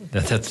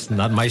 That's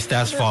not my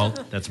staff's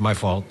fault. That's my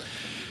fault.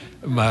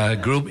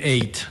 Group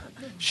 8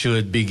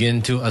 should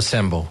begin to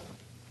assemble.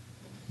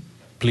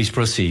 Please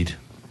proceed.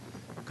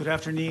 Good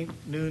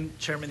afternoon,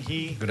 Chairman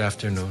He. Good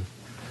afternoon.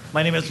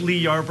 My name is Lee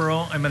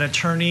Yarborough. I'm an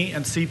attorney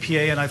and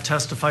CPA, and I've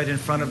testified in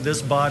front of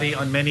this body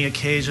on many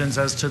occasions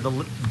as to the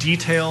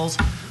details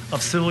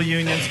of civil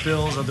unions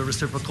bills, of the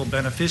reciprocal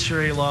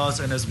beneficiary laws,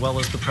 and as well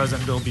as the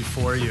present bill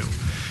before you.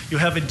 You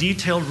have a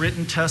detailed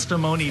written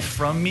testimony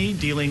from me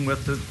dealing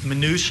with the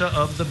minutia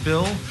of the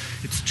bill.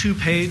 It's 2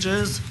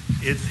 pages.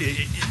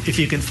 If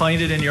you can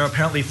find it in your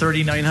apparently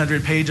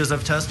 3,900 pages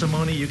of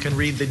testimony, you can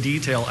read the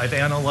detail. I've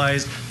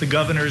analyzed the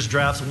governor's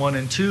drafts 1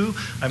 and 2.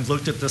 I've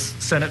looked at the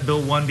Senate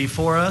Bill 1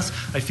 before us.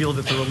 I feel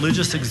that the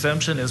religious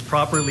exemption is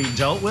properly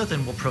dealt with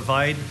and will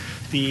provide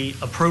the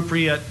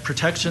appropriate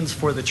protections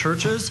for the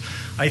churches.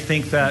 I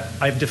think that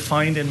I've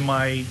defined in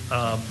my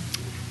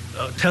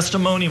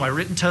testimony, my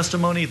written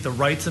testimony, the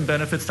rights and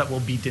benefits that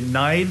will be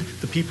denied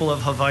the people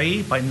of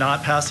Hawaii by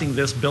not passing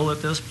this bill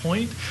at this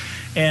point.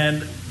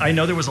 And I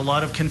know there was a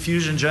lot of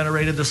confusion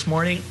generated this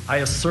morning. I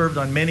have served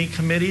on many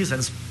committees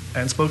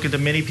and spoken to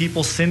many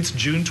people since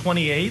June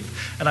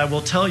 28th, and I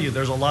will tell you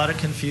there's a lot of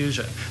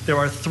confusion. There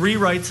are 3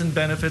 rights and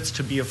benefits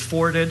to be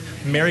afforded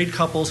married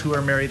couples who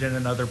are married in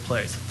another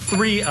place.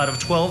 3 out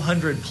of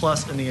 1,200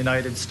 plus in the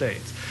United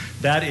States.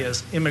 That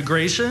is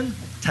immigration,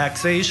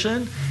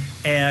 taxation,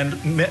 and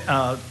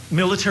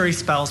military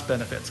spouse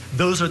benefits.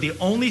 Those are the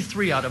only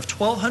 3 out of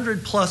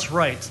 1,200 plus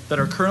rights that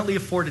are currently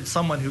afforded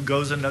someone who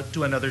goes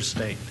to another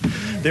state.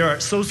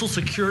 Social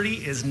Security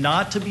is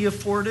not to be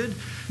afforded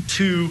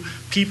to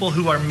people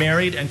who are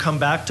married and come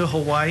back to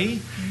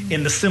Hawaii.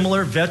 In the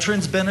similar,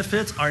 veterans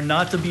benefits are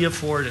not to be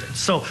afforded.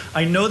 So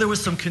I know there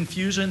was some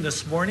confusion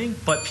this morning,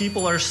 but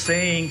people are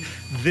saying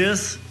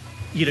this,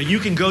 you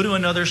can go to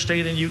another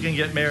state and you can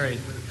get married.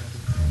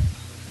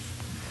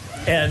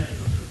 And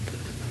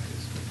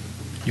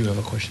you have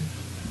a question?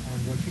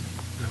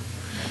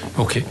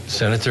 Okay,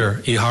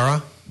 Senator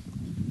Ihara.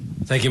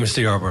 Thank you,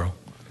 Mr. Yarborough.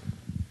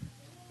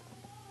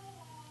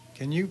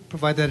 Can you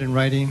provide that in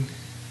writing?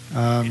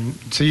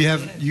 So you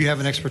have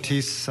an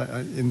expertise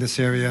in this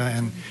area,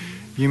 and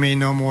you may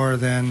know more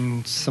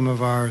than some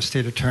of our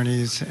state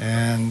attorneys.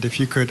 And if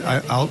you could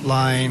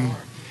outline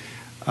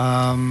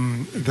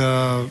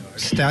the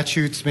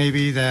statutes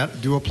maybe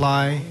that do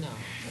apply,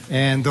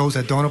 and those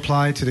that don't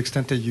apply, to the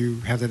extent that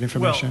you have that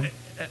information. Well,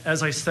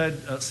 as I said,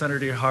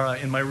 Senator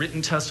Ihara, in my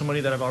written testimony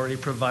that I've already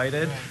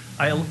provided,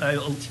 I'll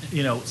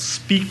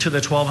speak to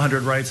the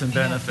 1,200 rights and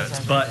benefits,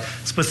 but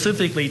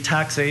specifically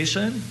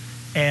taxation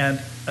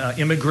and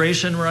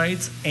immigration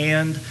rights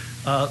and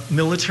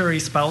Military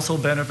spousal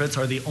benefits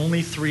are the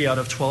only 3 out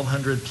of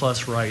 1,200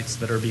 plus rights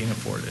that are being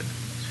afforded.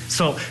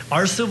 So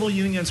our civil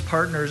unions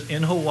partners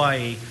in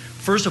Hawaii,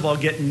 first of all,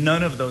 get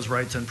none of those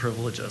rights and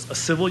privileges. A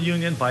civil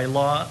union by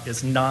law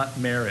is not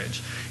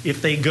marriage.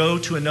 If they go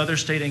to another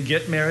state and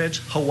get marriage,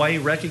 Hawaii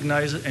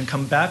recognizes, and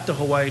come back to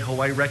Hawaii,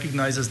 Hawaii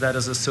recognizes that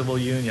as a civil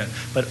union.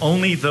 But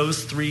only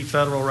those 3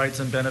 federal rights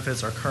and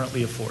benefits are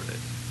currently afforded.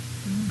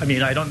 I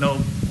mean, I don't know,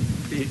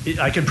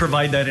 I can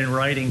provide that in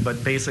writing,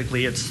 but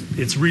basically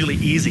it's really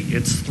easy.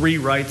 It's 3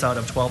 rights out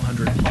of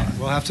 1,200 plus.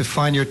 We'll have to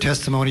find your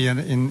testimony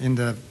in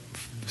the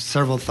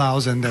several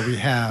thousand that we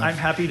have. I'm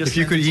happy to if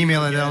you could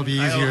email it, that'll be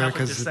easier.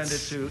 I'll send it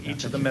to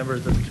each of the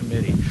members of the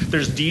committee.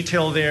 There's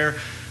detail there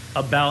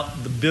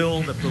about the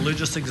bill, the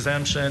religious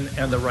exemption,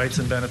 and the rights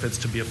and benefits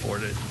to be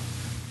afforded.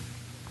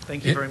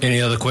 Thank you very much. Any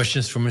other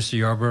questions for Mr.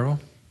 Yarborough?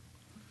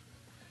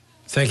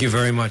 Thank you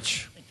very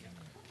much.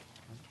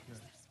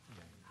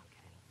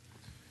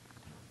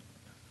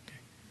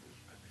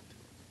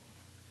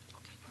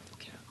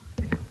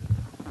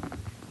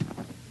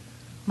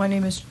 My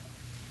name is...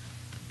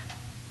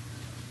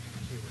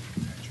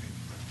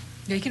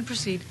 Yeah, you can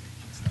proceed.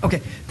 Okay,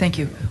 thank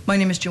you. My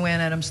name is Joanne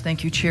Adams.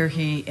 Thank you, Chair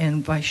He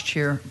and Vice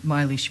Chair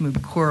Miley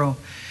Shimabukuro.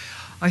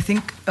 I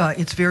think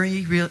it's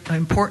very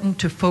important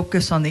to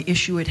focus on the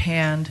issue at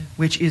hand,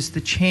 which is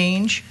the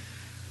change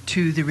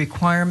to the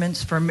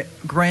requirements for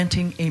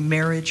granting a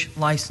marriage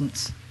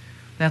license.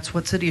 That's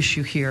what's at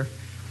issue here.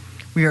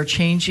 We are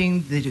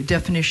changing the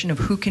definition of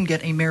who can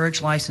get a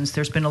marriage license.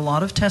 There's been a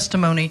lot of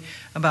testimony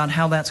about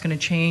how that's going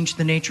to change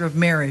the nature of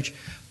marriage.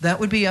 That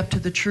would be up to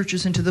the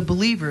churches and to the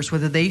believers,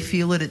 whether they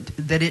feel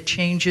that it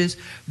changes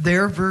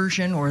their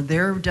version or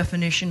their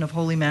definition of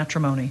holy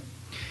matrimony.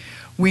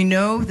 We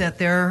know that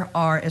there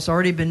are, as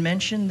already been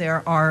mentioned,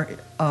 there are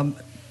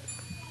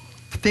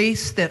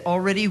faiths that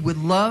already would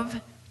love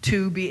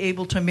to be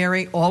able to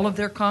marry all of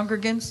their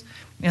congregants,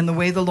 and the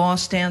way the law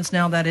stands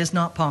now, that is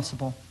not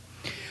possible.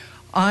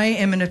 I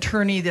am an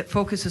attorney that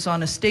focuses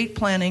on estate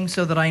planning,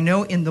 so that I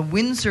know in the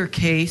Windsor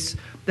case,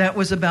 that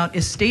was about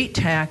estate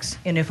tax,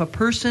 and if a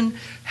person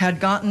had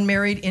gotten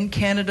married in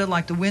Canada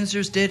like the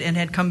Windsors did and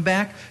had come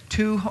back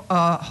to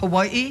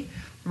Hawaii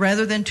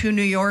rather than to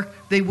New York,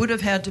 they would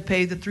have had to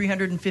pay the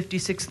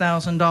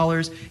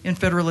 $356,000 in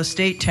federal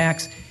estate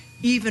tax,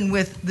 even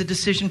with the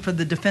decision for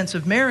the Defense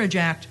of Marriage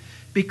Act,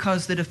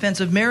 because the Defense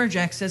of Marriage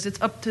Act says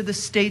it's up to the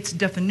state's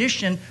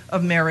definition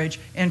of marriage,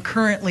 and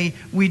currently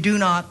we do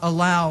not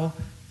allow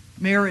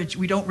marriage.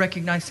 We don't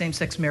recognize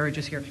same-sex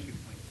marriages here.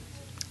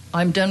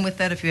 I'm done with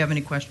that if you have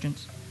any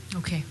questions.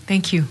 Okay,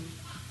 thank you.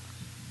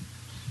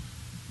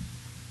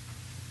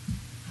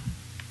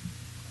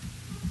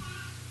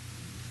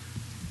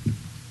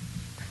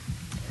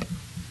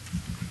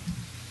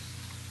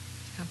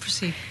 I'll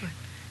proceed.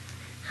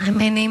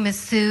 My name is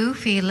Sue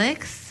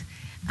Felix,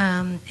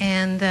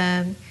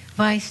 and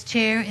Vice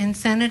Chair and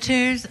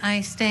Senators,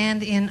 I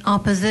stand in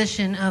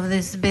opposition of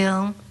this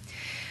bill.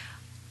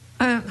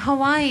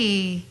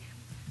 Hawaii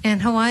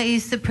and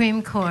Hawaii's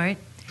Supreme Court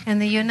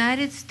and the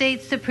United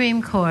States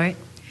Supreme Court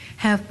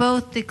have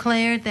both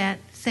declared that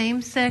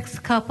same-sex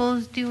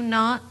couples do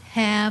not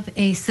have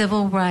a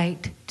civil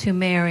right to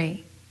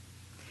marry.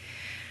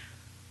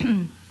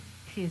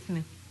 Excuse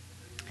me.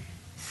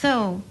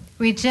 So,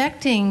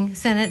 rejecting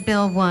Senate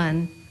Bill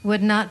 1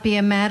 would not be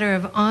a matter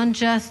of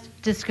unjust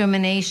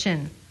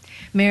discrimination.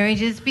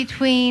 Marriage is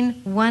between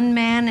one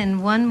man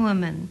and one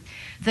woman.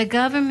 The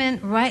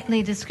government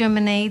rightly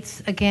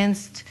discriminates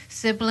against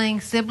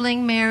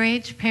sibling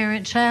marriage,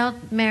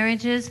 parent-child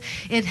marriages.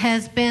 It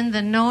has been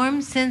the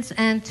norm since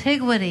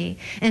antiquity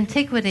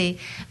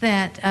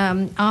that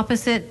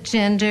opposite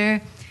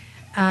gender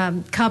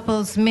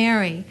couples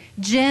marry.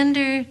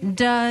 Gender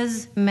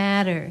does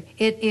matter.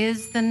 It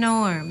is the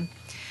norm.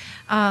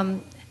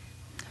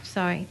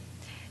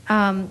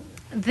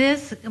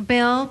 This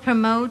bill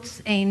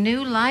promotes a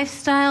new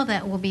lifestyle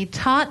that will be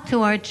taught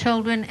to our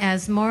children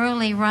as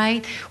morally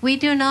right. We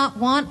do not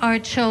want our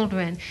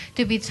children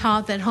to be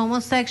taught that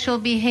homosexual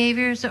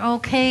behaviors are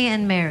okay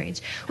in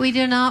marriage. We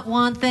do not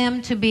want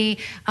them to be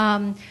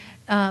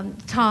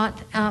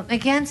taught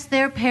against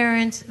their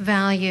parents'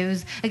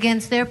 values,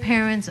 against their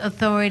parents'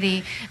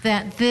 authority,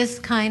 that this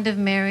kind of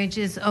marriage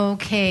is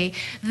okay.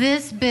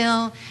 This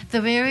bill,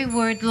 the very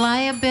word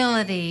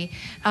liability,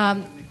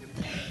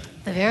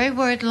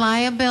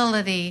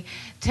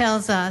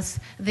 tells us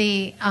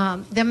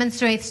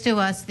demonstrates to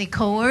us the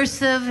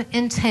coercive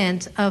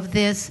intent of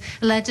this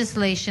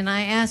legislation.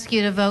 I ask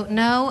you to vote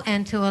no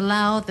and to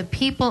allow the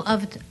people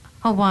of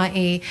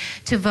Hawaii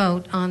to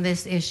vote on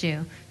this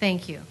issue.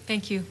 Thank you.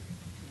 Thank you.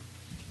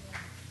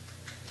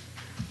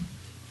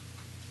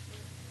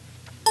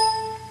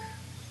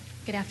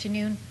 Good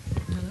afternoon.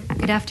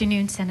 Good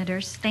afternoon,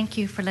 Senators. Thank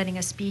you for letting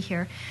us be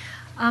here.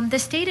 The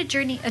State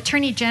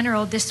Attorney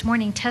General this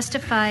morning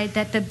testified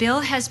that the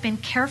bill has been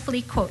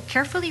carefully, quote,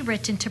 carefully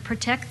written to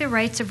protect the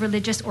rights of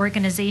religious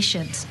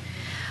organizations.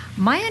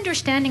 My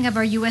understanding of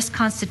our U.S.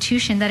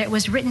 Constitution that it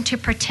was written to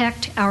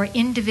protect our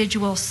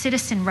individual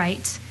citizen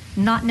rights,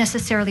 not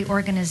necessarily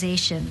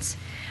organizations.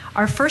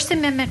 Our First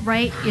Amendment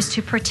right is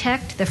to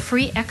protect the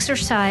free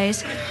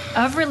exercise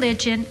of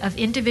religion of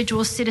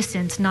individual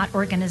citizens, not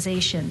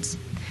organizations.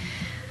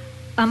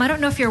 I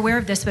don't know if you're aware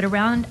of this, but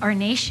around our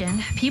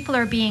nation, people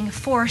are being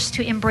forced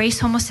to embrace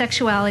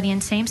homosexuality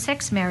and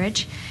same-sex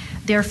marriage.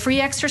 Their free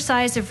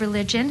exercise of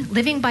religion,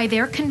 living by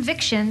their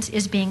convictions,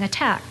 is being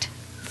attacked.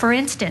 For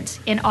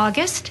instance, in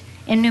August,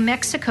 in New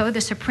Mexico,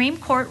 the Supreme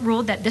Court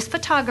ruled that this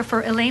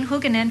photographer, Elaine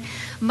Huguenin,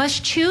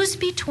 must choose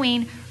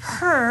between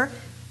her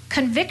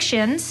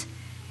convictions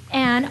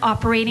and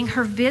operating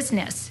her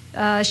business.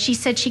 She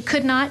said she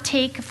could not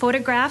take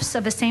photographs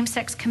of a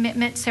same-sex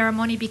commitment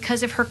ceremony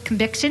because of her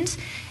convictions.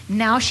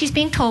 Now she's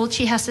being told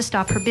she has to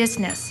stop her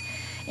business.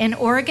 In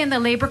Oregon, the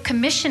labor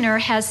commissioner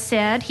has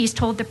said, he's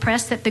told the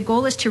press that the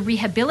goal is to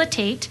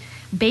rehabilitate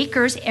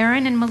bakers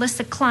Aaron and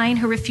Melissa Klein,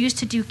 who refused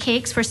to do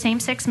cakes for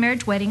same-sex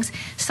marriage weddings,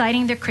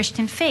 citing their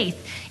Christian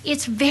faith.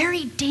 It's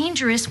very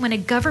dangerous when a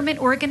government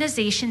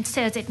organization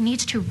says it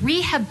needs to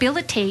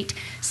rehabilitate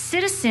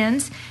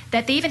citizens,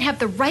 that they even have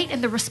the right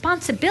and the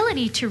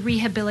responsibility to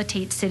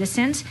rehabilitate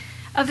citizens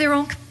of their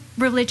own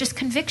religious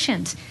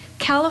convictions.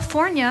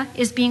 California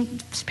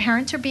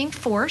parents are being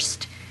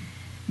forced,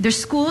 their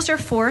schools are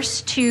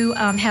forced to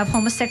have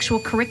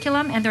homosexual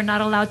curriculum, and they're not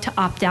allowed to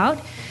opt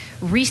out.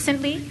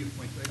 Recently,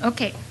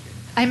 okay,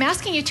 I'm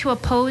asking you to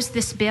oppose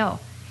this bill.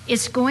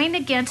 It's going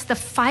against the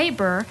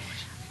fiber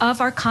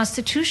of our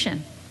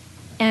Constitution,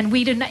 and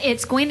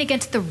it's going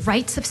against the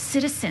rights of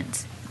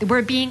citizens.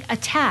 We're being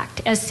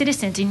attacked as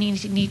citizens, and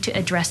you need to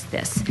address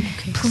this.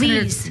 Okay.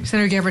 Please.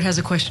 Senator Gabbard has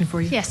a question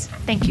for you. Yes,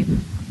 thank you.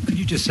 Could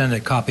you just send a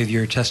copy of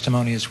your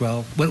testimony as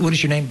well? What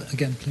is your name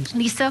again, please?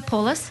 Lisa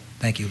Polis.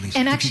 Thank you, Lisa.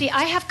 And actually,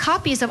 I have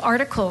copies of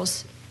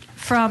articles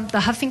from the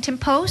Huffington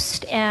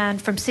Post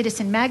and from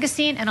Citizen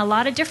Magazine and a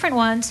lot of different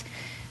ones,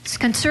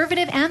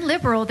 conservative and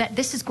liberal, that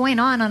this is going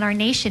on in our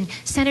nation.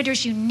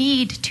 Senators, you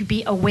need to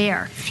be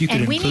aware. If you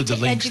could include the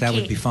links, that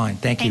would be fine.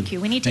 Thank you. Thank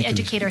you. We need to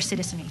educate our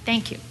citizenry.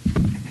 Thank you.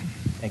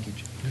 Thank you.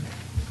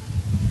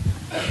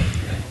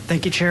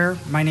 Thank you, Chair.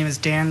 My name is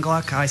Dan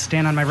Gluck. I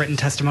stand on my written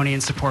testimony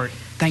in support.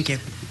 Thank you.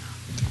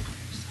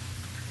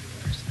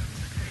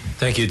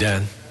 Thank you,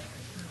 Dan.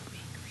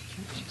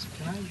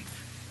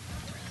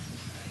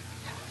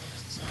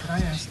 Can I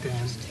ask Dan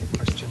a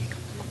question?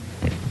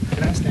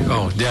 Can I ask Dan?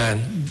 Oh,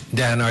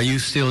 Dan, are you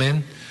still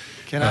in?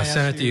 Can I ask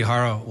Senator you-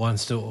 Ihara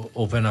wants to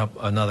open up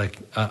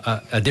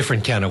a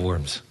different can of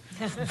worms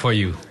for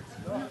you.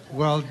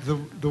 Well,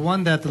 the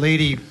one that the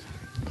lady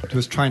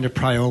was trying to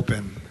pry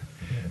open,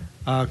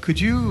 could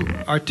you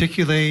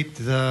articulate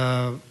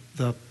the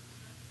I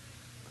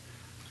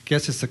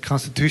guess it's the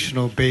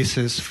constitutional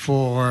basis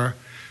for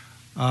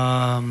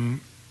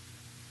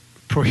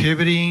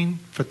prohibiting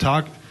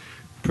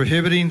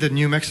the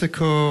New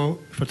Mexico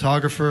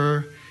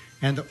photographer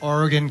and the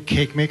Oregon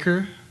cake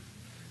maker?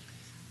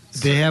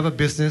 They have a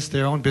business,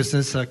 their own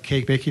business, a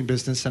cake baking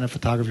business and a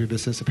photography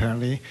business,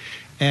 apparently.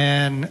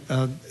 And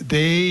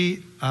they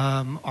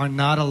are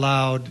not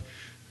allowed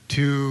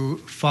to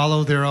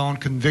follow their own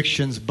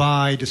convictions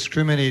by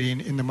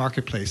discriminating in the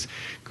marketplace.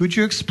 Could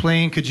you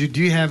explain, do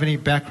you have any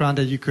background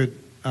that you could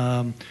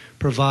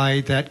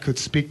provide that could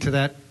speak to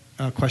that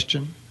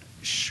question?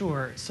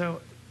 Sure.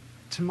 So,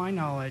 to my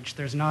knowledge,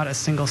 there's not a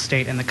single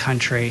state in the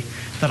country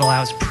that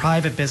allows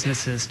private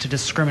businesses to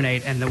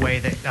discriminate in the way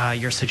that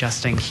you're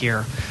suggesting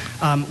here.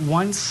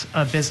 Once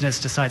a business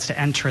decides to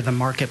enter the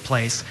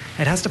marketplace,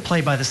 it has to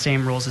play by the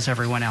same rules as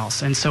everyone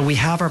else. And so we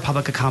have our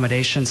public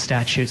accommodation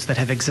statutes that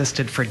have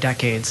existed for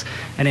decades.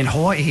 And in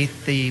Hawaii,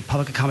 the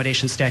public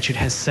accommodation statute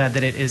has said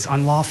that it is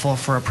unlawful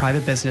for a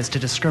private business to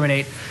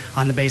discriminate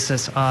on the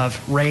basis of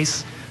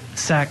race,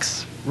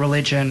 sex,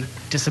 religion,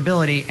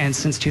 disability, and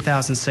since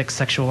 2006,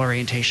 sexual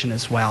orientation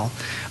as well.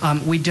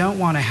 We don't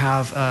want to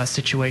have a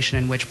situation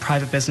in which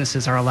private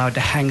businesses are allowed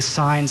to hang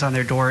signs on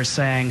their doors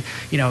saying,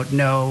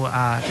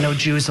 no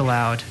Jews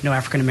allowed, no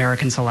African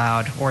Americans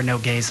allowed, or no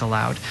gays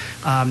allowed.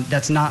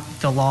 That's not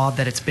the law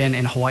that it's been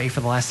in Hawaii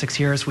for the last 6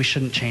 years. We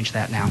shouldn't change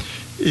that now.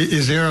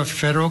 Is there a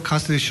federal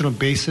constitutional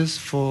basis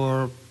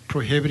for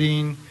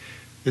prohibiting?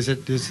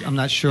 I'm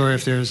not sure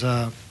if there's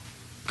a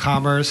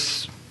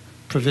commerce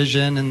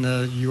provision in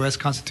the U.S.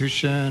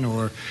 Constitution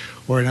or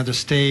in other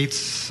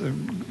states,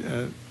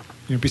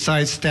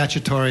 besides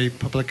statutory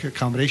public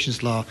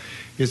accommodations law,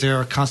 is there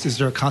a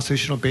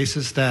constitutional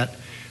basis that,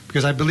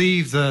 because I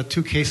believe the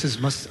two cases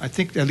I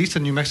think at least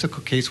the New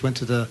Mexico case went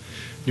to the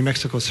New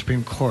Mexico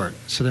Supreme Court,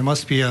 so there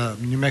must be a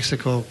New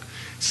Mexico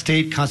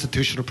state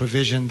constitutional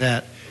provision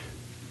that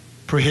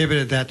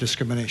prohibited that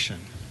discrimination.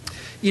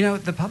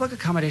 The public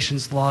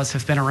accommodations laws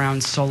have been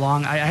around so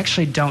long, I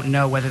actually don't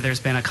know whether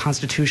there's been a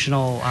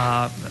constitutional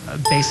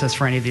basis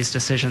for any of these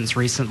decisions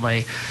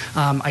recently.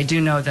 I do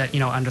know that,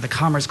 under the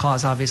Commerce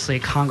Clause, obviously,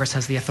 Congress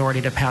has the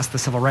authority to pass the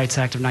Civil Rights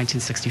Act of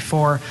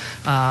 1964,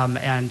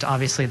 and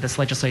obviously this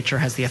legislature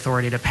has the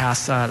authority to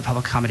pass the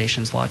public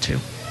accommodations law, too.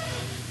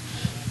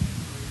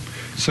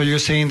 So you're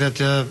saying that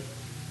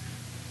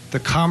the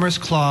Commerce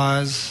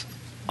Clause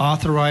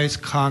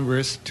authorized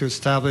Congress to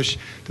establish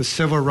the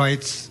Civil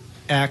Rights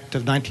Act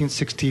of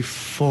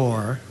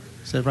 1964,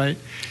 Is that right?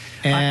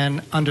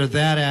 And under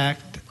that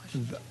act,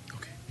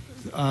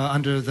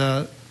 under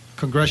the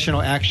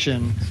congressional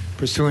action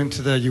pursuant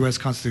to the U.S.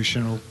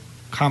 constitutional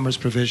commerce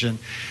provision,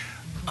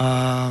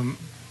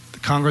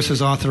 Congress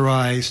is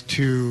authorized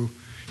to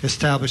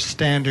establish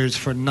standards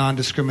for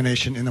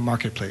non-discrimination in the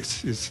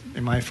marketplace.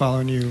 Am I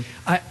following you?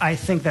 I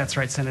think that's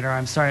right, Senator.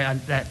 I'm sorry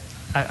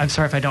I'm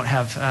sorry if I don't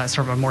have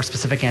sort of a more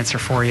specific answer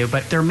for you,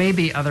 but there may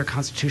be other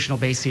constitutional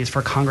bases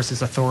for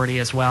Congress's authority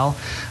as well.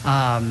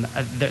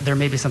 There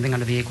may be something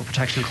under the Equal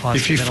Protection Clause.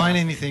 If you find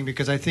anything,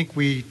 because I think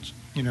we,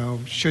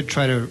 should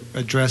try to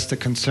address the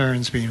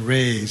concerns being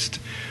raised.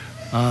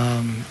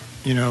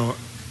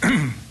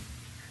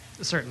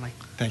 Certainly.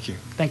 Thank you.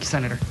 Thank you,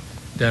 Senator.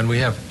 Dan, we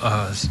have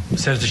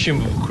Senator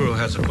Shimabukuro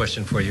has a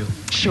question for you.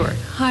 Sure.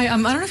 Hi. I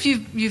don't know if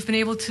you've been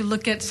able to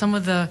look at some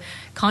of the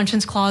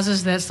conscience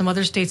clauses that some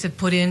other states have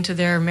put into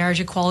their marriage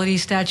equality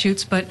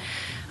statutes, but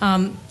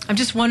I'm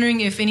just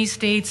wondering if any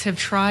states have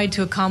tried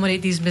to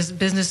accommodate these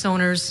business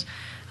owners,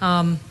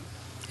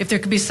 if there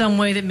could be some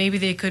way that maybe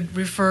they could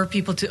refer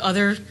people to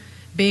other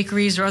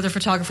bakeries or other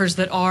photographers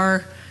that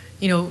are,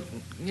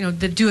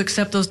 that do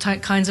accept those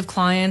kinds of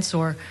clients,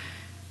 or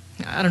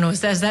I don't know,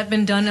 has that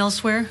been done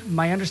elsewhere?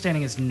 My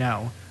understanding is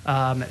no,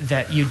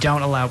 that you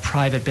don't allow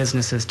private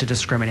businesses to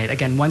discriminate.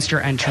 Again, once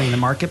you're entering the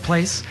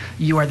marketplace,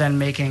 you are then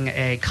making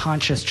a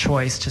conscious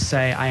choice to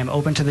say, I am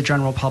open to the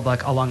general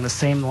public along the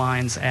same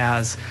lines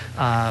as,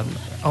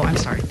 I'm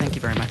sorry, thank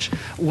you very much.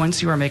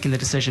 Once you are making the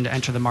decision to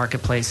enter the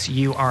marketplace,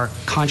 you are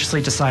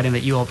consciously deciding that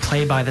you will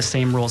play by the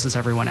same rules as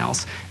everyone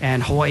else.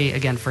 And Hawaii,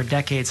 again, for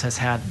decades has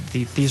had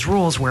these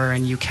rules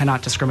wherein you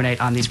cannot discriminate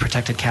on these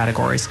protected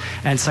categories.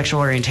 And sexual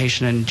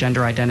orientation and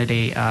gender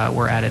identity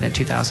were added in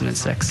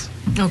 2006.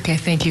 Okay,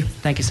 thank you.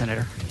 Thank you,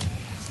 Senator.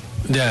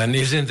 Yeah, and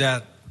isn't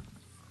that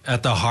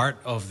at the heart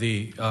of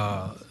the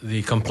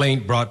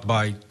complaint brought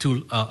by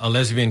a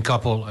lesbian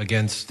couple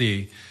against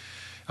the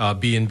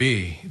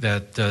B&B,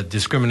 that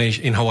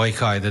discrimination in Hawaii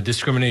Kai, the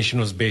discrimination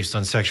was based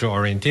on sexual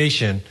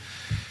orientation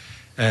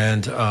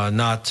and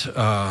not,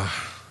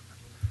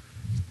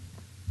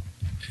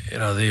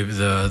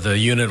 the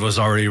unit was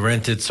already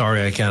rented,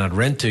 sorry, I cannot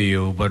rent to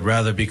you, but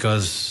rather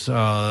because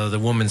the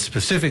woman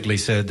specifically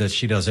said that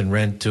she doesn't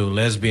rent to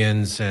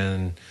lesbians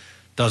and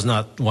does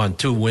not want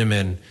two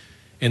women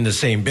in the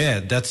same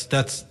bed. That's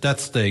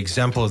the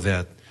example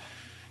that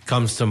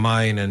comes to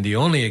mind, and the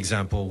only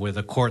example where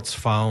the courts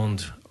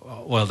found,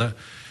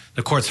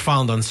 the courts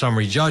found on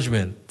summary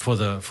judgment for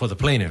the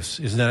plaintiffs.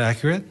 Isn't that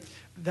accurate?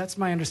 That's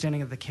my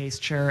understanding of the case,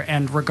 Chair.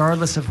 And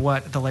regardless of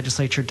what the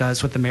legislature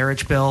does with the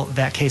marriage bill,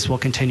 that case will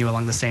continue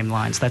along the same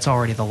lines. That's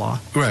already the law.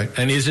 Right.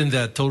 And isn't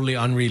that totally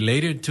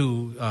unrelated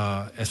to,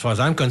 as far as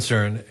I'm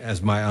concerned,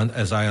 as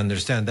I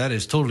understand, that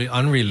is totally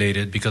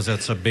unrelated because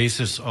that's a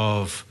basis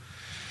of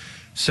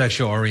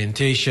sexual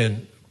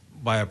orientation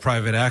by a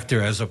private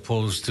actor as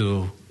opposed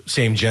to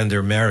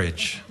same-gender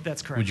marriage.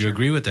 That's correct. Would you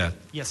agree with that?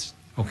 Yes.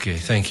 Okay.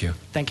 Thank you.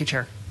 Thank you,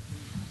 Chair.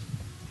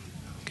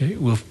 Okay.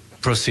 We'll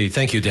proceed.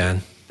 Thank you,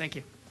 Dan. Thank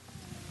you.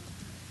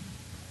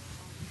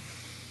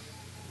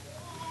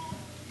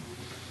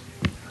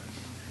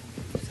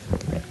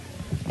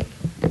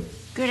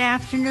 Good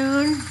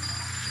afternoon.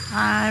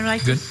 I'd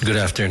like Good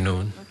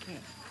afternoon. Okay.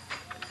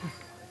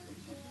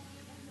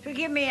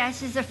 Forgive me,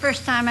 this is the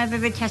first time I've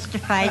ever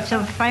testified, so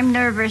if I'm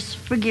nervous,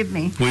 forgive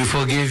me. We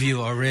forgive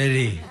you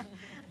already.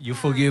 You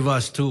forgive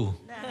us too.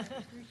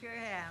 We sure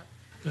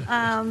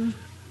have.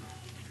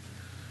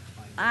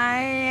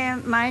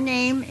 My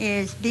name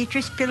is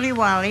Beatrice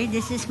Piliwali.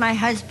 This is my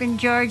husband,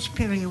 George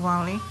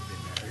Piliwali.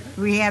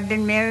 We have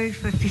been married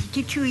for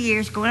 52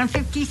 years, going on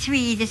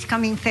 53 this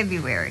coming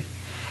February.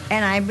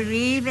 And I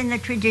believe in the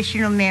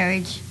traditional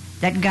marriage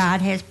that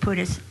God has put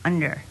us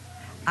under.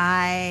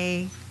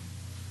 I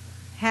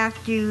have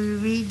to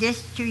read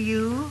this to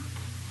you.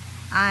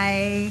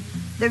 The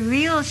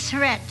real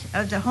threat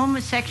of the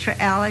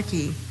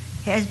homosexuality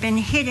has been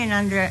hidden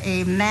under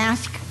a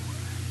mask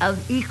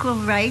of equal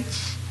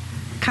rights,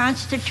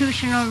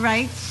 constitutional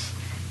rights,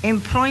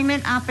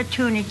 employment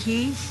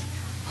opportunities,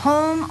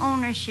 home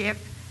ownership,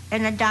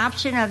 and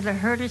adoption of the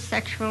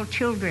heterosexual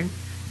children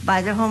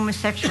by the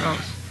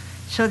homosexuals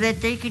so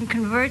that they can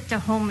convert the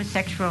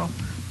homosexual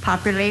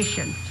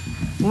population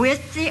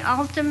with the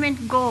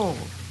ultimate goal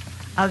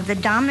of the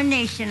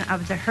domination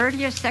of the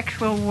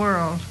heterosexual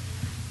world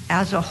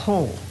as a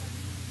whole.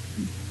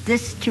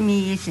 This to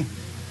me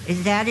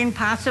is that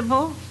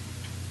impossible?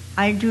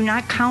 I do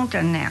not count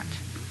on that.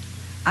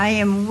 I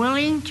am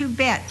willing to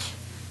bet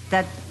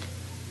that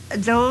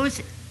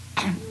those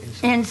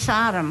in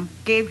Sodom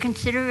gave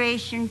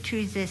consideration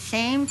to the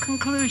same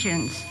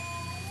conclusions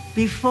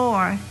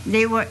before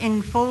they were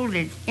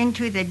enfolded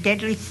into the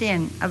deadly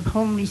sin of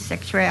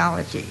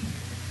homosexuality.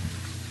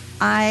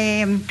 I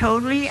am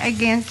totally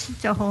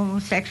against the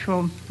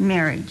homosexual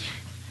marriage.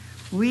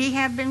 We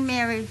have been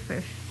married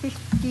for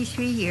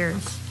 53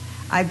 years.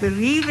 I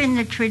believe in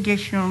the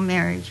traditional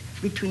marriage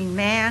between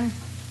man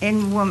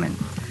and woman.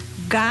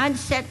 God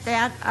set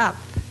that up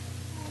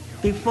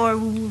before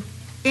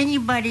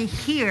anybody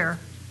here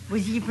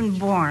was even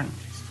born.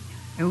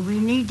 And we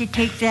need to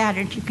take that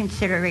into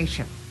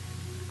consideration.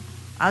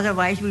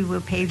 Otherwise, we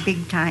will pay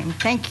big time.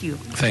 Thank you.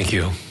 Thank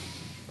you.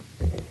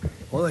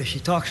 Well,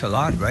 she talks a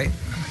lot, right?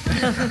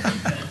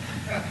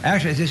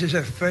 Actually, this is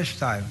her first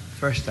time.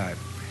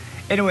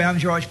 Anyway, I'm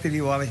George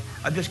Piliwali.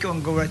 I'm just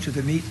going to go right to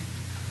the meat.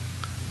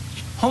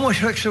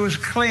 Homosexuals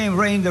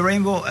claim the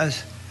rainbow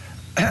as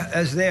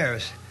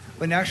theirs,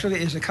 when actually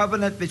it's a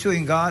covenant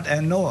between God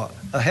and Noah,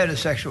 a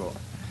heterosexual.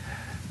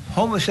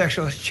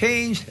 Homosexuals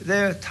changed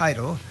their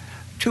title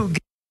to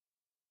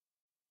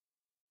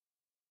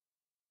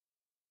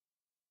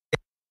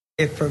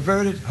a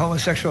perverted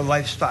homosexual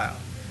lifestyle.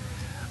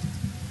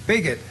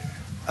 Bigot,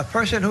 a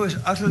person who is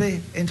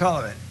utterly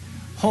intolerant.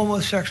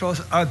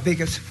 Homosexuals are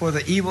bigots for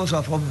the evils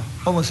of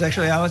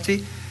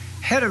homosexuality.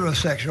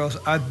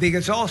 Heterosexuals are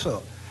bigots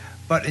also,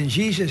 but in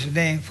Jesus'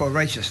 name for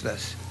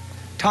righteousness.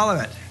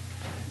 Tolerant,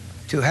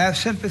 to have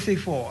sympathy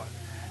for.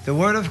 The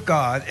Word of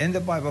God in the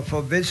Bible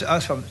forbids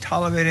us from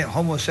tolerating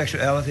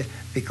homosexuality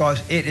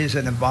because it is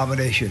an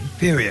abomination,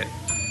 period.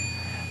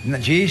 Now,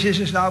 Jesus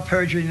is now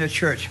purging the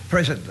church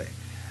presently.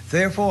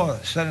 Therefore,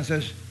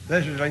 senators,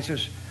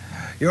 legislators,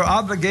 your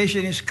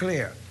obligation is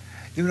clear.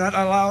 Do not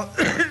allow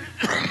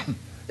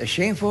the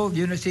shameful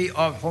unity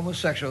of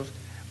homosexuals,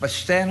 but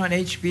stand on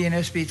HB and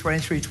SB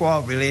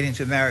 2312 relating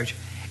to marriage,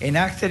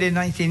 enacted in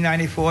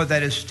 1994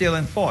 that is still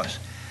in force.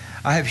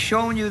 I have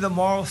shown you the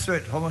moral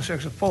threat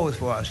homosexuals pose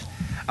for us,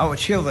 our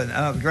children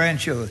and our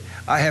grandchildren.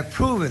 I have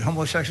proven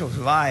homosexuals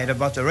lied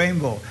about the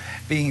rainbow,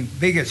 being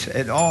bigots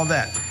and all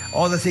that,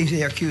 all the things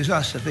they accuse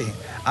us of being.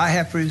 I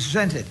have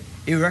presented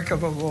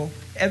irrevocable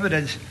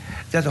evidence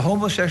that the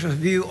homosexuals'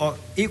 view of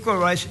equal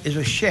rights is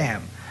a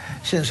sham,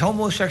 since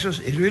homosexuals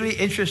is really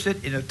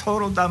interested in the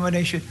total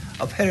domination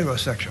of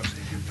heterosexuals.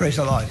 Praise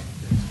the Lord.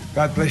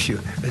 God bless you.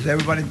 Let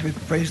everybody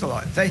praise the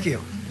Lord. Thank you.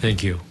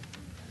 Thank you.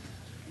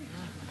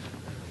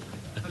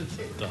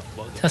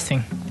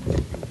 Testing.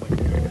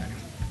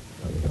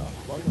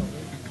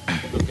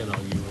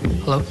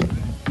 Hello?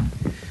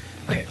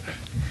 Okay.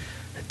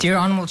 Dear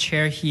Honorable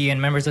Chair, He,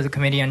 and members of the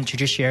Committee on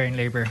Judiciary and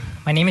Labor,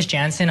 my name is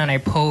Jansen and I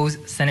oppose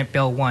Senate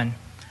Bill 1.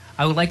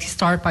 I would like to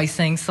start by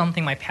saying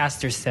something my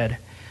pastor said.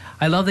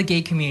 I love the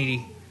gay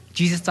community.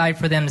 Jesus died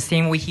for them the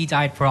same way He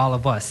died for all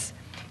of us.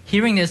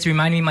 Hearing this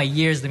reminded me of my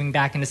years living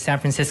back in the San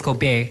Francisco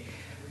Bay,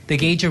 the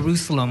gay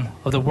Jerusalem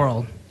of the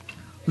world.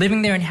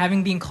 Living there and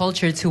having been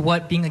cultured to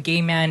what being a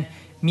gay man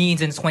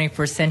means in the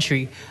 21st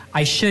century,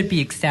 I should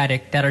be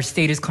ecstatic that our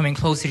state is coming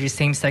closer to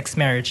same-sex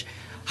marriage.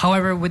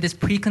 However, with this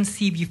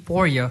preconceived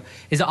euphoria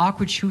is the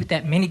awkward truth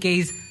that many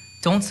gays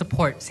don't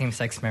support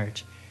same-sex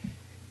marriage.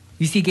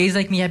 You see, gays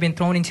like me have been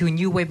thrown into a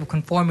new wave of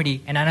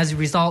conformity, and as a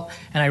result,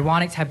 an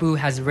ironic taboo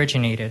has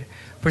originated.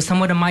 For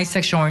someone of my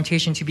sexual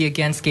orientation to be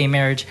against gay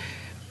marriage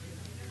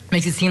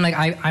makes it seem like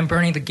I'm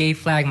burning the gay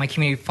flag my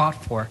community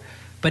fought for.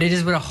 But it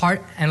is with a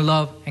heart and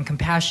love and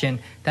compassion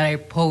that I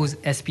oppose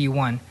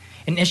SB1.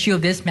 An issue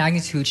of this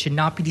magnitude should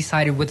not be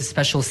decided with a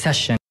special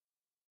session.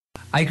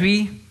 I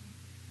agree.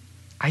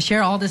 I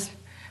share all this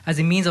as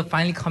a means of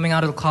finally coming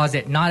out of the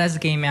closet, not as a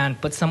gay man,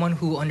 but someone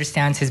who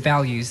understands his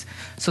values.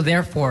 So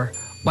therefore,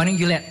 why don't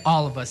you let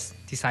all of us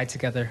decide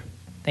together?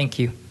 Thank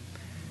you.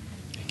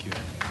 Thank you.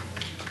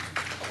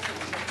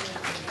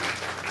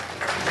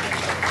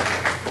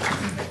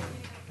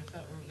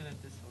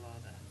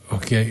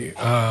 Okay,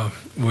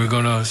 we're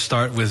going to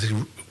start with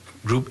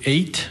Group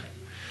 8.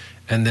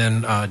 And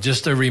then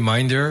just a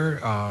reminder,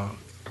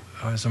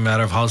 as a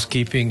matter of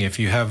housekeeping, if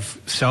you have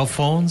cell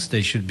phones,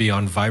 they should be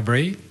on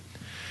vibrate.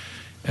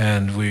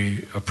 And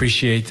we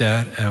appreciate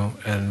that.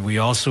 And we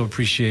also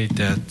appreciate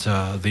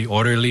that the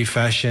orderly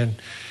fashion,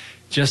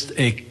 just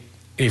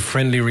a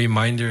friendly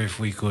reminder if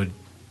we could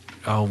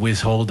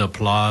withhold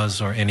applause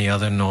or any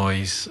other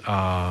noise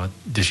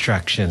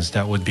distractions,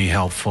 that would be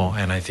helpful.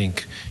 And I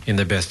think in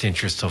the best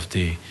interest of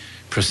the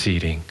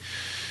proceeding.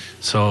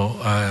 So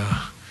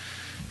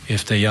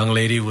if the young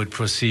lady would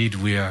proceed,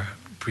 we are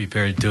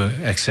prepared to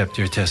accept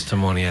your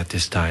testimony at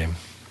this time.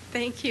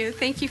 Thank you.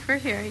 Thank you for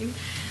hearing.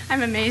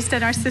 I'm amazed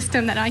at our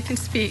system that I can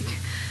speak.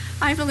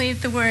 I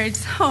believe the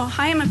words,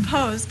 I am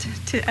opposed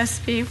to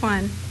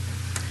SB1.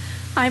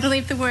 I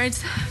believe the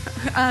words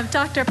of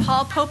Dr.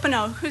 Paul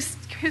Popenoe,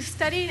 who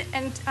studied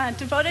and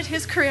devoted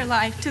his career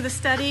life to the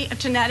study of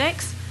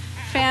genetics,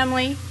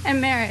 family, and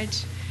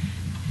marriage.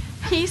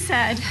 He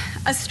said,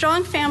 a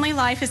strong family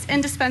life is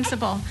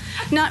indispensable,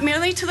 not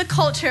merely to the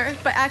culture,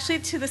 but actually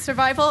to the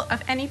survival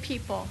of any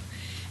people.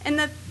 In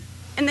the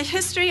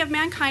history of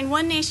mankind,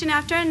 one nation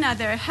after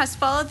another has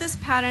followed this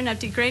pattern of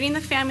degrading the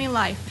family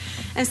life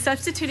and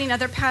substituting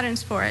other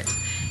patterns for it.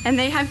 And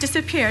they have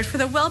disappeared. For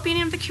the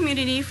well-being of the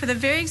community, for the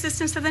very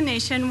existence of the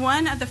nation,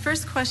 one of the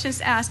first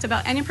questions asked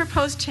about any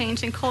proposed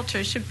change in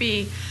culture should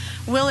be,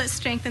 will it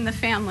strengthen the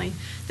family?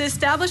 The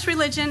established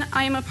religion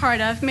I am a part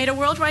of made a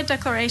worldwide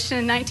declaration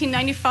in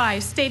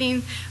 1995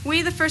 stating,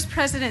 we, the First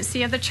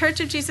Presidency of the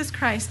Church of Jesus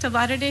Christ of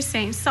Latter-day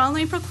Saints,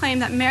 solemnly proclaim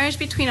that marriage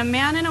between a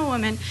man and a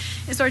woman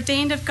is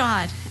ordained of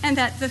God, and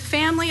that the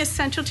family is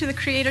central to the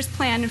Creator's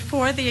plan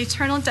for the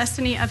eternal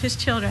destiny of His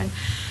children.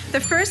 The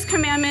first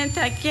commandment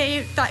that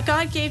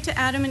God gave to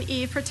Adam and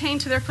Eve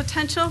pertained to their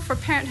potential for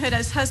parenthood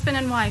as husband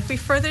and wife. We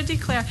further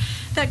declare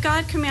that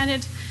God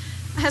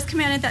has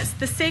commanded that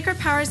the sacred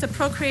powers of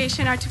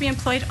procreation are to be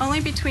employed only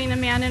between a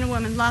man and a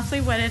woman,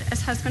 lawfully wedded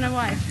as husband and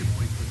wife.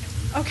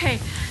 Okay,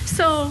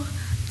 so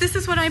this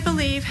is what I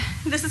believe.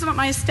 This is what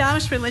my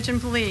established religion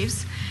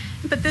believes.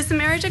 But this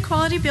marriage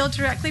equality bill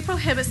directly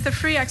prohibits the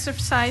free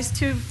exercise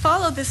to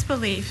follow this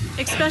belief,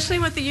 especially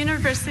with the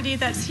university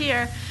that's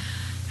here,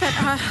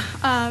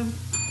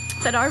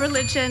 that our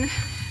religion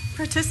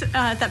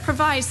that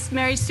provides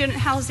married student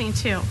housing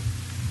to.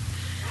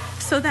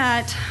 So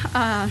that,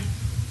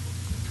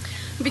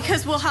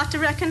 because we'll have to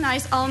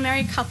recognize all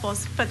married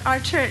couples, but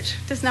our church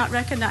does not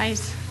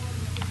recognize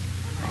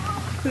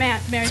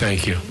marriage.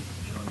 Thank you.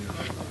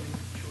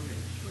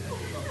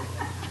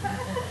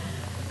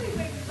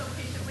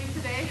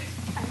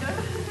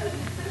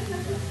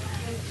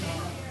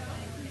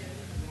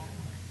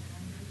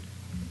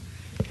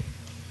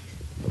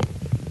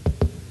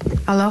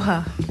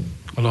 Aloha.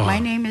 Aloha. My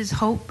name is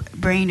Hope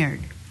Brainerd.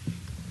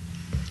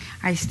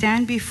 I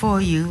stand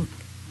before you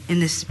in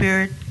the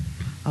spirit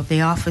of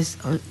the office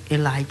of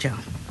Elijah.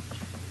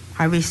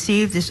 I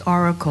received this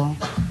oracle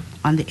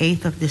on the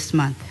 8th of this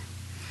month,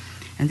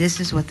 and this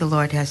is what the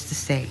Lord has to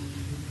say.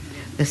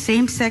 The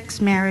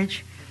same-sex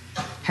marriage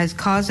has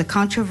caused a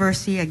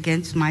controversy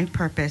against my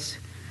purpose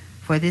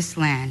for this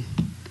land.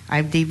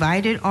 I've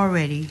divided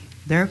already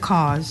their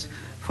cause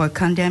for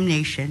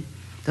condemnation.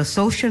 The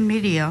social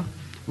media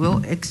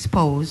will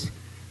expose.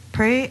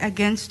 Pray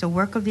against the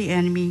work of the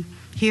enemy.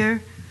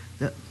 Here,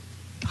 the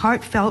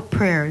heartfelt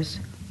prayers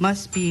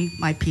must be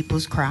my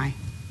people's cry.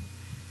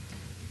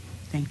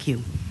 Thank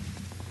you.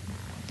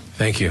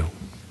 Thank you.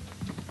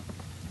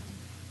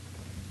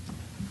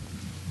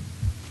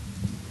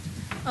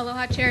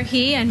 Aloha, Chair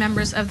He and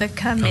members of the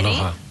committee.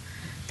 Aloha.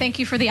 Thank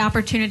you for the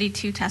opportunity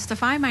to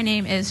testify. My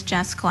name is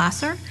Jess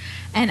Glasser,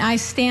 and I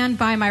stand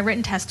by my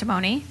written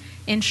testimony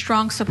in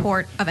strong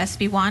support of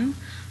SB1.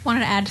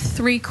 Wanted to add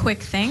 3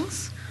 quick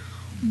things.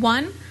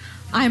 1,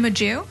 I'm a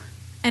Jew,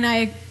 and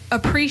I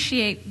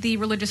appreciate the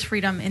religious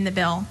freedom in the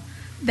bill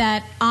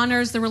that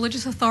honors the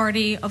religious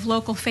authority of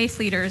local faith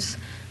leaders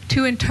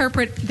to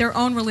interpret their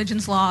own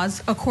religion's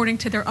laws according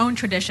to their own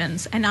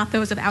traditions and not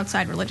those of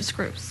outside religious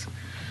groups.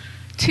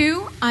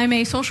 2, I'm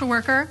a social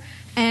worker,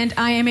 and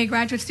I am a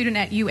graduate student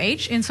at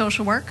UH in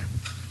social work.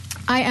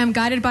 I am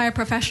guided by a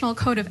professional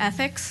code of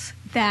ethics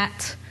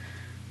that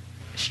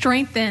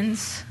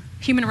strengthens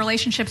human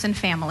relationships and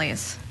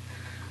families.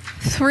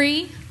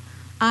 3,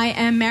 I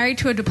am married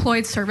to a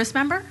deployed service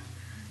member.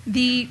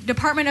 The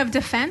Department of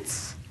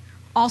Defense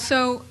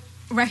also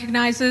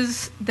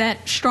recognizes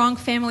that strong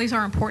families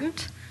are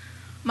important.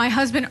 My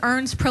husband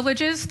earns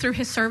privileges through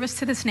his service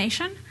to this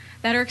nation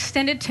that are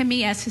extended to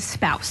me as his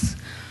spouse.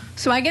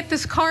 So I get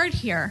this card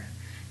here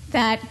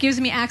that gives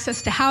me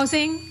access to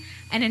housing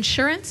and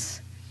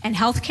insurance and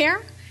health care.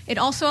 It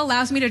also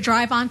allows me to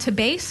drive onto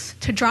base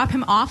to drop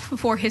him off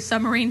before his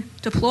submarine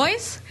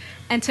deploys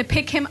and to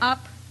pick him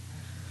up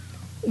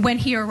when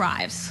he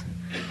arrives.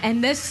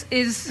 And this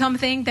is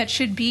something that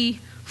should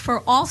be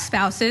for all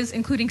spouses,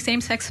 including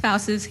same-sex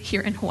spouses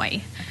here in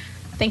Hawaii.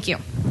 Thank you.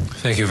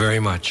 Thank you very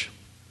much.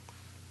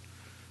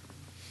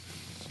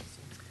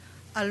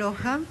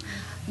 Aloha,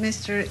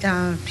 Mr.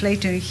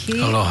 Clayton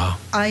He. Aloha.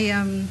 I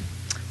am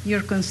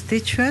your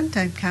constituent.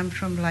 I come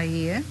from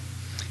Laie,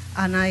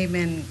 and I'm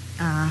in.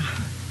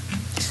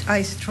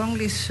 I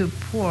strongly I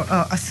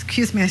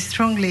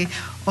strongly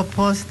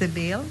oppose the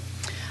bill.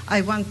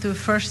 I want to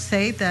first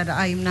say that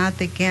I'm not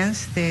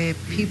against the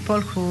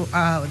people who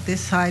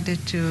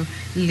decided to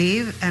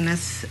live in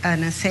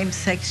a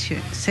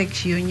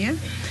same-sex union,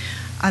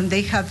 and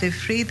they have the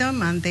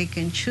freedom and they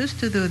can choose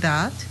to do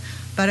that.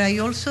 But I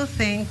also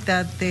think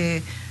that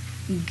the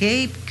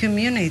gay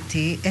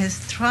community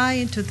is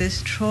trying to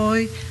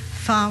destroy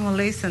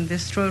families and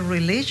destroy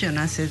religion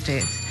as it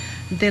is.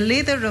 The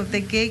leader of the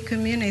gay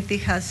community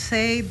has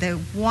said that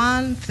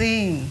one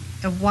thing,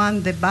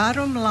 the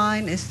bottom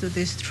line is to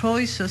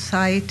destroy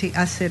society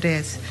as it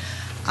is.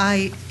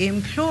 I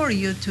implore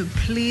you to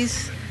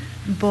please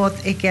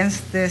vote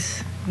against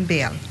this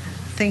bill.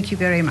 Thank you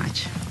very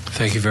much.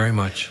 Thank you very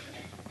much.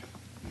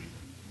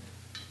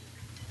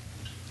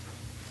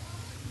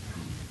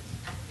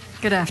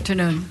 Good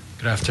afternoon.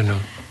 Good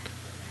afternoon.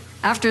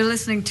 After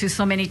listening to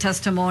so many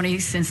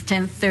testimonies since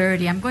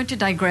 10:30, I'm going to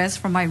digress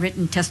from my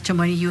written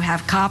testimony. You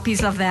have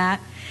copies of that.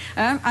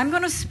 I'm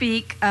going to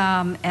speak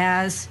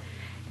as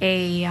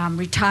a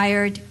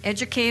retired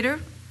educator.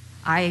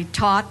 I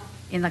taught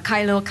in the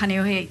Kailua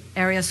Kaneohe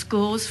area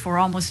schools for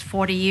almost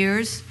 40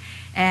 years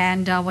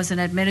and was an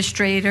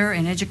administrator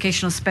and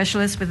educational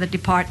specialist with the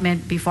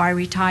department before I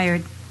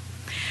retired.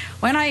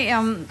 When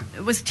I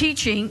was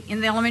teaching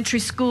in the elementary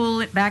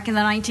school back in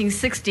the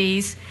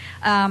 1960s,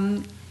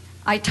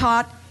 I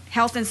taught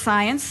health and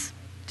science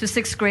to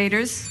 6th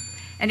graders,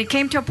 and it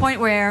came to a point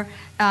where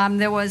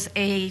there was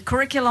a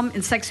curriculum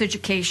in sex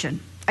education.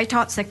 I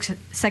taught sex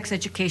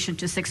education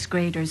to 6th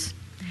graders.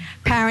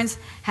 Parents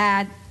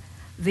had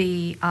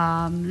the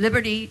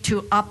liberty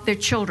to opt their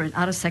children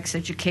out of sex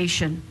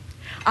education.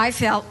 I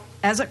felt,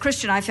 as a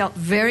Christian, I felt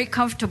very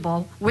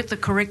comfortable with the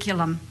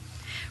curriculum.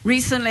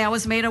 Recently, I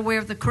was made aware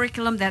of the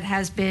curriculum that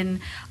has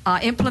been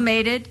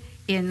implemented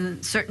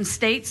in certain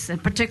states,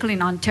 and particularly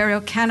in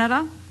Ontario,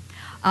 Canada,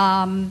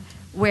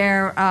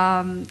 where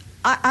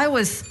I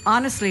was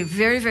honestly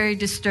very, very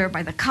disturbed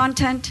by the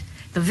content,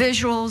 the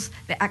visuals,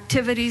 the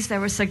activities that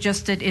were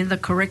suggested in the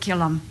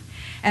curriculum.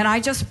 And I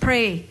just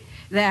pray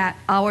that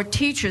our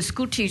teachers,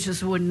 school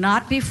teachers, would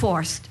not be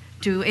forced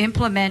to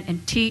implement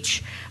and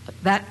teach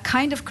that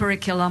kind of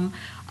curriculum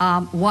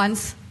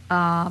once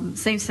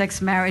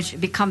same-sex marriage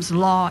becomes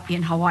law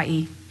in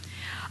Hawaii.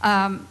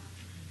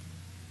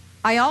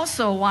 I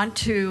also want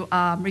to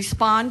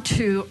respond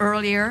to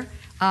earlier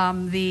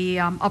the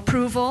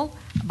approval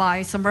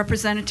by some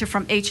representative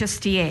from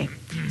HSTA.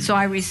 So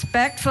I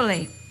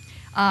respectfully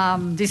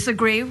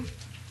disagree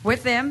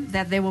with them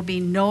that there will be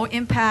no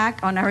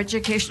impact on our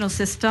educational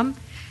system.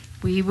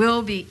 We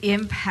will be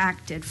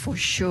impacted for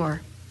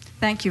sure.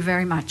 Thank you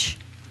very much.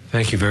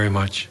 Thank you very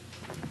much.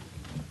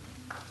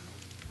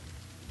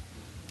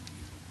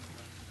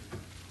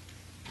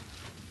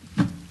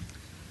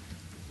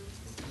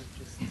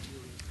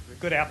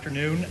 Good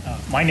afternoon.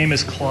 My name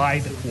is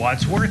Clyde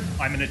Wadsworth.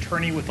 I'm an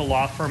attorney with the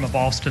law firm of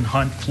Alston,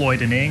 Hunt,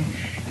 Floyd & Ing,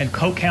 and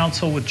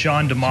co-counsel with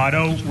John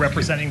D'Amato,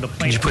 representing the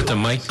plaintiff. Could you put the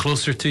mic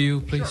closer to you,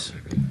 please?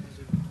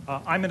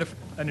 Sure. I'm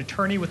an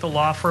attorney with the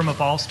law firm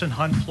of Alston,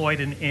 Hunt, Floyd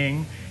 &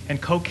 Ing,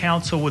 and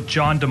co-counsel with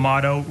John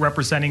D'Amato,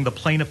 representing the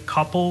plaintiff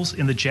couples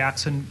in the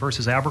Jackson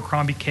versus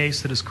Abercrombie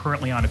case that is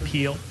currently on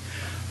appeal.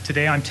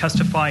 Today I'm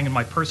testifying in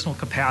my personal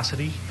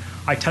capacity.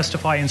 I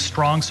testify in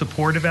strong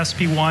support of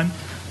SB1.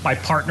 My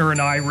partner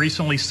and I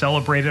recently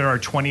celebrated our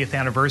 20th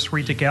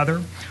anniversary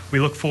together. We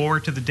look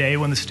forward to the day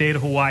when the state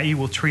of Hawaii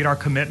will treat our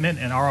commitment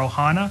and our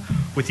ohana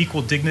with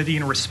equal dignity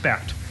and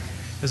respect.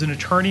 As an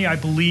attorney, I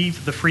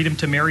believe the freedom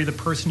to marry the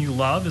person you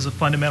love is a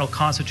fundamental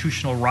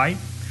constitutional right.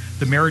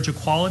 The Marriage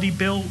Equality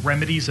Bill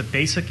remedies a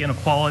basic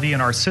inequality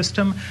in our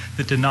system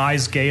that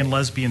denies gay and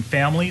lesbian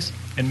families,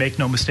 and make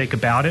no mistake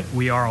about it,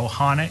 we are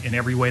ohana in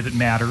every way that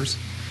matters,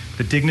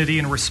 the dignity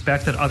and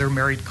respect that other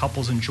married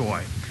couples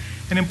enjoy.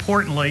 And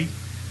importantly,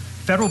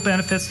 federal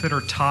benefits that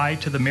are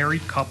tied to the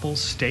married couple's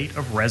state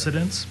of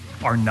residence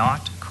are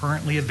not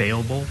currently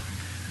available,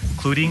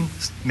 including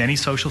many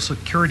Social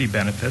Security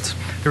benefits.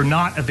 They're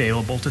not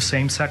available to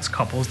same-sex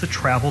couples that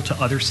travel to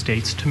other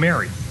states to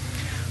marry.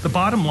 The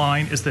bottom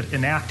line is that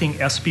enacting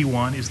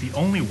SB1 is the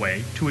only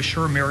way to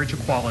assure marriage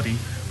equality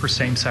for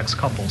same-sex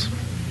couples.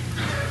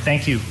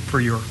 Thank you for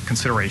your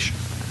consideration.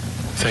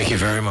 Thank you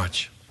very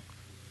much.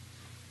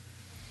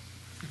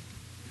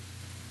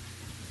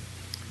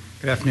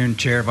 Good afternoon,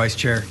 Chair, Vice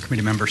Chair,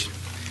 committee members.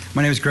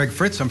 My name is Greg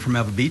Fritz. I'm from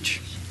Eva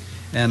Beach,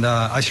 and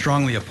I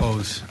strongly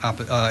oppose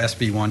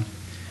SB1.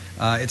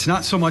 It's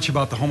not so much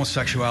about the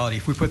homosexuality.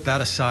 If we put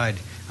that aside,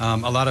 a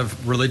lot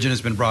of religion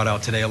has been brought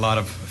out today, a lot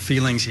of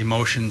feelings,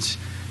 emotions,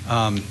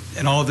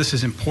 and all of this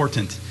is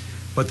important.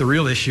 But the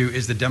real issue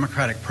is the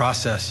democratic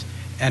process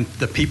and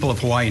the people of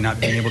Hawaii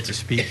not being able to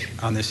speak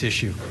on this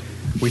issue.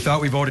 We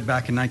thought we voted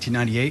back in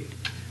 1998.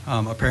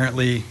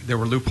 Apparently, there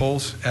were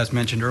loopholes, as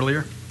mentioned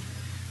earlier.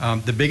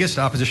 The biggest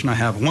opposition I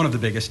have, one of the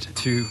biggest,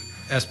 to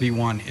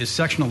SB1 is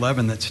Section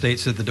 11 that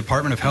states that the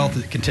Department of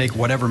Health can take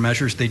whatever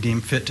measures they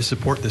deem fit to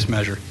support this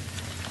measure.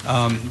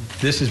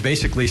 This is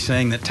basically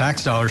saying that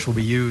tax dollars will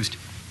be used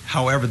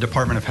however the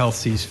Department of Health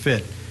sees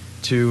fit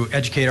to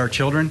educate our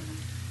children.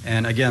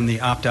 And again,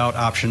 the opt-out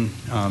option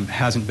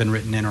hasn't been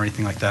written in or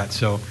anything like that.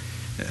 So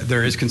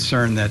there is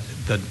concern that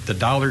the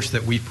dollars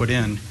that we put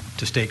in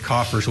to state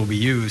coffers will be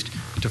used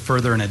to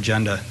further an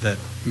agenda that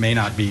may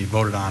not be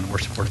voted on or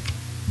supported.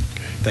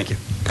 Thank you.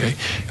 Okay.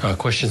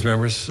 Questions,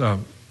 members?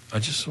 I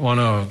just want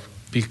to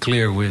be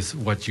clear with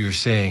what you're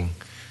saying.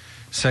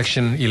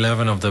 Section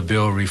 11 of the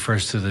bill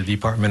refers to the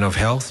Department of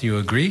Health. You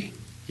agree?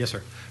 Yes,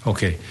 sir.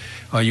 Okay.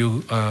 Do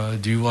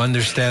you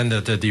understand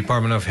that the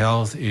Department of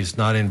Health is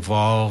not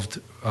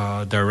involved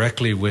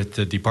directly with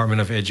the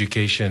Department of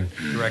Education?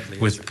 Directly,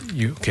 with yes, sir.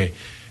 you. Okay.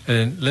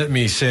 And let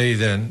me say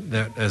then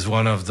that as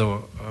one of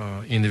the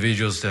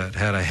individuals that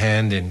had a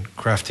hand in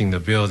crafting the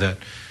bill, that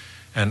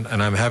and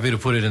I'm happy to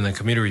put it in the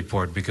committee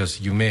report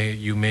because you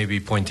may be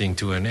pointing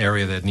to an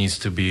area that needs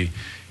to be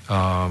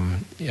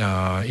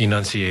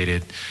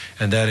enunciated,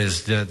 and that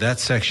is that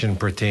section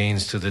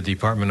pertains to the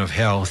Department of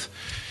Health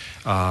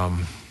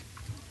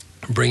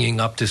bringing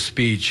up to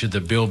speed, should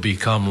the bill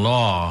become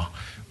law,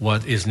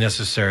 what is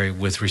necessary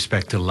with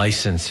respect to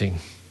licensing.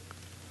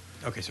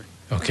 Okay, sir.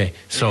 Okay,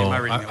 so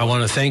I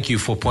want to thank you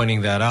for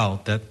pointing that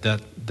out.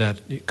 That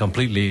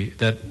completely,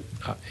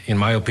 in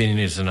my opinion,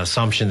 is an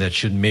assumption that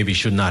should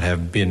not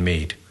have been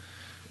made.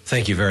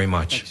 Thank you very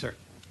much. Thank you, sir.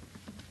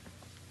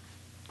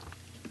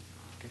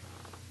 Okay.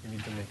 You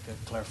need to make that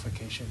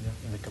clarification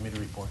in the committee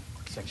report,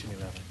 section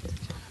 11.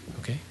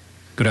 Okay.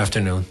 Good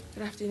afternoon.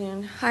 Good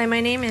afternoon. Hi, my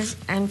name is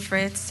Ann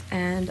Fritz,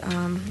 and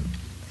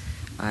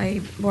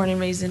I'm born and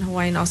raised in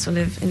Hawaii and also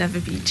live in Eva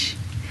Beach.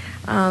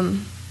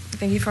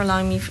 Thank you for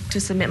allowing me to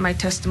submit my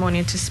testimony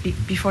and to speak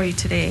before you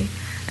today.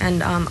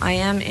 And I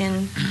am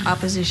in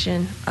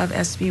opposition of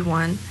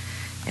SB1,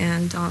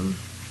 and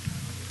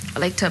I'd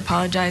like to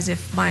apologize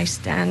if my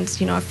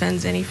stance,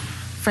 offends any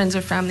friends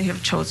or family who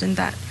have chosen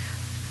that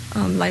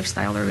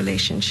lifestyle or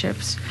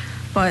relationships.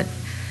 But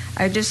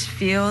I just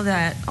feel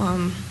that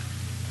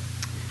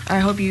I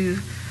hope you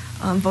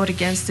vote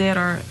against it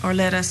or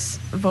let us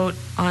vote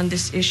on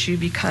this issue,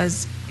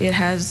 because it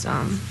has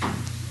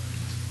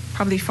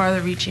probably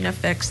farther-reaching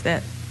effects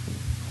that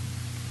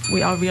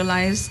we all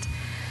realized.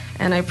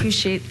 And I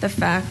appreciate the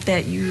fact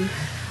that you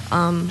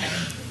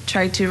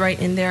tried to write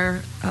in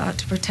there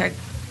to protect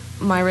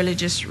my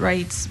religious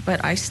rights,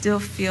 but I still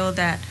feel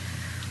that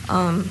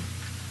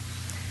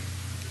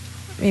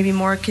maybe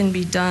more can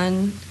be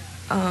done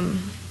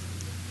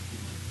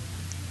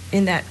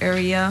in that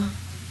area,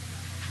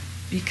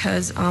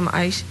 because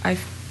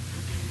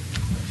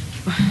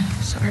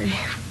sorry,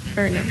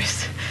 very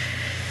nervous.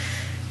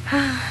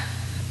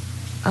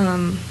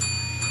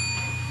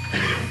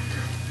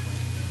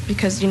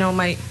 Because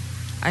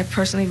I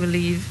personally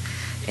believe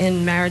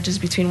in marriages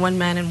between one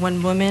man and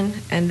one woman,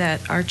 and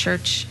that our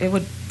church, it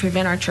would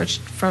prevent our church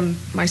from,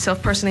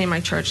 myself personally and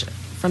my church,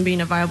 from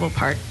being a viable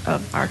part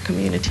of our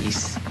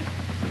communities.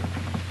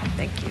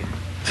 Thank you.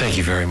 Thank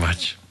you very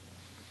much.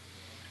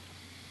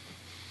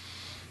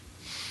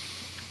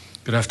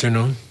 Good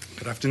afternoon.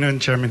 Good afternoon,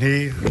 Chairman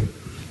He,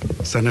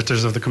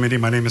 senators of the committee.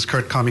 My name is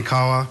Kurt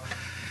Kamikawa,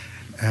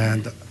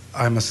 and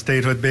I'm a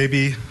statehood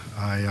baby.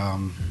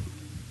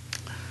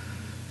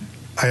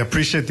 I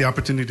appreciate the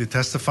opportunity to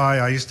testify.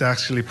 I used to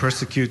actually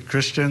persecute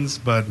Christians,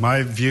 but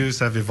my views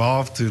have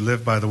evolved to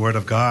live by the Word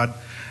of God,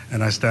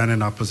 and I stand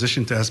in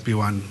opposition to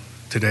SB1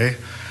 today.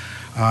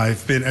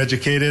 I've been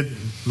educated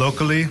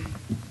locally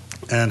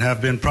and have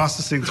been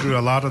processing through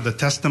a lot of the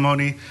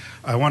testimony.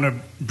 I want to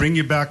bring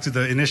you back to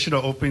the initial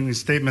opening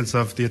statements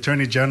of the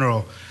Attorney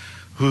General,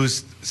 who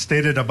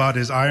stated about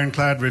his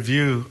ironclad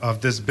review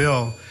of this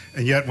bill,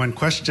 and yet when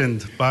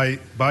questioned by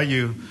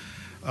you,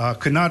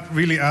 could not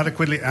really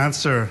adequately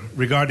answer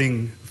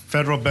regarding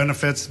federal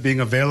benefits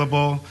being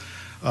available.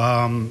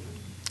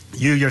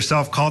 You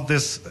yourself called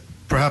this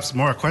perhaps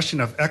more a question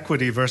of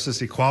equity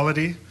versus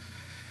equality.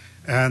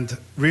 And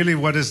really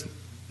what is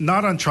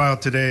not on trial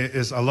today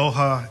is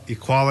aloha,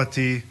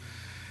 equality,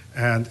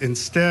 and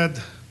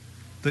instead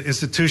the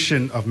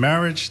institution of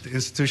marriage, the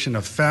institution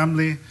of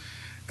family,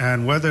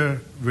 and whether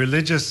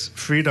religious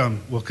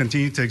freedom will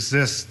continue to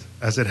exist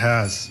as it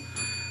has.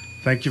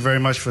 Thank you very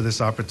much for this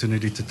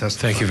opportunity to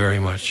testify. Thank you very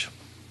much.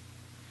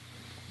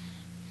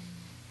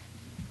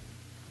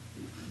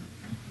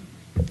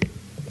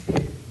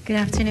 Good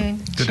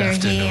afternoon, Good Chair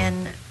afternoon. He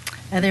and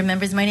other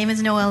members. My name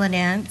is Noelle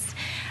Anance.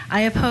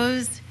 I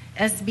oppose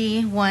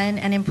SB1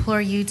 and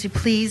implore you to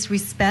please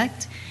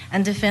respect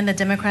and defend the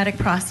democratic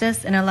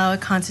process and allow a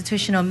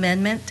constitutional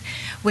amendment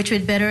which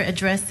would better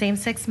address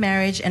same-sex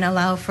marriage and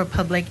allow for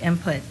public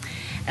input.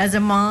 As a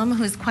mom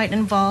who's quite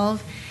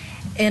involved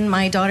in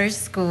my daughter's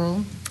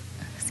school,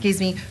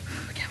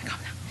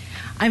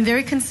 I'm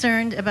very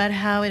concerned about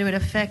how it would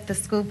affect the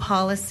school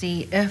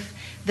policy if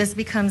this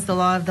becomes the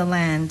law of the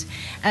land.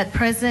 At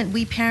present,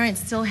 we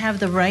parents still have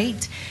the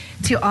right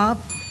to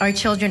opt our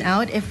children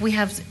out if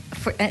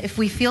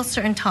we feel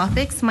certain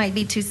topics might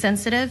be too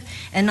sensitive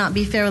and not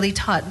be fairly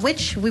taught,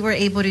 which we were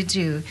able to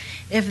do.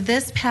 If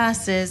this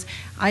passes,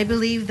 I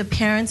believe the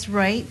parents'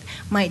 right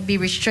might be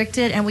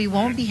restricted, and we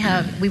won't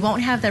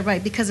have that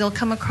right because it'll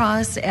come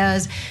across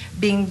as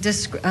being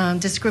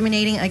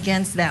discriminating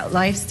against that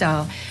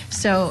lifestyle.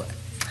 So,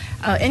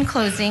 in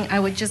closing, I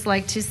would just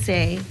like to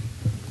say,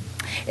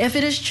 if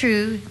it is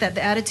true that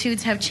the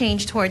attitudes have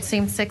changed towards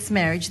same-sex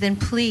marriage, then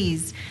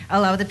please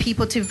allow the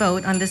people to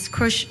vote on this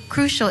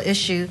crucial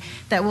issue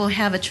that will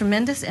have a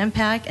tremendous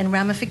impact and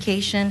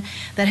ramification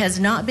that has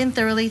not been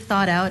thoroughly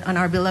thought out on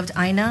our beloved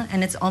INA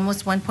and its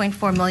almost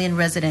 1.4 million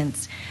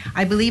residents.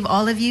 I believe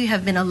all of you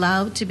have been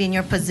allowed to be in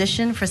your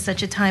position for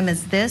such a time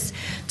as this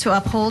to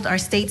uphold our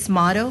state's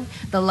motto,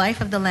 the life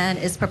of the land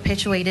is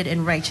perpetuated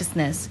in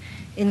righteousness.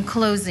 In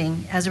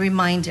closing, as a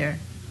reminder,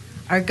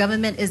 our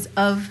government is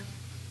of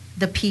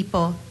the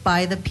people,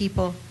 by the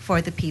people,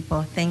 for the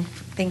people.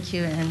 Thank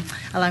you, and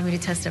allow me to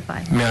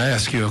testify. May I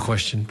ask you a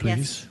question,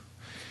 please?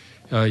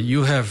 Yes.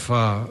 You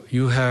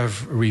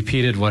have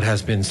repeated what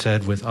has been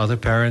said with other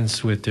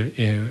parents with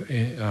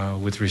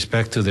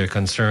respect to their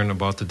concern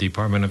about the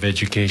Department of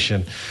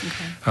Education.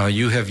 Okay.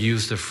 You have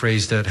used a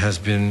phrase that has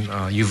been,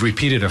 you've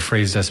repeated a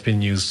phrase that's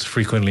been used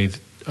frequently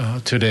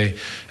today,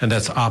 and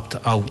that's opt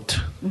out.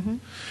 Mm-hmm.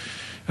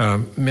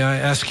 May I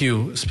ask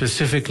you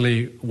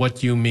specifically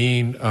what you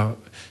mean?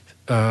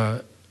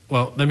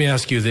 Well, let me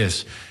ask you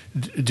this.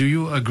 Do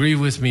you agree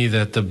with me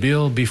that the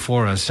bill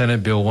before us,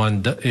 Senate Bill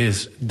 1,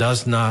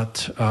 does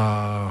not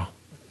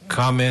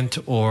comment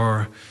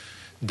or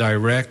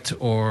direct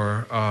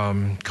or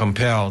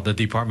compel the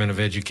Department of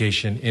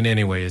Education in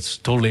any way? It's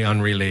totally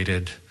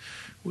unrelated.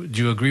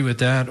 Do you agree with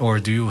that, or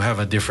do you have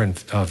a different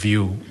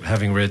view,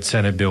 having read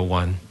Senate Bill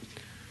 1?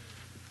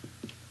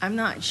 I'm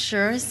not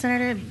sure,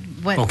 Senator.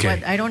 What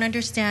I don't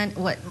understand,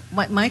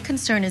 what my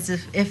concern is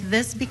if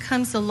this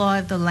becomes the law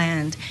of the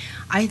land,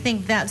 I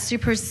think that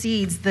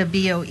supersedes the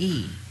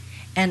BOE.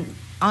 And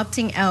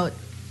opting out,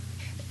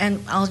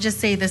 and I'll just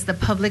say this, the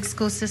public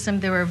school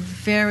system, they were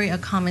very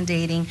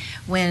accommodating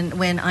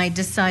when I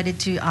decided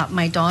to opt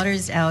my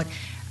daughters out.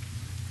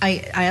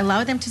 I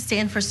allowed them to stay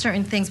in for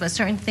certain things, but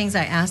certain things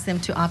I asked them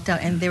to opt out,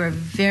 and they were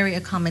very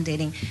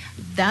accommodating.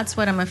 That's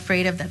what I'm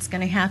afraid of that's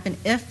going to happen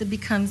if it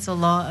becomes the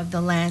law of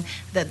the land,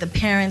 that the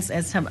parents,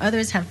 as some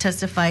others have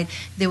testified,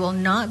 they will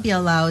not be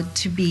allowed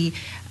to be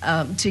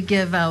to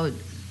give out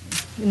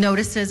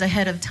notices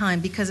ahead of time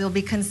because it will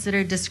be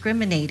considered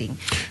discriminating.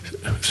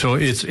 So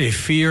it's a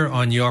fear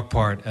on your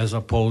part as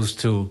opposed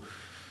to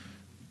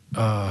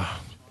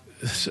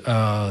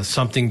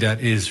something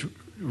that is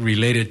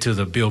related to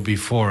the bill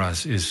before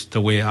us, is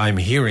the way I'm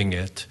hearing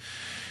it.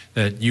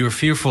 That you're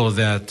fearful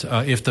that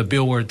if the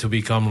bill were to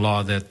become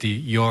law, that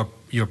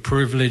your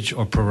privilege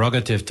or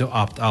prerogative to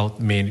opt out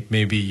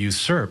may be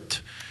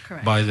usurped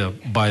by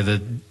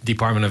the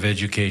Department of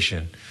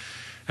Education.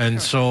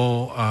 And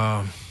so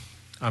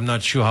I'm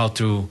not sure how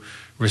to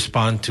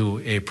respond to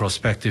a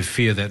prospective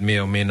fear that may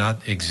or may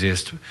not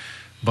exist,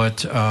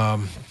 but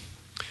I'm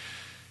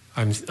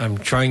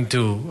trying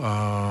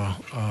to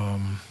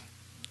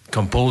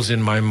compose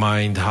in my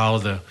mind how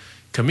the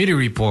committee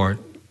report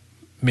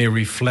may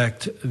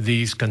reflect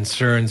these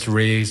concerns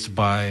raised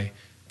by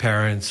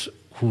parents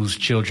whose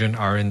children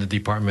are in the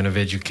Department of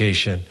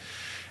Education,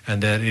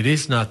 and that it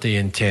is not the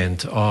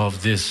intent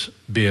of this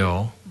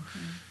bill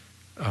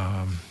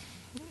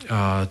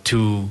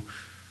to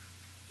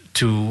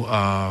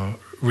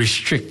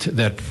restrict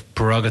that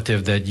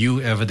prerogative that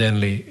you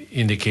evidently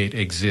indicate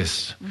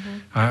exists.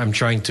 I'm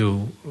trying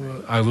to,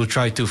 I will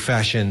try to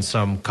fashion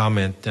some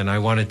comment, and I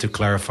wanted to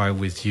clarify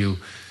with you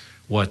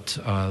what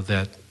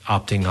that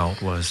opting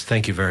out was.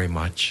 Thank you very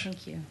much.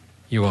 Thank you.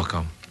 You're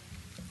welcome.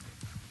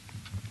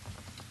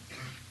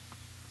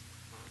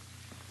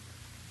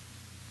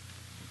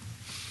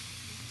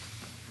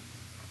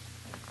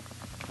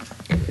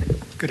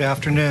 Good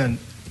afternoon.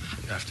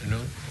 Good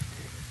afternoon.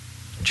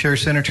 Chair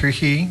Senator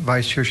He,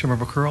 Vice Chair Shimmer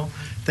Curl,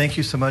 thank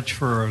you so much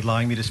for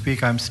allowing me to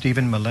speak. I'm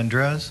Stephen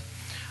Melendrez.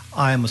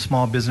 I am a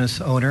small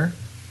business owner.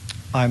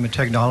 I'm a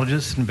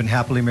technologist and been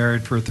happily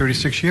married for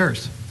 36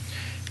 years.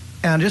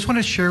 And I just want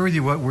to share with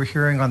you what we're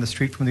hearing on the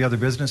street from the other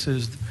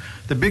businesses.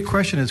 The big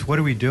question is, what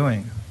are we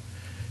doing?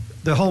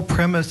 The whole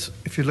premise,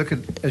 if you look at,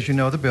 as you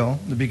know, the bill,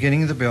 the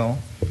beginning of the bill,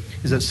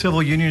 is that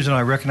civil unions are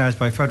not recognized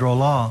by federal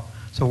law.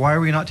 So why are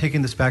we not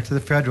taking this back to the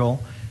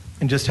federal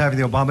and just having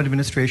the Obama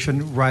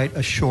administration write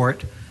a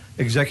short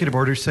executive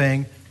order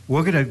saying,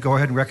 we're going to go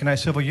ahead and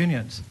recognize civil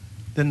unions?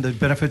 Then the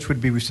benefits would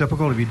be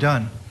reciprocal to be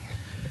done.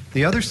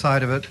 The other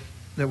side of it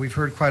that we've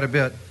heard quite a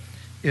bit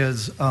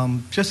is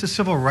just a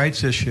civil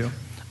rights issue.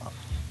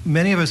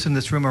 Many of us in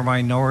this room are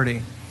minority.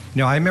 You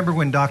know, I remember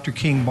when Dr.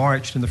 King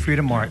marched in the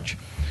Freedom March,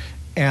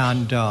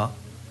 and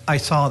I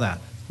saw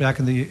that back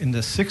in the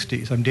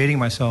 60s. I'm dating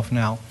myself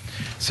now.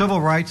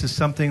 Civil rights is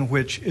something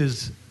which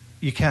is,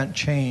 you can't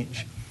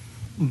change.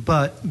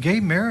 But gay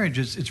marriage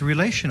it's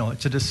relational.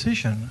 It's a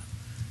decision.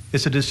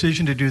 It's a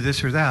decision to do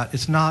this or that.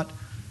 It's not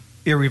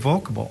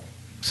irrevocable.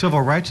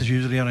 Civil rights is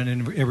usually on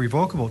an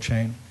irrevocable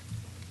chain.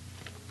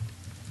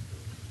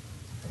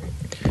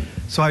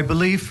 So I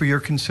believe for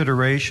your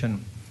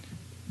consideration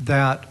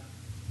that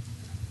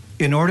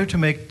in order to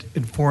make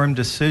informed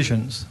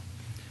decisions,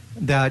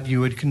 that you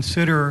would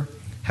consider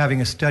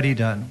having a study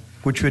done,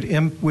 which would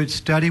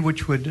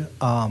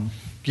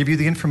give you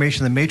the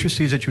information, the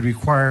matrices that you would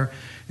require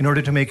in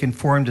order to make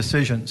informed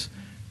decisions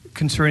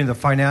concerning the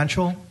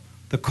financial,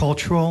 the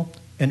cultural,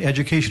 and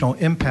educational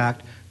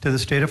impact to the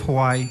state of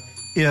Hawaii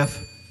if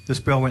this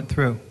bill went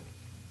through.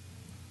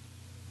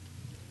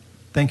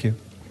 Thank you.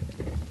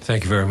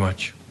 Thank you very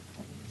much.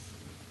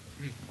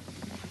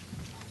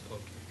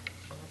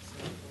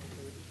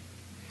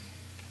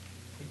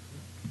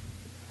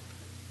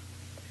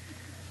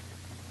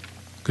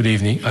 Good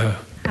evening.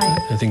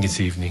 I think it's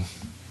evening.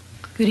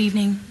 Good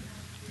evening.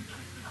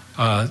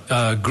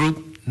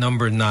 Group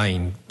number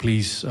 9,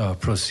 please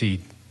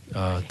proceed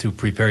to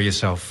prepare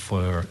yourself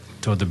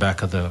toward the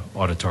back of the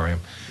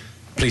auditorium.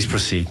 Please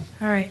proceed.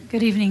 All right.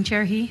 Good evening,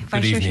 Chair He,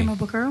 Vice Chair evening.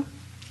 Shimabukuro,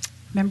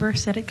 Member,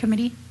 Senate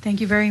Committee.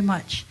 Thank you very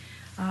much.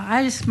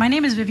 My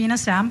name is Viviana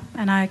Sam,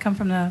 and I come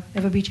from the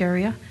Ewa Beach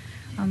area.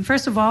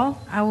 First of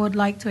all, I would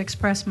like to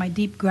express my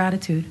deep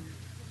gratitude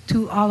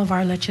to all of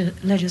our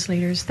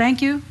legislators.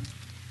 Thank you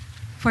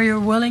for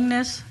your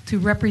willingness to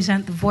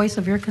represent the voice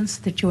of your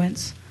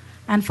constituents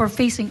and for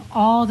facing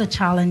all the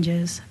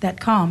challenges that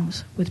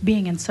comes with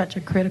being in such a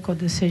critical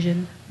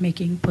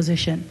decision-making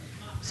position.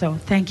 So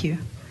thank you.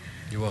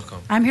 You're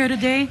welcome. I'm here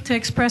today to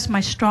express my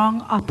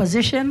strong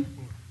opposition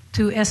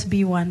to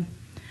SB1.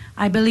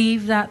 I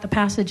believe that the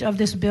passage of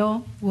this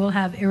bill will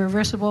have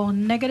irreversible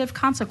negative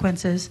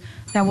consequences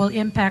that will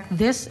impact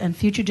this and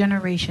future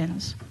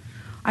generations.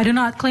 I do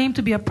not claim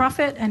to be a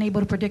prophet and able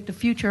to predict the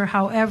future.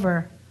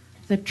 However,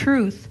 the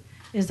truth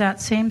is that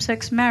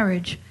same-sex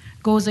marriage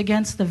goes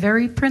against the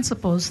very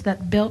principles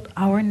that built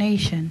our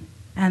nation,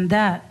 and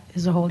that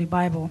is the Holy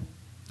Bible.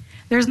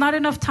 There's not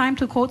enough time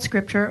to quote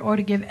scripture or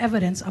to give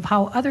evidence of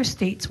how other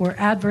states were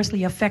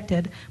adversely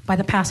affected by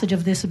the passage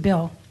of this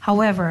bill.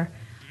 However,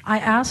 I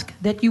ask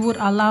that you would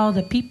allow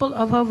the people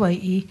of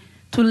Hawaii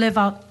to live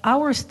out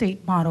our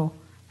state motto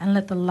and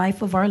let the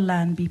life of our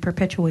land be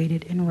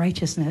perpetuated in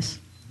righteousness.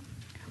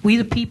 We,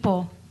 the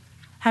people,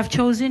 have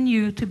chosen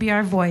you to be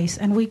our voice,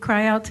 and we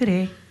cry out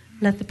today,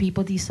 let the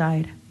people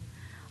decide.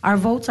 Our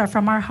votes are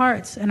from our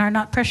hearts and are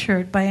not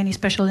pressured by any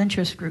special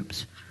interest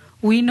groups.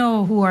 We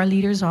know who our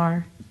leaders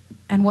are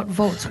and what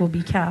votes will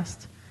be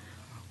cast.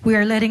 We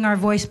are letting our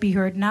voice be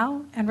heard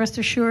now, and rest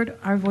assured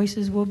our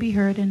voices will be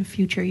heard in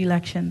future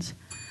elections.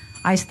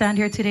 I stand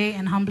here today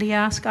and humbly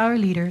ask our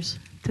leaders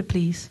to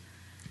please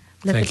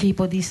let the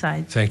people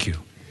decide. Thank you.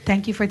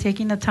 Thank you for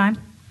taking the time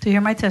to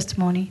hear my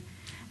testimony,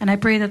 and I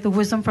pray that the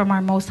wisdom from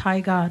our Most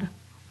High God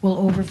will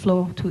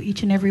overflow to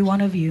each and every one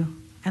of you,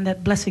 and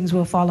that blessings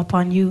will fall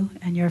upon you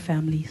and your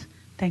families.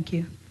 Thank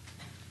you.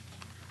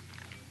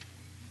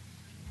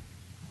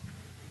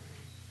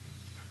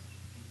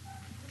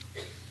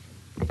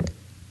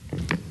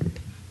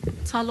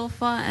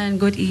 Talofa and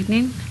good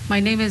evening.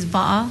 My name is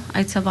Ba'a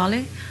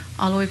Aitavale,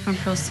 all the way from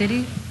Pearl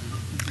City.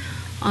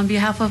 On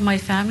behalf of my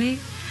family,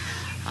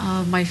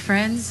 my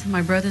friends,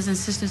 my brothers and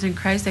sisters in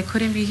Christ that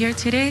couldn't be here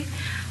today,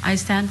 I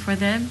stand for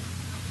them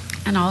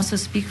and I also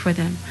speak for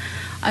them.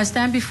 I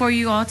stand before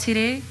you all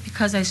today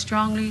because I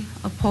strongly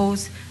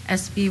oppose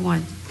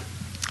SB1.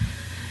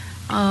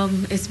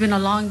 It's been a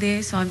long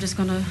day, so I'm just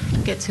going to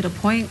get to the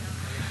point.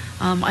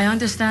 I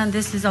understand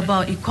this is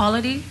about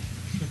equality,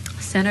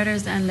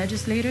 senators and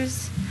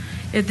legislators.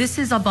 If this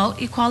is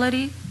about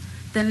equality,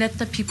 then let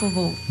the people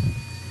vote.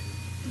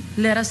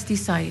 Let us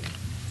decide.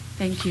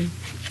 Thank you.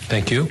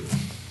 Thank you.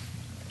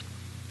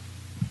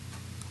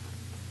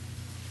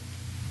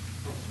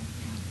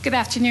 Good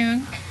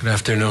afternoon. Good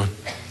afternoon.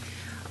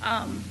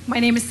 My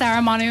name is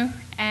Sarah Manu,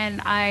 and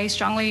I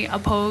strongly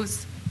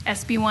oppose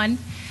SB1.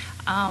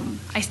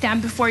 I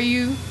stand before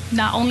you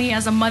not only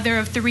as a mother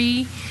of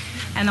 3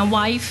 and a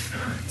wife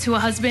to a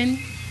husband.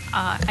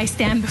 I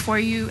stand before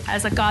you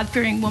as a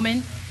God-fearing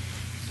woman,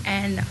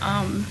 and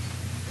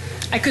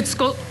I could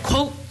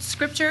quote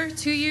scripture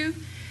to you,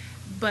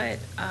 but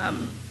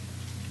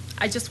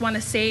I just want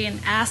to say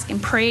and ask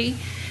and pray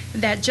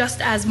that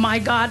just as my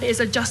God is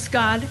a just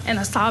God and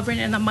a sovereign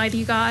and a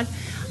mighty God,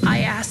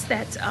 I ask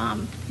that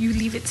you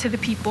leave it to the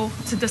people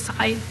to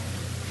decide.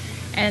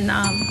 And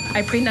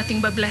I pray nothing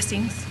but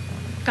blessings.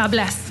 God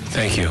bless.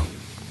 Thank you.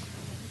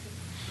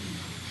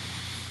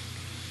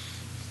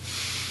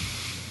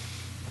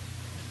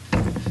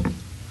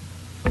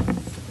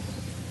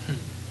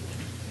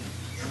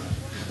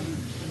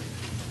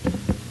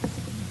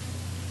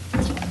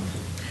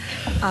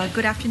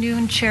 Good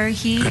afternoon, Chair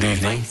He. Good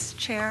evening. Vice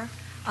Chair.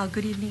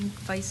 Good evening,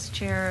 Vice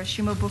Chair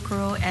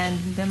Shimabukuro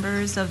and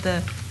members of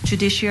the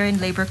Judiciary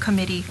and Labor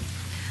Committee.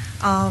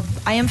 I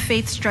am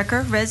Faith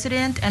Strecker,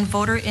 resident and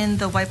voter in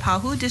the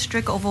Waipahu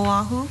District of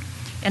Oahu,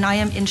 and I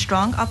am in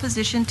strong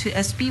opposition to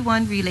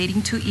SB1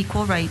 relating to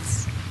equal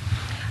rights.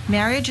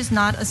 Marriage is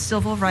not a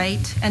civil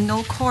right, and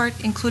no court,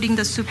 including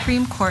the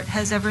Supreme Court,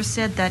 has ever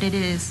said that it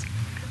is.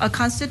 A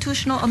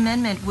constitutional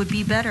amendment would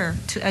be better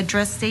to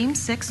address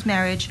same-sex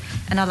marriage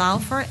and allow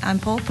for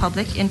ample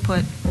public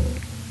input.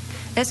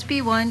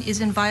 SB1 is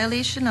in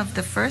violation of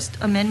the First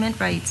Amendment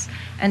rights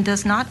and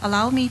does not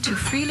allow me to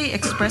freely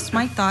express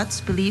my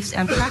thoughts, beliefs,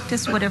 and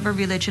practice whatever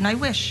religion I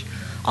wish.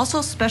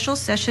 Also, special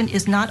session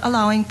is not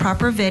allowing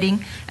proper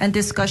vetting and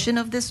discussion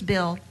of this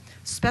bill.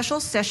 Special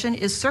session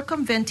is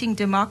circumventing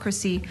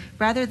democracy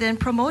rather than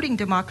promoting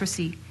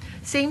democracy.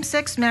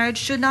 Same-sex marriage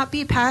should not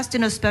be passed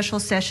in a special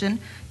session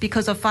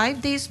because a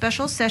 5-day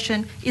special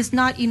session is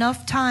not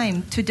enough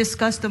time to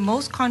discuss the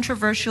most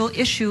controversial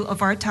issue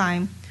of our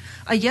time.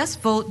 A yes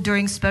vote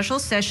during special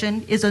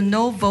session is a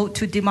no vote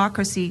to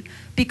democracy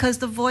because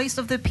the voice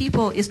of the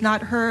people is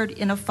not heard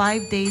in a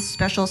 5-day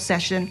special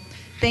session.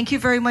 Thank you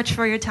very much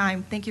for your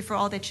time. Thank you for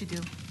all that you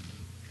do.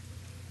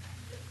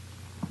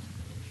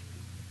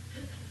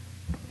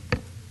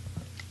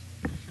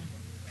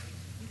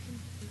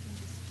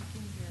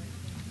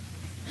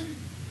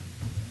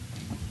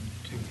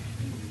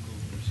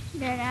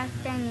 Good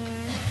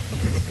afternoon.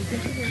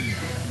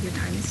 Your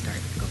time is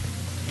started. Go.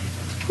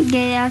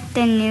 Good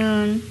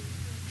afternoon.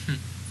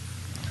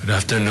 Good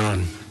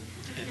afternoon.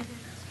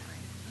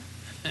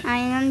 I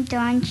am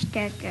Dawn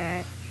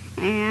Stecker,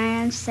 and I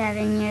am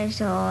 7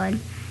 years old.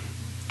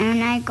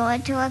 And I go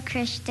to a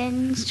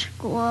Christian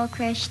school,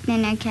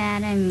 Christian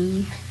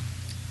Academy.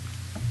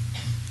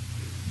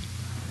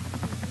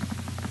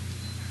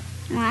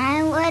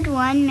 Why would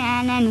one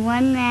man and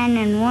one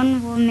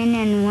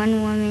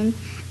woman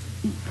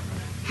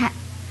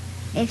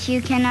if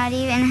you cannot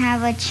even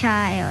have a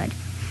child?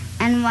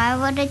 And why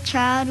would a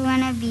child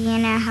want to be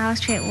in a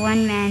house with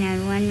one man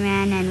and one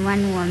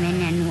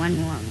woman and one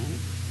woman?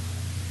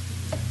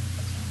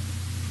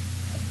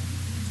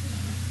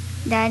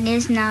 That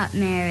is not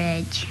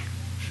marriage.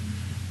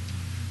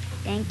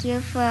 Thank you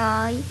for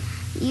all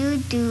you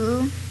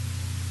do.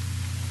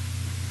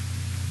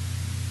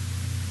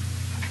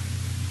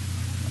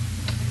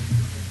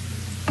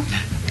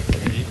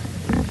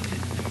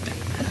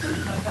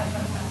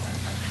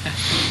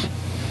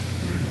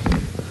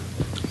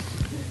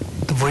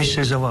 The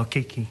Voices of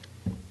Waikiki.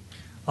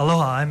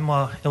 Aloha, I'm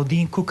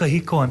Eldine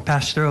Kukahiko. I'm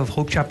pastor of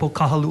Hope Chapel,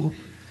 Kahaluu.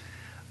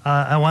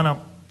 I want to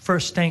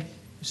first thank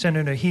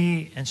Senator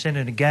He and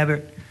Senator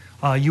Gabbard.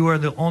 You are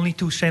the only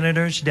two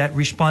senators that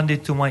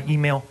responded to my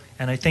email,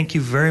 and I thank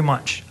you very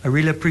much. I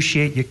really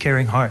appreciate your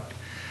caring heart.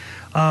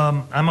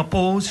 I'm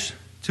opposed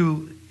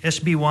to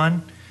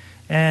SB1,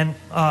 and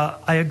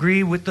I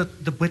agree with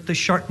the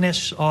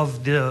shortness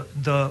of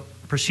the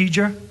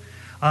procedure.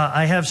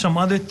 I have some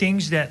other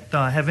things that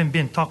haven't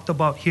been talked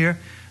about here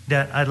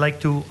that I'd like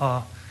to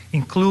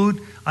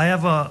include. I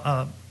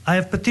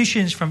have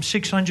petitions from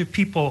 600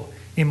 people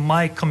in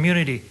my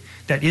community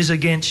that is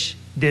against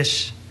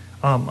this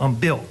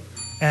bill,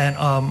 and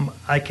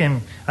I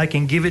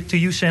can give it to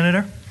you,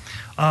 Senator.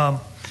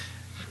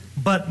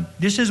 But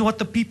this is what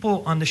the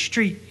people on the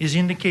street is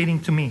indicating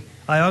to me.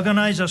 I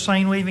organized a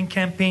sign-waving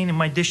campaign in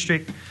my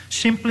district,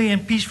 simply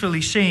and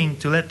peacefully saying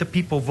to let the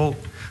people vote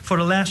for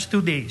the last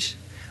 2 days.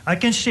 I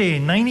can say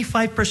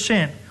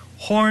 95%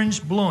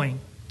 horns blowing,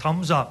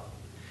 thumbs up,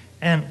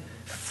 and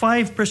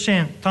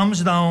 5%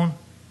 thumbs down,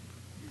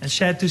 and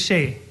sad to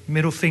say,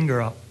 middle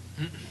finger up.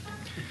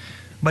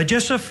 By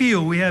just a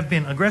few, we have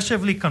been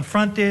aggressively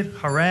confronted,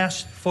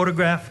 harassed,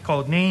 photographed,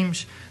 called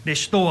names. They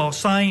stole our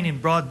sign in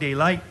broad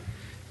daylight,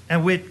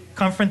 and with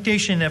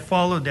confrontation that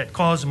followed that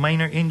caused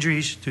minor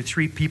injuries to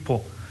 3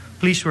 people.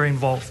 Police were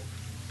involved.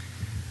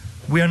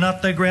 We are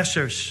not the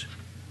aggressors.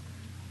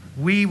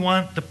 We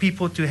want the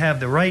people to have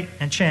the right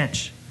and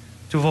chance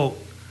to vote.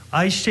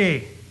 I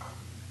say,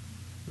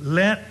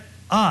 let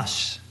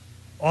us,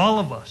 all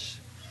of us,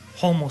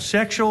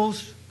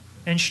 homosexuals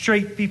and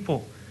straight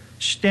people,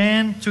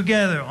 stand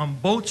together on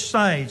both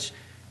sides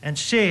and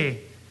say,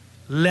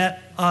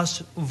 let us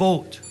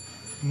vote.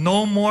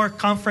 No more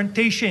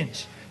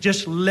confrontations.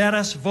 Just let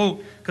us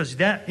vote, because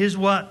that is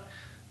what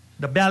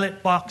the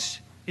ballot box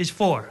is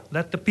for.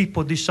 Let the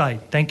people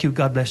decide. Thank you.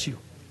 God bless you.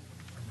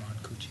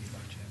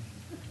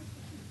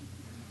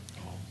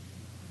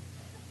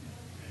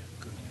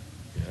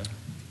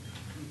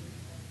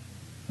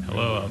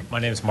 Hello, my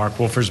name is Mark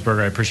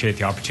Wolfersberger. I appreciate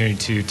the opportunity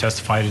to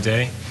testify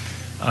today.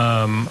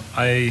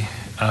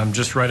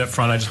 Just right up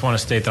front, I just want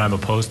to state that I'm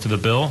opposed to the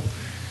bill.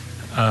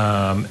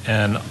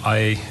 And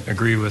I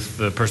agree with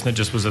the person that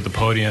just was at the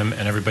podium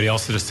and everybody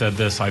else that has said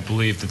this. I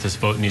believe that this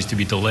vote needs to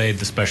be delayed.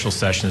 The special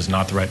session is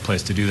not the right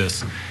place to do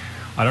this.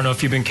 I don't know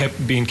if you've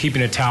been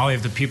keeping a tally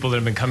of the people that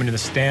have been coming to the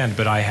stand,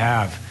 but I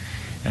have.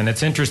 And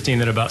it's interesting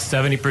that about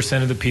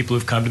 70% of the people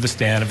who've come to the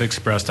stand have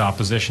expressed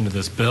opposition to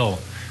this bill,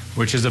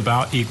 which is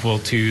about equal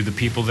to the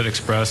people that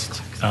expressed,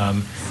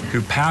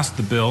 who passed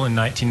the bill in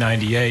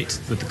 1998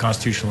 with the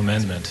constitutional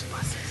amendment.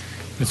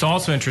 It's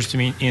also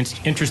interesting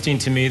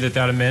to me that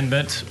that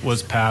amendment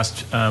was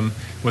passed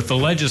with the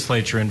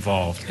legislature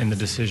involved in the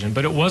decision,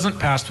 but it wasn't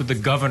passed with the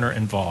governor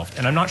involved.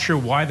 And I'm not sure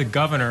why the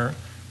governor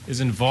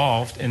is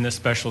involved in this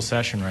special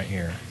session right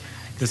here.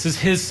 This is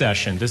his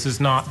session. This is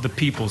not the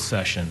people's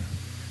session.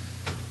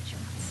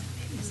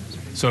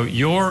 So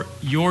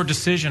your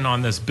decision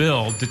on this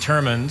bill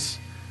determines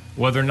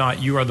whether or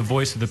not you are the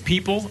voice of the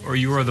people or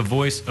you are the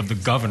voice of the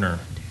governor.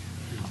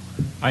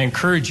 I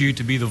encourage you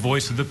to be the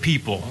voice of the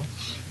people.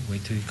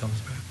 Wait till he comes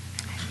back.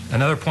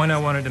 Another point I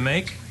wanted to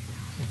make,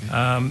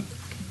 I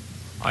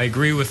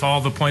agree with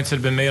all the points that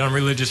have been made on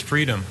religious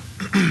freedom.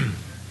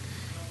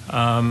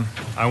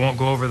 I won't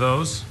go over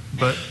those,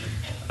 but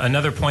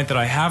another point that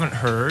I haven't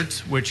heard,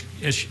 which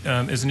is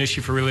an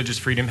issue for religious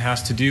freedom,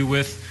 has to do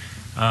with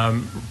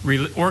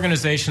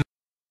organization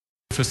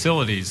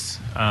facilities.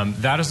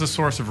 That is a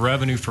source of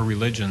revenue for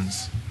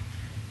religions.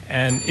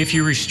 And if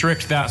you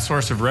restrict that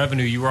source of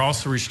revenue, you are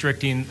also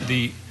restricting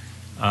the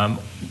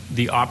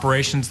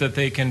operations that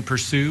they can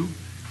pursue,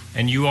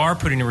 and you are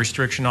putting a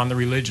restriction on the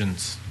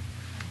religions.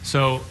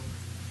 So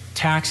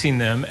taxing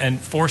them and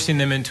forcing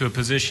them into a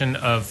position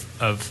of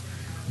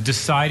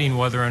deciding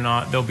whether or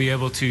not they'll be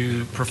able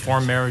to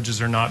perform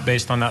marriages or not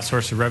based on that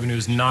source of revenue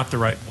is not the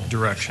right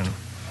direction.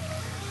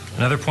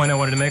 Another point I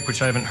wanted to make,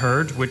 which I haven't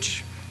heard,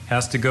 which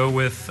has to go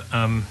with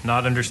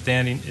not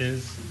understanding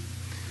is,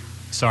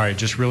 sorry,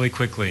 just really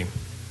quickly,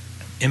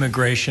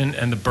 immigration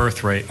and the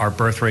birth rate. Our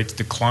birth rate's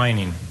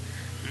declining.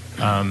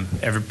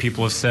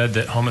 People have said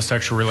that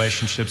homosexual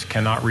relationships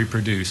cannot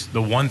reproduce.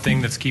 The one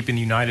thing that's keeping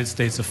the United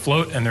States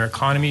afloat and their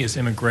economy is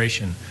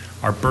immigration.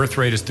 Our birth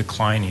rate is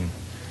declining,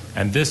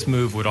 and this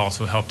move would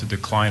also help to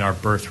decline our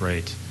birth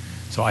rate.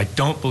 So I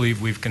don't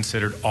believe we've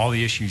considered all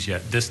the issues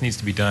yet. This needs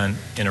to be done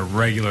in a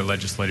regular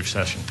legislative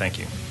session. Thank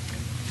you.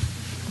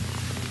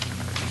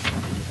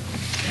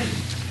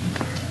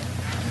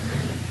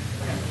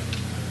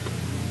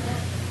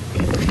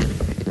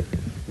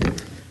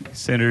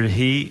 Senator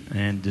He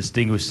and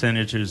distinguished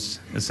senators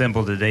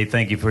assembled today,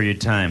 thank you for your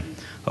time.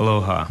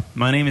 Aloha.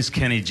 My name is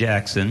Kenny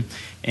Jackson,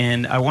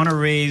 and I want to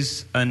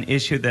raise an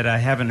issue that I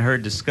haven't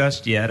heard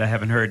discussed yet. I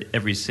haven't heard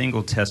every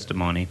single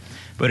testimony,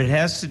 but it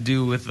has to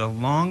do with the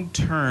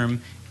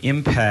long-term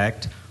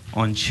impact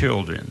on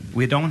children.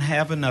 We don't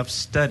have enough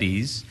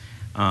studies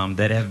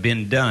that have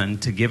been done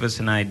to give us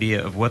an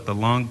idea of what the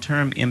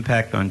long-term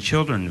impact on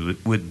children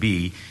would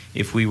be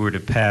if we were to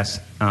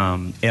pass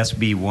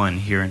SB1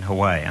 here in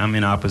Hawaii. I'm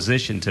in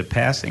opposition to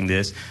passing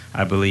this.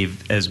 I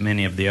believe, as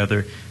many of the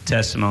other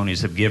testimonies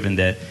have given,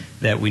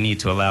 that we need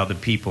to allow the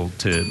people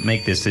to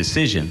make this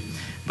decision.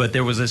 But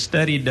there was a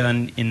study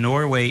done in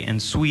Norway and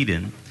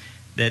Sweden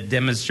that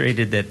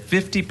demonstrated that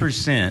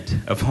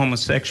 50% of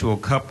homosexual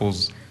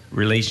couples'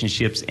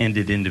 relationships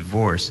ended in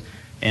divorce,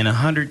 and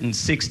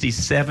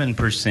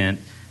 167%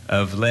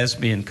 of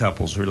lesbian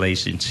couples'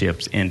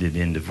 relationships ended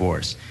in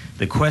divorce.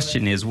 The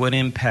question is, what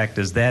impact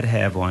does that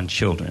have on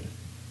children?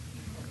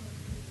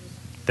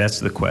 That's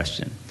the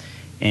question.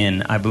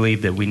 And I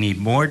believe that we need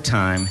more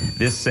time.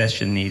 This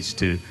session needs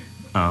to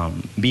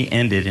be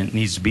ended and it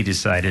needs to be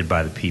decided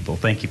by the people.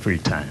 Thank you for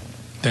your time.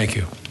 Thank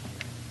you.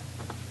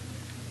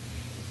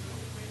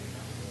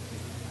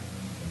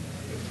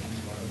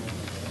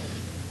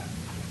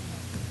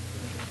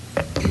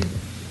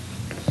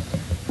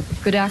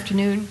 Good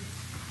afternoon,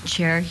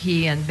 Chair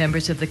He and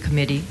members of the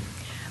committee.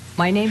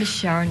 My name is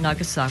Sharon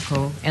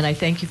Nagasako, and I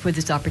thank you for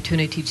this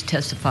opportunity to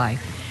testify.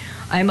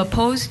 I am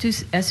opposed to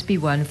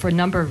SB1 for a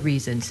number of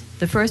reasons.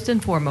 The first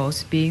and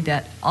foremost being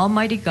that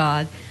Almighty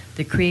God,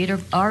 the creator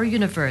of our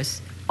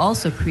universe,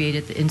 also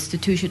created the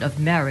institution of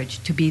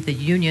marriage to be the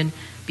union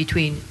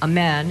between a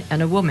man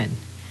and a woman.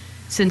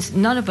 Since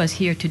none of us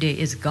here today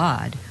is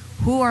God,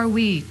 who are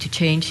we to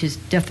change his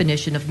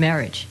definition of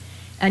marriage?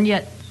 And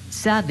yet,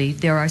 sadly,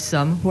 there are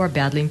some who are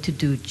battling to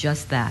do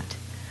just that.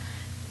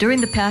 During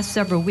the past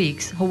several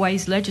weeks,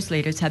 Hawaii's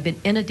legislators have been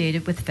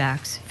inundated with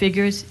facts,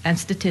 figures, and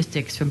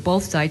statistics from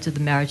both sides of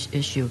the marriage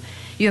issue.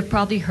 You have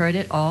probably heard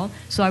it all,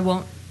 so I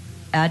won't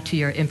add to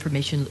your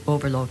information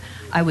overload.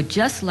 I would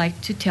just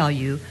like to tell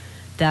you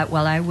that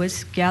while I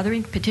was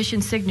gathering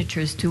petition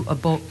signatures to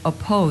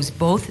oppose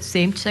both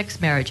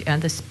same-sex marriage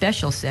and the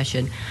special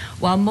session,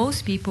 while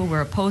most people were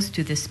opposed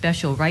to this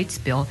special rights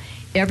bill,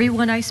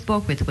 everyone I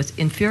spoke with was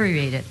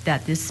infuriated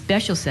that this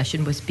special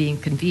session was being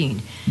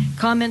convened.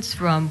 Comments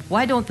from,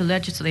 why don't the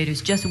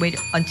legislators just wait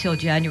until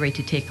January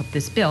to take up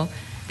this bill,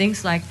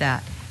 things like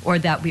that, or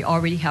that we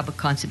already have a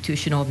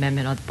constitutional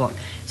amendment on the book.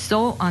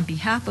 So on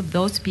behalf of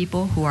those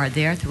people who are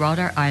there throughout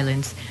our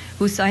islands,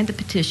 who signed the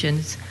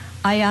petitions,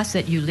 I ask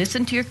that you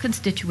listen to your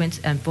constituents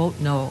and vote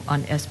no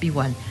on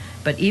SB1.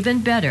 But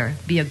even better,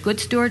 be a good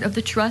steward of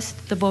the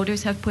trust the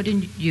voters have put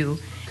in you,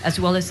 as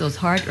well as those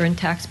hard-earned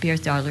taxpayers'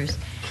 dollars,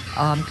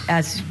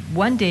 as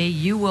one day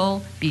you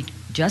will be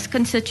just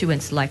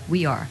constituents like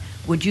we are.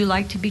 Would you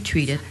like to be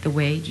treated the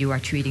way you are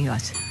treating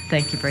us?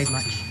 Thank you very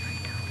much.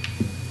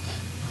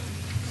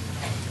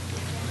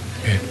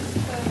 Okay.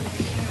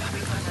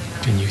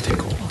 Can you take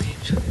hold?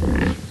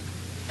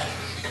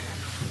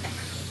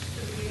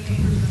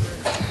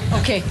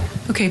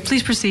 Okay,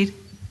 please proceed.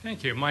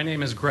 Thank you. My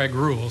name is Greg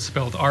Reuel,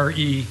 spelled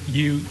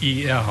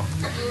R-E-U-E-L,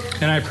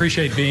 and I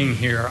appreciate being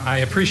here. I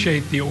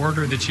appreciate the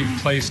order that you've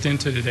placed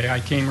into today.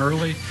 I came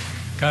early,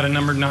 got a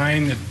number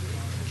 9 that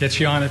gets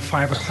you on at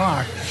 5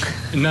 o'clock.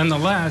 And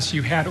nonetheless,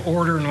 you had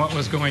order in what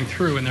was going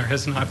through, and there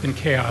has not been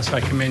chaos.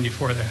 I commend you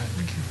for that.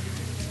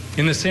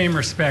 In the same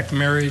respect,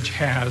 marriage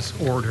has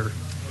order.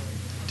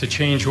 To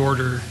change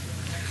order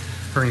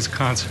brings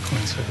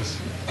consequences.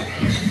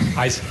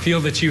 I feel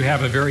that you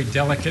have a very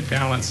delicate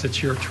balance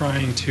that you're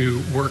trying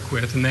to work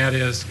with, and that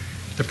is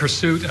the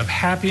pursuit of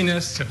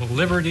happiness, civil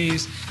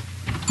liberties,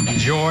 and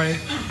joy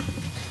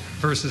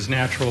versus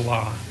natural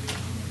law.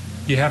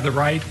 You have the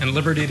right and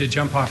liberty to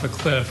jump off a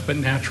cliff, but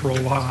natural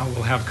law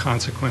will have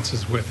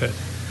consequences with it.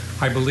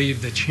 I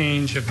believe the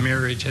change of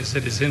marriage as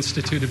it is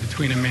instituted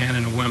between a man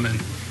and a woman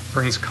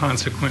brings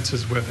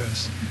consequences with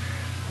us.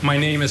 My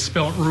name is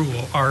spelled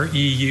Reuel,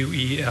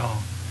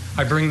 R-E-U-E-L.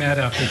 I bring that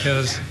up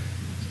because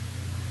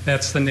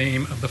that's the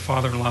name of the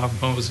father-in-law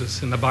of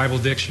Moses. In the Bible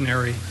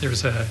dictionary,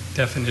 there's a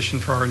definition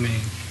for our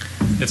name.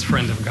 It's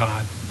friend of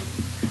God.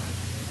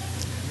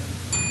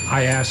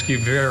 I ask you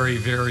very,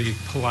 very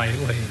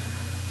politely,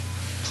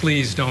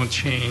 please don't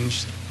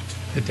change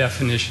the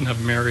definition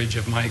of marriage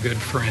of my good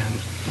friend.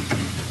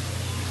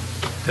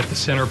 That the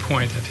center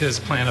point of his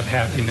plan of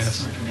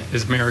happiness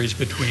is marriage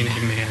between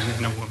a man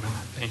and a woman.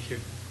 Thank you.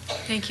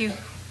 Thank you.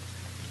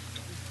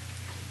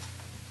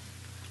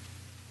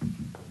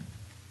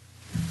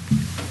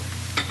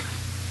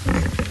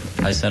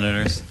 Hi,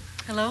 Senators.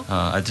 Hello.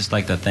 I'd just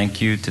like to thank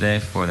you today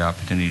for the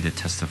opportunity to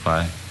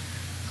testify.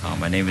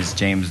 My name is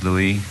James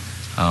Louis.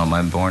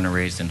 I'm born and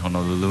raised in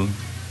Honolulu,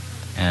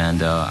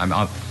 and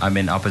I'm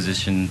in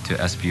opposition to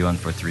SB1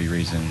 for 3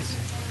 reasons.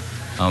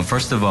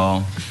 First of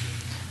all,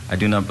 I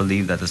do not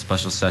believe that the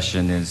special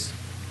session is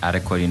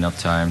adequate enough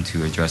time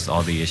to address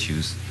all the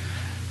issues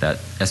that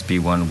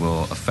SB1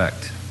 will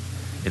affect.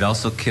 It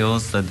also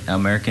kills the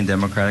American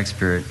democratic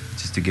spirit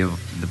just to give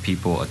the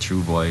people a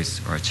true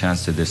voice or a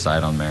chance to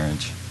decide on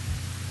marriage.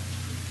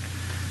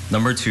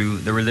 Number 2,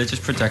 the religious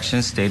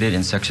protections stated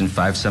in Section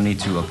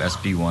 572 of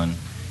SB1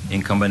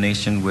 in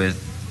combination with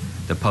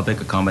the Public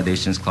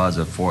Accommodations Clause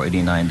of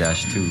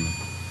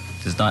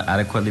 489-2 does not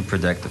adequately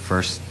protect the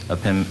First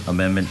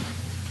Amendment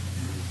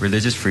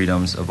religious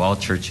freedoms of all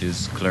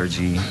churches,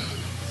 clergy,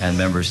 and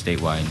members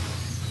statewide.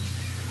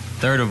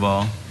 Third of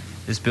all,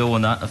 this bill will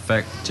not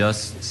affect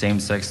just the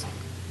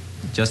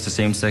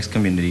same-sex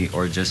community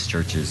or just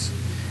churches.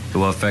 It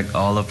will affect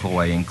all of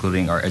Hawaii,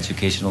 including our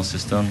educational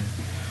system,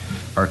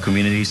 our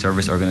community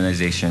service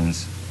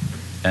organizations,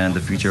 and the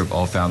future of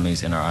all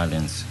families in our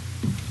islands.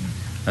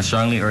 I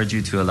strongly urge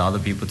you to allow the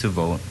people to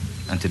vote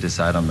and to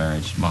decide on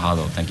marriage.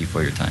 Mahalo. Thank you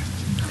for your time.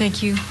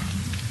 Thank you.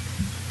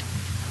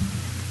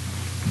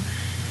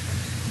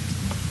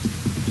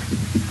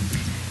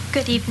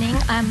 Good evening.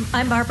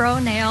 I'm Barbara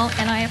O'Neill,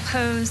 and I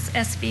oppose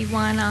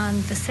SB1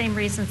 on the same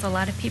reasons a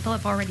lot of people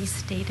have already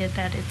stated,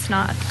 that it's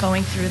not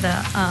going through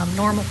the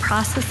normal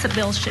process a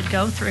bill should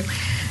go through.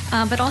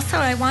 But also,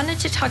 I wanted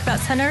to talk about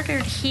Senator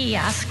He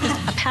asked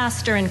a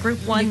pastor in Group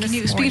 1 this morning. Can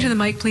you speak to the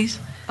mic, please?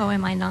 Oh,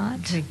 am I not?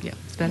 Okay, yeah,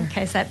 it's better.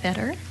 Okay, is that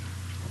better?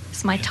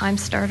 Does my time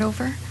start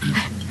over?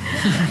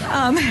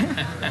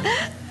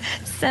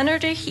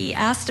 Senator He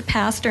asked a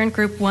pastor in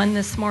Group 1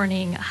 this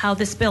morning how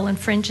this bill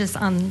infringes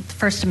on the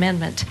First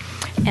Amendment.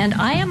 And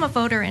I am a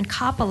voter in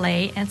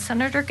Kapolei, and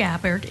Senator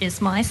Gabbard is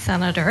my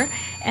senator,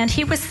 and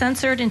he was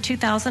censored in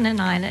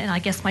 2009, and I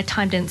guess my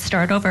time didn't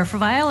start over, for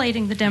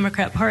violating the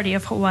Democrat Party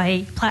of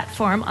Hawaii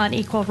platform on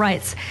equal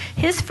rights.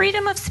 His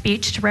freedom of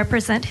speech to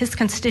represent his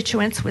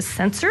constituents was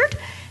censored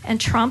and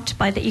trumped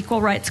by the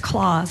Equal Rights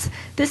Clause.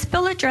 This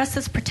bill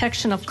addresses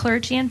protection of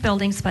clergy and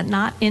buildings, but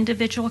not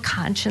individual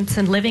conscience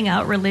and living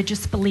out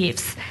religious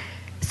beliefs.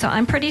 So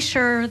I'm pretty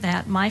sure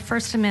that my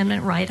First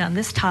Amendment right on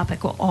this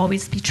topic will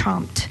always be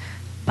trumped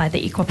by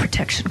the Equal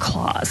Protection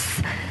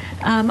Clause.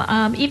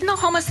 Even though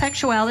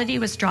homosexuality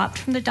was dropped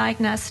from the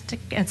Diagnostic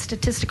and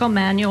Statistical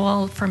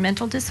Manual for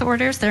Mental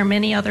Disorders, there are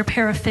many other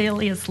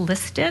paraphilias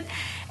listed,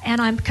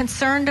 and I'm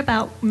concerned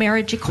about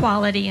marriage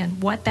equality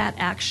and what that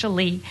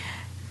actually,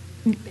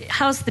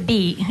 how's the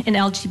B in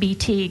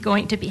LGBT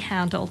going to be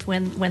handled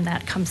when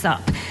that comes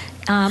up.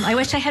 I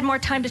wish I had more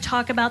time to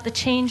talk about the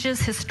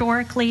changes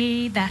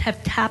historically that have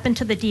happened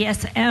to the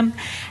DSM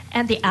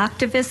and the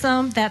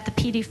activism that the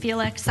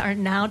pedophilics are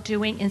now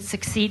doing in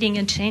succeeding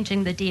in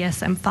changing the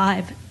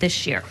DSM-5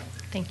 this year.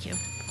 Thank you.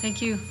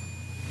 Thank you.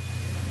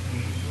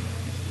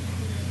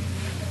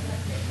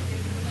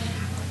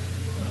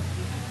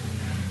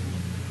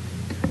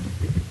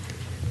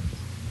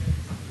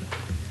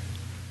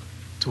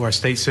 To our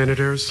state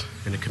senators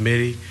and the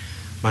committee,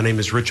 my name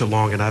is Richard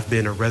Long, and I've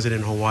been a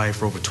resident in Hawaii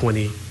for over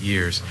 20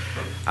 years.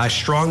 I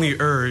strongly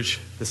urge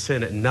the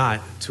Senate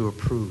not to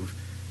approve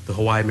the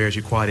Hawaii Marriage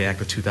Equality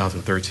Act of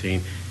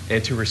 2013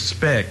 and to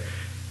respect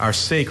our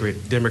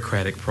sacred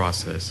democratic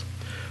process.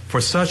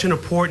 For such an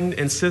important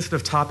and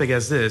sensitive topic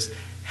as this,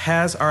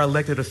 has our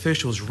elected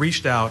officials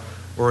reached out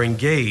or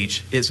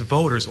engaged its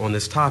voters on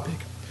this topic?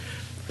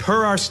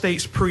 Per our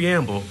state's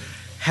preamble,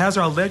 has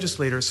our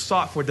legislators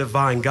sought for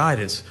divine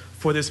guidance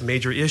for this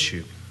major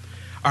issue?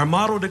 Our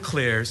motto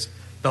declares,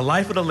 the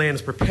life of the land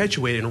is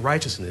perpetuated in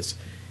righteousness.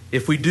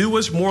 If we do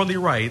what's morally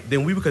right,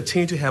 then we will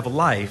continue to have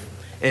life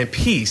and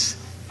peace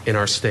in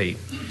our state.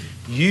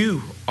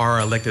 You are our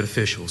elected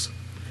officials,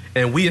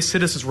 and we as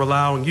citizens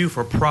rely on you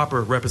for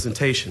proper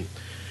representation.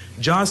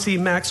 John C.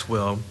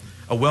 Maxwell,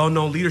 a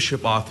well-known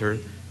leadership author,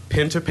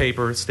 penned to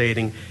paper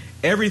stating,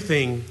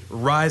 everything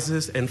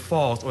rises and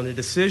falls on the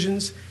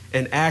decisions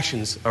and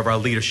actions of our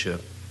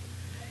leadership.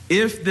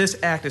 If this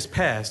act is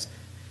passed,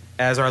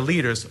 as our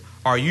leaders,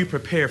 are you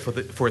prepared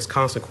for its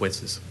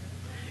consequences?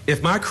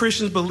 If my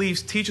Christian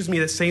beliefs teaches me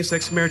that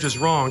same-sex marriage is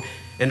wrong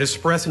and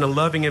expressed in a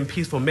loving and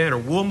peaceful manner,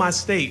 will my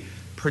state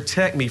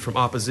protect me from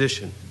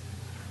opposition?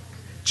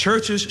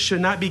 Churches should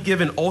not be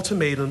given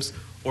ultimatums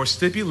or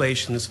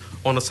stipulations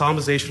on the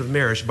solemnization of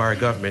marriage by our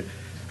government.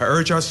 I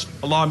urge our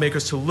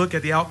lawmakers to look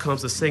at the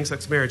outcomes of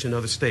same-sex marriage in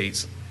other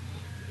states.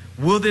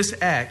 Will this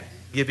act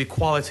give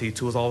equality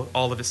to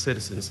all of its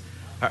citizens?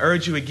 I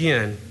urge you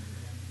again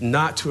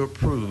not to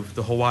approve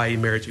the Hawaii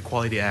Marriage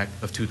Equality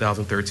Act of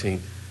 2013.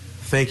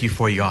 Thank you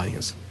for your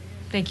audience.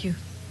 Thank you.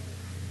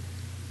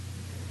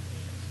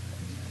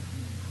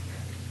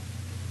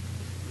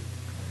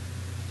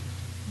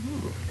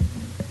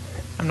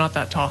 I'm not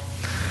that tall.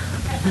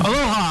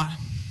 Aloha.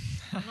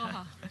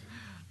 Aloha.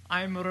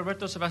 I'm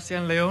Roberto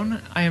Sebastian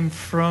Leon. I am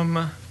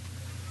from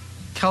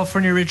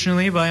California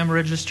originally, but I am a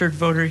registered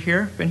voter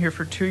here. Been here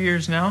for 2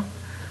 years now.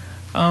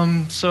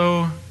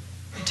 So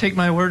take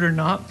my word or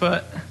not,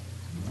 but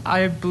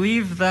I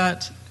believe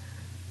that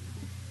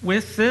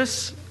with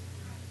this,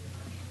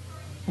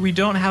 we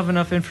don't have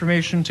enough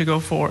information to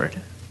go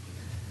forward.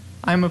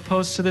 I'm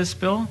opposed to this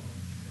bill.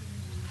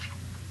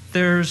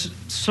 There's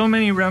so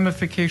many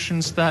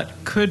ramifications that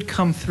could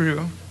come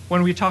through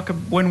when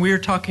we're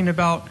talking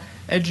about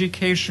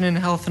education and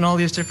health and all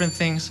these different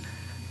things.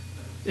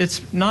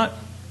 It's not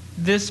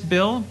this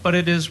bill, but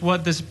it is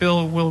what this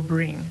bill will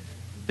bring.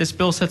 This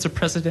bill sets a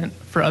precedent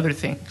for other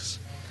things.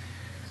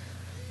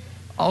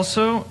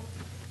 Also,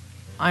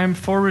 I am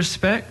for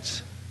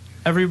respect.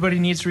 Everybody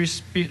needs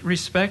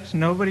respect.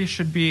 Nobody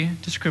should be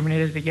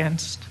discriminated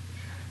against.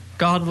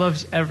 God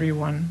loves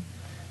everyone,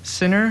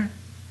 sinner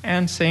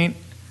and saint,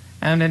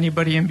 and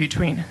anybody in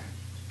between.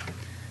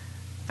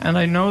 And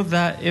I know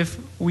that if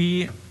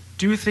we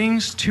do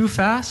things too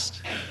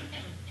fast,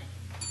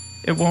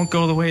 it won't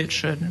go the way it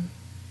should.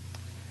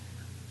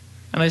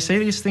 And I say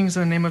these things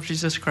in the name of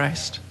Jesus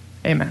Christ.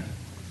 Amen.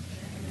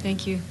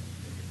 Thank you.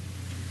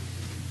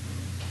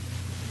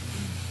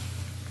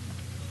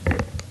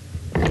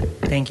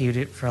 Thank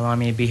you for allowing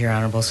me to be here,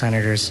 Honorable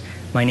Senators.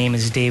 My name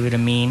is David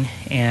Amin,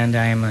 and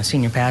I am a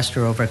senior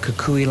pastor over at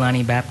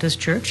Kukuilani Baptist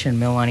Church in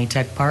Mililani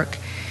Tech Park.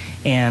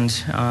 And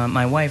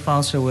my wife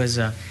also was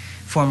a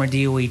former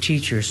DOE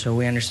teacher, so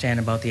we understand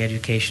about the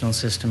educational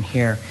system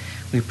here.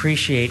 We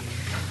appreciate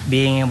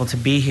being able to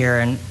be here,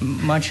 and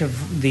much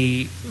of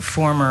the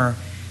former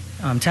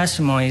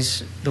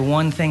testimonies, the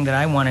one thing that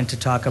I wanted to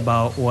talk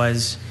about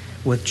was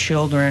with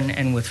children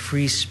and with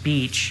free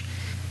speech.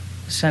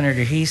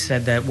 Senator He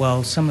said that,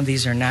 well, some of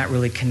these are not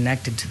really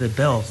connected to the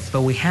bill,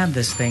 but we have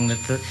this thing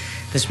that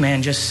this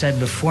man just said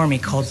before me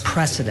called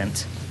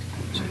precedent.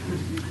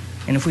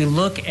 And if we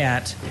look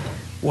at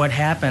what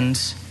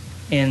happens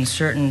in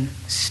certain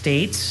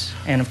states,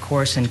 and of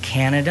course in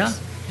Canada,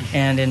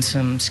 and in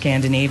some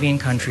Scandinavian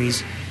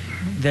countries,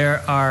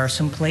 there are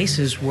some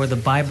places where the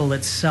Bible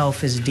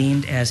itself is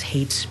deemed as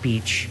hate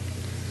speech.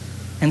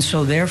 And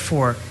so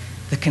therefore,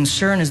 the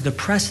concern is the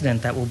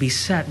precedent that will be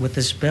set with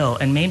this bill.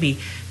 And maybe,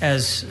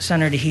 as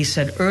Senator He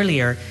said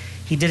earlier,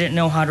 he didn't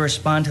know how to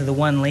respond to the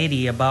one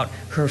lady about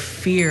her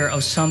fear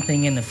of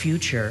something in the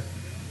future.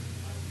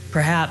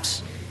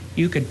 Perhaps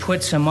you could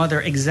put some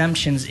other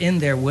exemptions in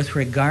there with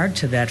regard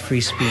to that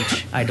free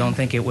speech. I don't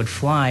think it would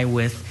fly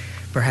with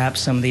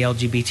perhaps some of the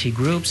LGBT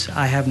groups.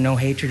 I have no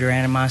hatred or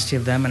animosity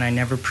of them, and I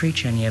never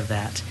preach any of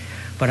that.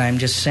 But I'm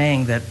just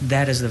saying that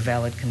that is the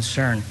valid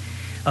concern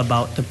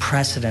about the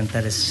precedent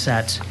that is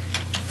set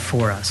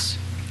for us.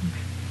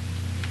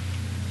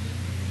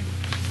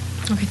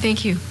 Okay,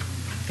 thank you.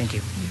 Thank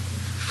you.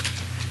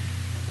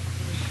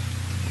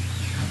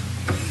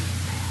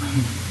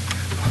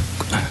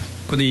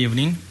 Good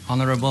evening,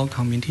 honorable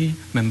committee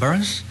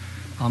members.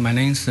 My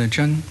name is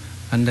Zhen,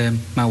 and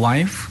my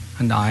wife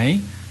and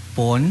I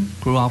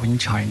grew up in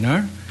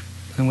China,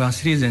 and we are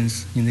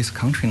citizens in this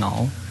country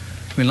now.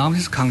 We love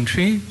this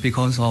country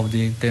because of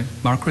the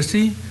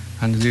democracy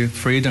and the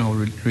freedom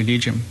of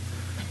religion.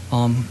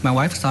 My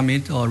wife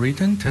submitted a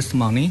written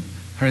testimony.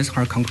 Here is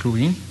her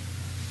conclusion.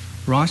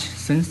 Rush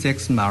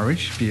same-sex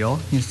marriage bill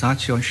in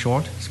such a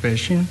short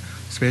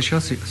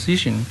special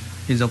session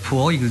is a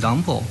poor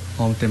example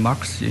of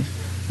democracy.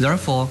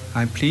 Therefore,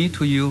 I plead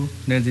to you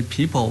that the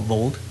people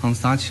vote on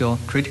such a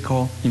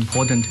critical,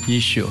 important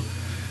issue.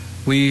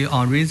 We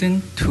are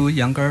raising two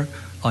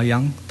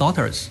young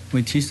daughters.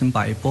 We teach them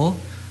Bible.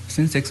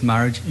 Same-sex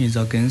marriage is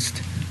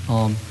against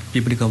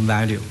biblical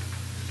value.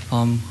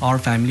 Our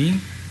family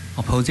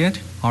oppose it.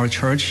 Our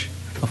church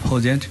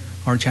oppose it.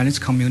 Our Chinese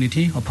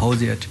community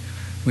oppose it.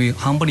 We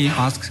humbly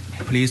ask,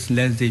 please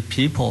let the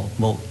people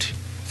vote.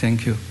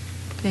 Thank you.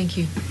 Thank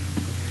you.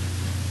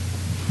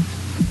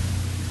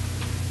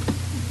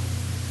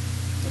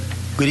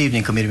 Good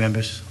evening, committee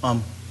members.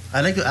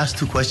 I'd like to ask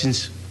two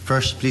questions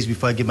first, please,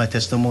 before I give my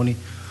testimony.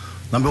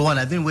 Number one,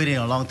 I've been waiting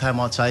a long time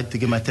outside to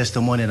give my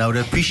testimony, and I would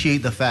appreciate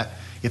the fact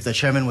if the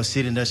chairman was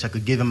sitting there so I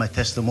could give him my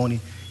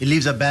testimony. It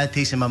leaves a bad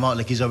taste in my mouth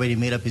like he's already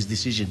made up his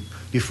decision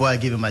before I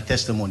give him my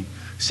testimony.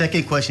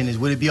 Second question is,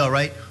 would it be all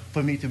right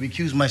for me to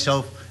recuse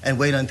myself and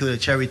wait until the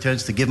chair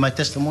returns to give my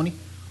testimony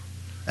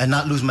and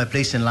not lose my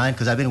place in line,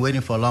 because I've been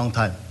waiting for a long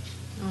time?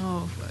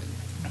 Oh,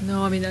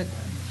 no, I mean, that...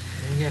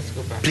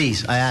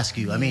 Please, I ask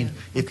you. I mean,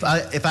 if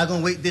I'm going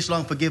to wait this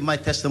long to give my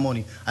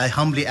testimony, I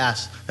humbly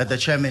ask that the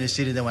chairman is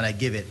sitting there when I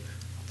give it.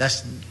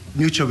 That's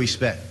mutual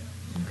respect.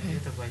 Okay.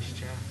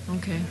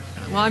 Okay.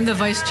 Well, I'm the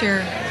vice chair.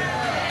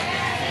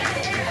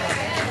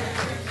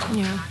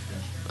 Yeah.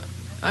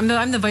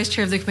 I'm the vice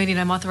chair of the committee,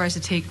 and I'm authorized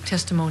to take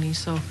testimony.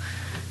 So,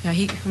 yeah,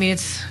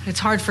 it's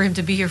hard for him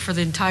to be here for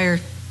the entire,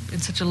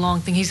 it's such a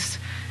long thing. He's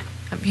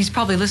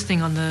probably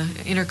listening on the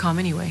intercom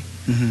anyway.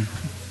 Mm-hmm.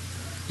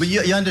 But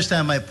you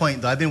understand my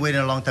point, though. I've been waiting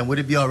a long time. Would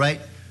it be all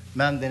right,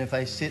 ma'am, then if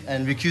I sit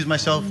and recuse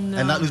myself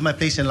and not lose my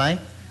place in line,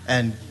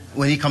 and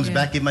when he comes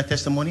back, give my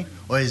testimony?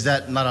 Or is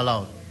that not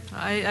allowed?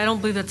 I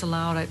don't believe that's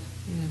allowed.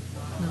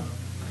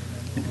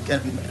 No.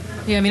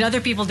 Yeah, I mean,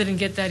 other people didn't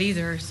get that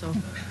either, so.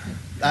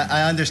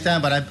 I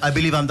understand, but I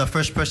believe I'm the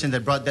first person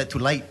that brought that to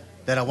light,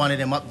 that I wanted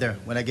him up there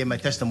when I gave my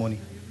testimony.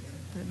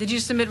 Did you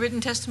submit written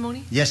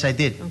testimony? Yes, I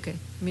did. Okay.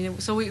 I mean,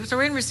 so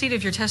we're in receipt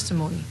of your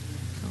testimony.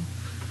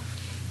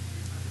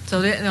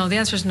 So the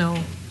answer is no.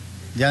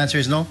 The answer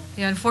is no?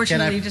 Yeah,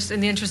 unfortunately, just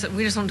in the interest that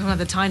we just don't have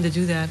the time to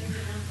do that.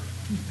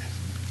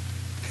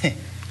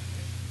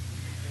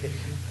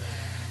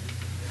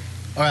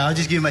 All right, I'll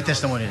just give you my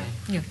testimony then.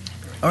 Yeah.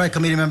 All right,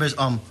 committee members,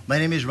 my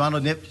name is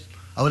Ronald Nips.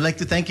 I would like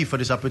to thank you for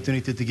this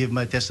opportunity to give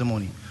my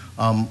testimony.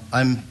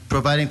 I'm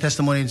providing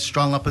testimony in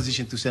strong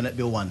opposition to Senate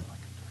Bill 1.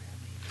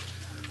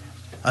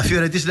 I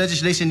feel that this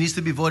legislation needs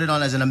to be voted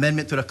on as an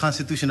amendment to the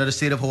Constitution of the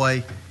State of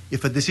Hawaii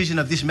if a decision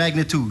of this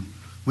magnitude,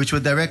 which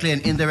would directly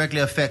and indirectly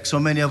affect so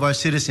many of our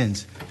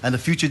citizens and the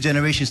future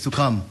generations to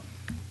come,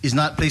 is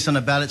not placed on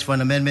the ballots for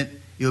an amendment,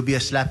 it will be a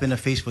slap in the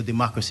face for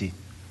democracy.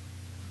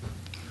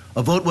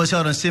 A vote was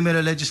held on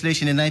similar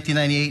legislation in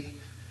 1998,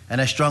 and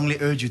I strongly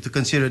urge you to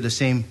consider the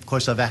same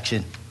course of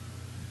action.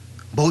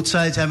 Both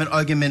sides have an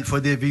argument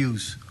for their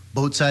views.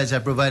 Both sides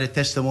have provided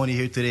testimony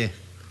here today.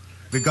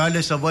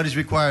 Regardless of what is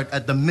required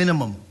at the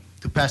minimum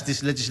to pass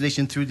this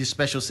legislation through this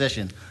special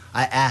session,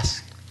 I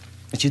ask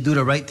that you do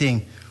the right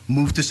thing,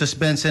 move to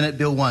suspend Senate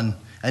Bill 1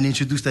 and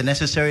introduce the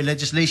necessary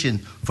legislation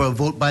for a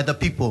vote by the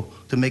people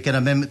to make an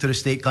amendment to the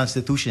state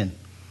constitution.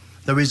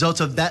 The results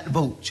of that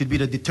vote should be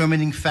the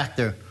determining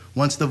factor.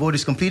 Once the vote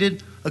is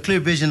completed, a clear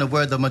vision of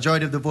where the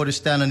majority of the voters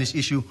stand on this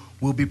issue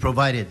will be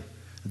provided.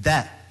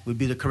 That would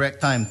be the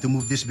correct time to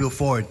move this bill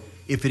forward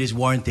if it is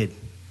warranted,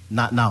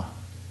 not now.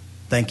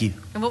 Thank you.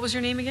 And what was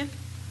your name again?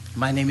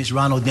 My name is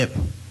Ronald Nip,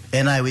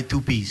 N-I with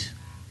 2 P's.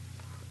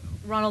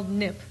 Ronald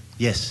Nip.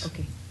 Yes.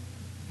 Okay.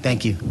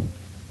 Thank you.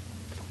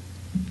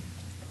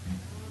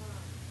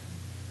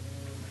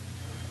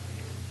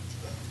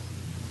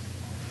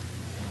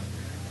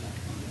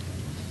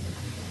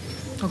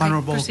 Okay,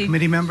 Honorable proceed.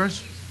 committee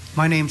members,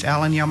 my name's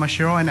Alan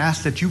Yamashiro, and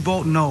ask that you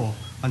vote no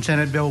on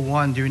Senate Bill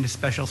 1 during this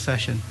special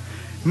session.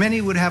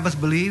 Many would have us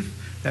believe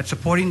that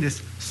supporting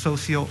this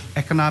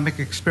socio-economic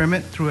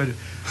experiment through a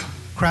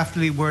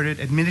craftily worded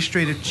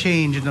administrative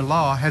change in the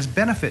law has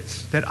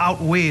benefits that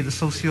outweigh the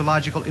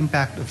sociological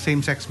impact of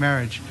same-sex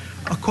marriage.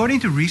 According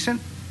to recent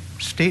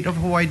State of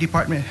Hawaii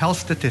Department of Health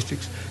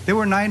statistics, there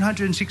were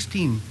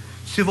 916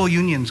 civil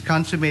unions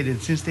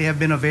consummated since they have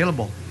been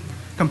available,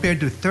 compared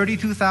to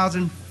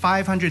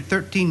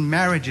 32,513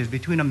 marriages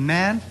between a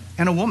man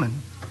and a woman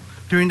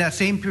during that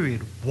same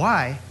period.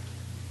 Why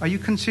are you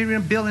considering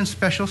a bill in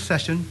special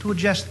session to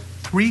adjust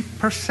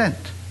 3%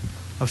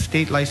 of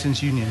state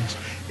licensed unions?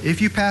 If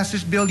you pass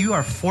this bill, you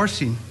are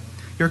forcing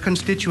your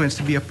constituents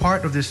to be a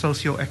part of this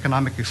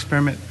socio-economic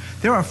experiment.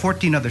 There are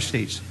 14 other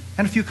states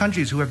and a few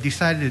countries who have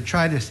decided to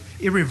try this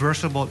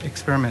irreversible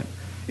experiment.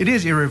 It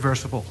is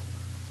irreversible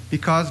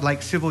because,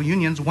 like civil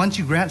unions, once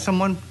you grant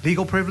someone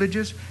legal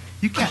privileges,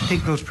 you can't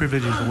take those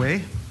privileges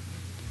away.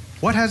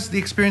 What has the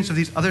experience of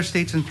these other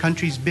states and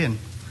countries been?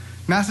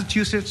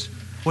 Massachusetts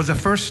was the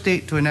first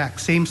state to enact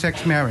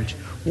same-sex marriage.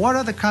 What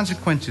are the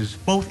consequences,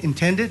 both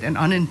intended and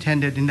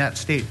unintended, in that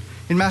state?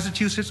 In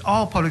Massachusetts,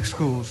 all public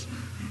schools,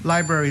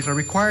 libraries are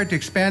required to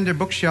expand their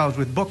bookshelves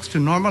with books to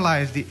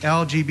normalize the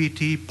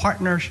LGBT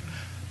partner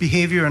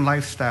behavior and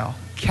lifestyle.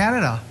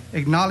 Canada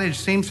acknowledged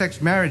same-sex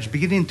marriage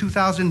beginning in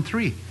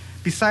 2003.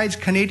 Besides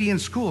Canadian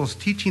schools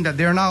teaching that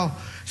there are now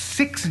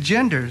 6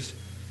 genders,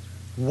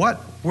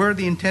 what were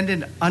the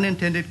intended and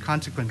unintended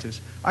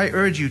consequences? I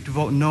urge you to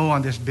vote no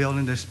on this bill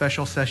in this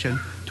special session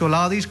to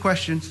allow these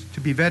questions to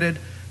be vetted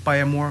by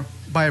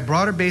a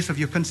broader base of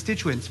your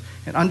constituents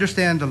and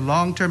understand the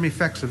long-term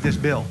effects of this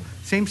bill.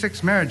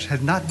 Same-sex marriage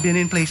has not been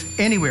in place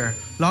anywhere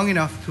long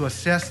enough to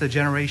assess the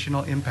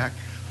generational impact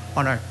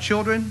on our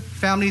children,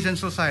 families, and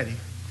society.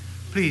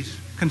 Please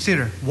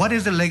consider, what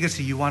is the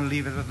legacy you want to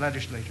leave as a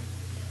legislature?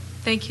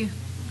 Thank you.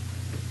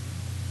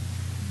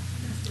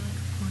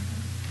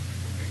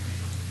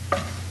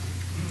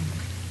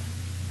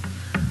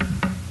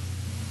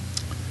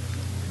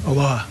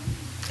 Aloha.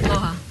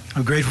 Aloha.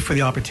 I'm grateful for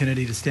the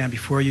opportunity to stand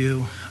before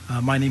you.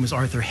 My name is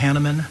Arthur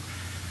Hanneman.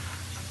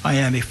 I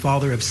am a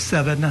father of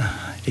 7,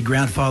 a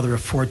grandfather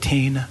of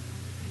 14,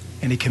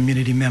 and a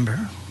community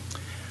member.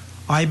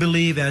 I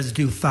believe, as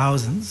do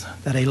thousands,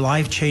 that a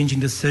life-changing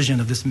decision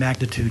of this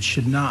magnitude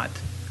should not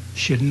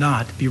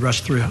be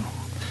rushed through.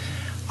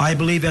 I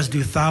believe, as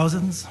do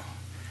thousands,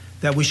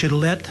 that we should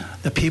let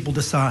the people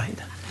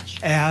decide,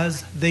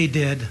 as they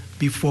did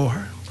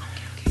before.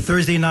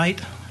 Thursday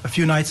night, a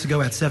few nights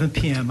ago at 7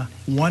 p.m.,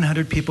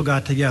 100 people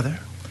got together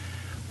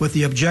with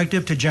the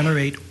objective to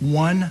generate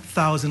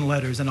 1,000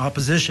 letters in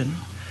opposition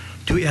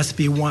to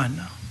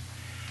SB1.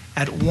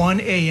 At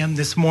 1 a.m.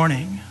 this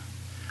morning,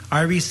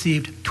 I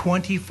received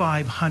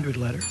 2,500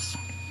 letters.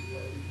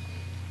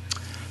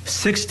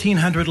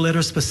 1,600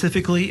 letters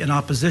specifically in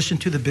opposition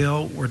to the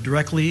bill were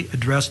directly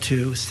addressed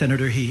to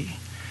Senator He.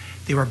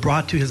 They were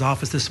brought to his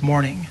office this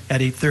morning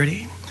at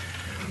 8:30.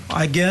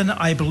 Again,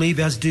 I believe,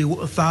 as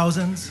do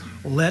thousands,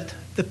 let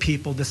the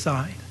people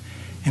decide.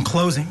 In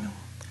closing,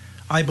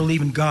 I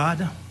believe in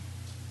God.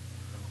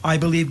 I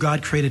believe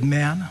God created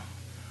man,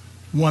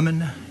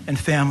 woman, and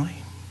family.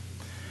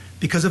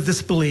 Because of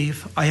this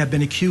belief, I have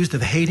been accused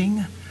of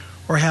hating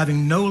or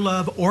having no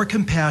love or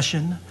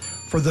compassion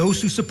for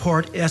those who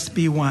support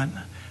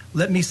SB1.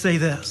 Let me say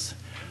this.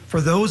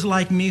 For those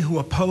like me who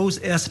oppose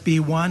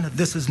SB1,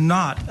 this is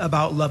not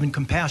about love and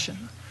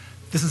compassion.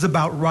 This is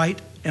about right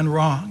and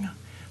wrong.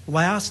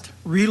 Last,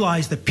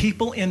 realize the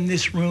people in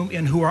this room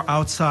and who are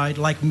outside,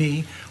 like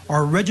me,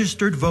 are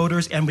registered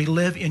voters, and we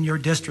live in your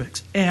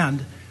districts.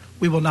 And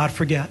we will not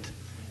forget,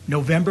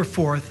 November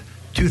 4th,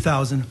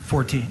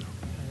 2014.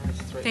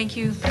 Thank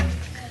you.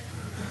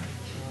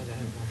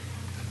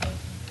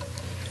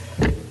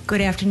 Good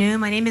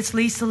afternoon. My name is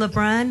Lisa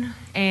LeBrun,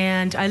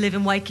 and I live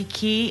in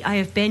Waikiki. I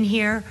have been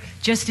here,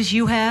 just as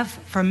you have,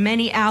 for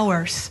many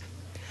hours.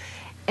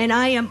 And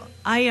I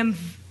am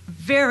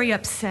very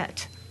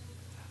upset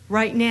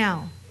right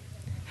now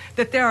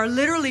that there are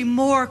literally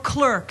more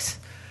clerks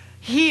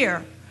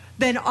here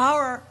than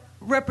our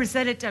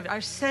representatives,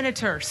 our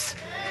senators.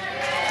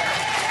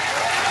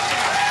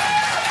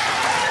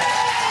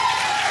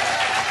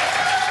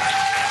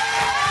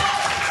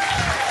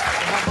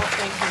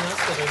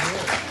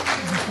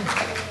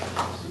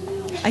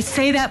 I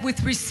say that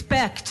with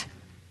respect.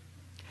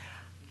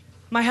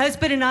 My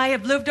husband and I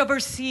have lived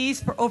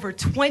overseas for over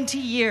 20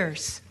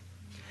 years.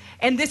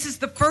 And this is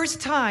the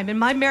first time in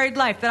my married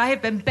life that I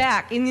have been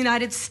back in the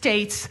United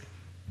States.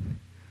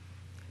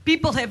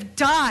 People have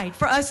died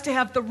for us to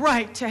have the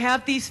right to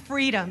have these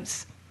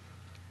freedoms.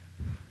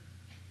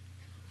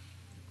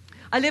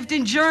 I lived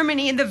in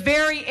Germany, in the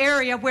very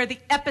area where the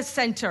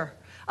epicenter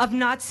of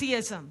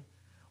Nazism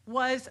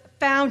was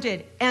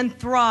founded and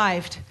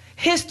thrived.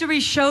 History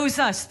shows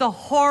us the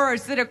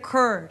horrors that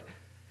occurred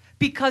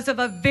because of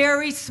a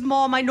very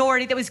small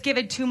minority that was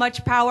given too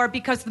much power,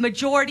 because the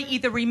majority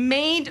either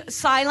remained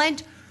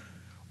silent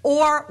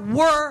or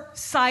were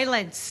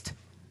silenced.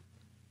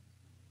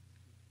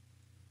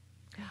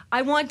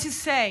 I want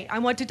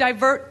to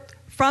divert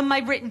from my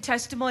written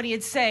testimony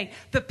and say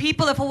the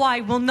people of Hawaii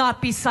will not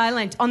be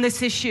silent on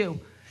this issue.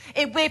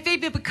 If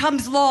it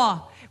becomes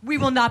law, we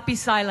will not be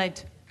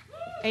silent.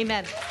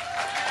 Amen.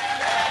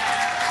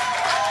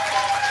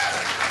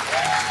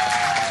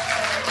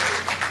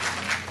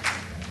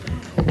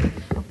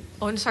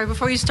 Oh, and sorry,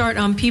 before you start,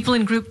 people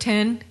in group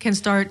 10 can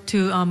start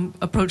to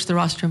approach the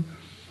rostrum.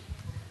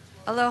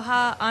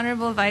 Aloha,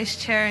 Honorable Vice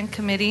Chair and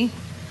Committee.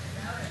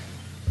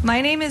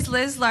 My name is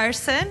Liz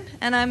Larson,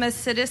 and I'm a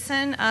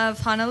citizen of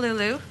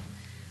Honolulu.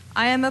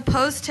 I am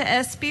opposed to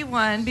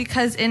SB1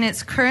 because in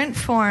its current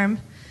form,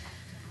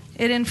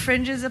 it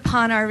infringes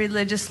upon our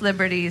religious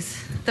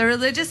liberties. The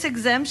religious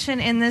exemption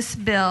in this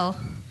bill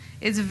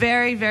is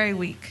very, very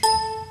weak.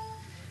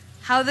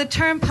 How the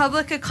term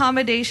public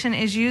accommodation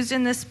is used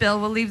in this bill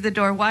will leave the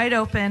door wide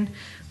open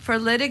for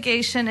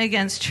litigation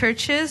against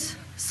churches,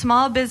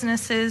 small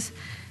businesses,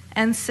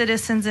 and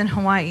citizens in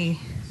Hawaii.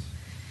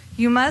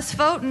 You must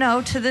vote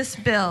no to this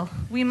bill.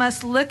 We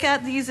must look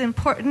at these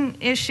important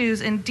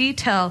issues in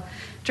detail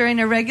during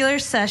a regular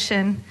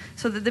session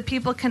so that the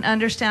people can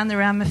understand the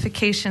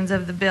ramifications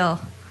of the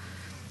bill.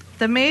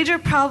 The major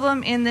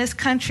problem in this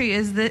country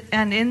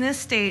and in this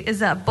state is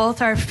that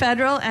both our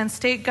federal and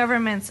state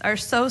governments are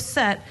so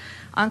set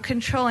on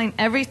controlling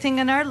everything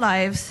in our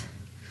lives,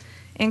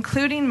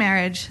 including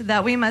marriage,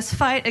 that we must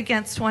fight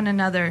against one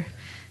another.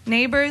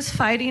 Neighbors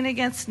fighting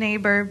against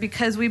neighbor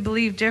because we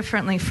believe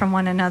differently from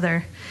one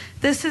another.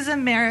 This is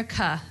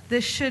America.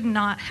 This should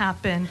not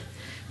happen.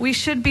 We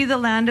should be the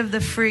land of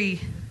the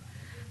free.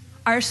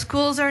 Our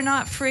schools are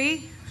not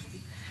free,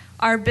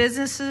 our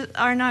businesses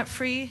are not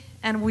free,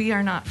 and we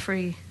are not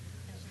free.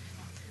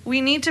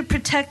 We need to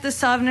protect the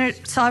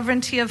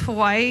sovereignty of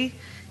Hawaii.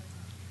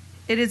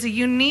 It is a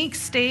unique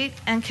state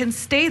and can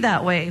stay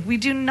that way. We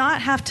do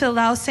not have to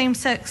allow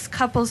same-sex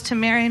couples to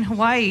marry in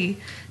Hawaii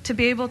to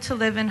be able to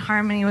live in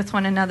harmony with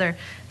one another.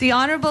 The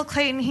Honorable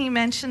Clayton, he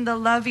mentioned the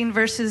Loving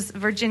versus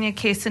Virginia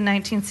case in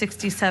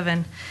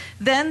 1967.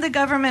 Then the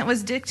government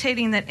was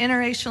dictating that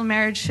interracial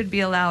marriage should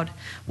be allowed.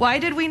 Why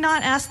did we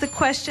not ask the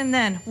question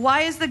then?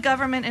 Why is the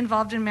government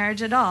involved in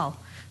marriage at all?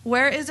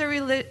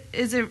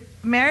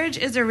 Marriage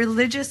is a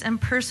religious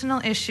and personal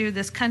issue.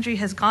 This country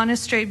has gone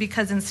astray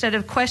because instead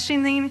of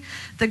questioning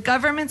the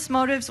government's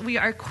motives, we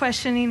are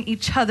questioning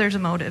each other's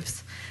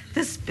motives.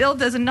 This bill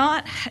does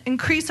not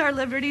increase our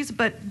liberties,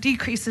 but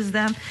decreases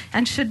them,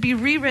 and should be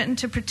rewritten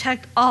to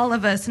protect all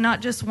of us, not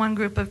just one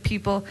group of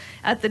people,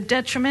 at the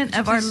detriment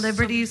of our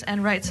liberties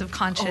and rights of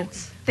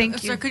conscience.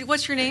 Thank you. Sorry,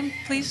 what's your name,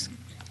 please?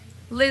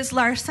 Liz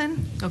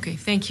Larson. Okay,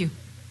 thank you.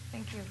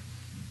 Thank you.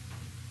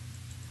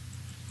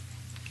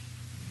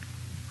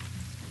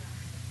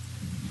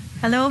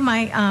 Hello,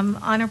 my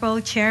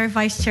Honorable Chair,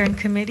 Vice Chair, and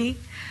Committee.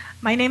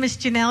 My name is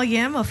Janelle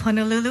Yim of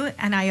Honolulu,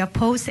 and I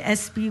oppose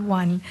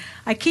SB1.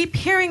 I keep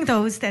hearing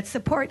those that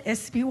support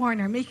SB1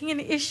 are making an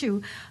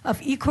issue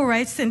of equal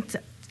rights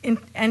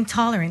and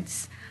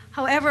tolerance.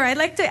 However, I'd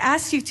like to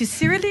ask you to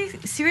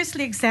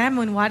seriously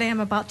examine what I am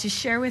about to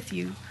share with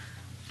you.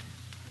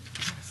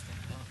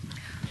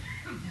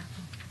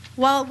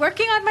 While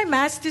working on my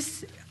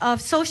Master's of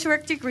Social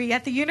Work degree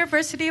at the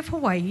University of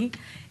Hawaii,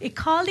 a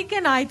colleague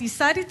and I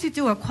decided to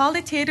do a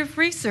qualitative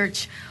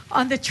research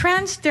on the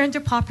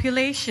transgender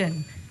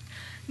population.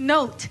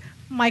 Note,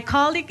 my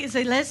colleague is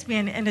a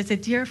lesbian and is a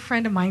dear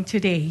friend of mine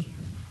today.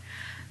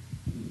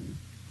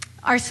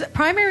 Our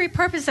primary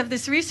purpose of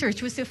this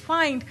research was to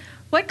find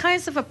what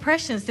kinds of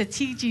oppressions the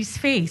TGs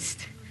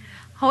faced.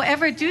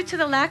 However, due to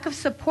the lack of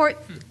support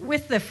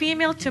with the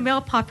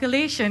female-to-male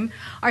population,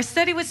 our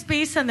study was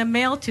based on the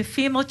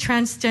male-to-female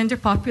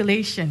transgender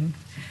population.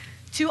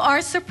 To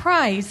our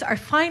surprise, our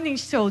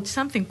findings showed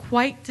something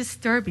quite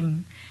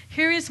disturbing.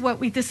 Here is what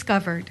we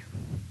discovered.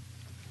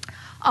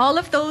 All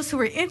of those who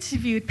were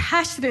interviewed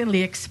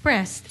passionately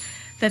expressed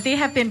that they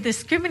have been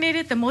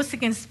discriminated the most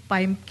against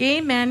by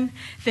gay men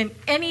than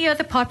any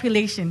other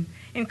population,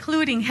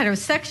 including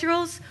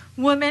heterosexuals,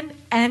 women,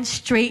 and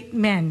straight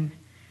men.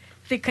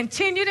 They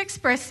continued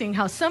expressing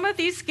how some of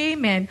these gay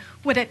men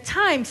would at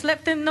times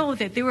let them know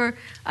that they were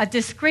a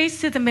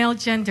disgrace to the male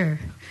gender.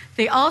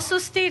 They also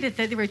stated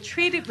that they were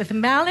treated with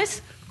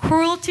malice,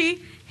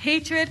 cruelty,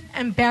 hatred,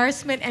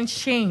 embarrassment, and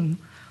shame.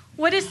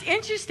 What is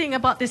interesting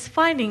about this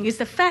finding is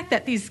the fact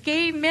that these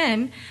gay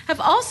men have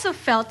also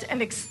felt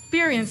and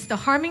experienced the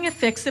harming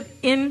effects of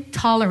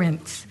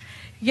intolerance.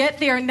 Yet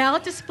they are now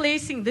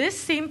displacing this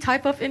same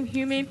type of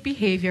inhumane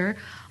behavior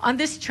on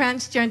this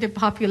transgender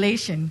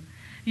population.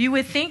 You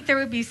would think there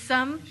would be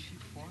some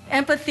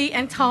empathy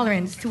and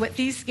tolerance to what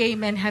these gay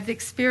men have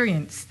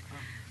experienced.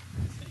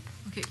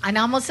 Okay. I'm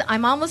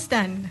almost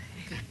done.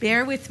 Okay.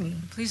 Bear with me.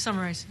 Please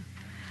summarize.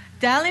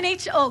 Dallin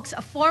H. Oaks,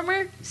 a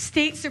former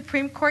state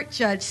Supreme Court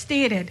judge,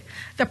 stated,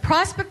 "The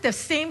prospect of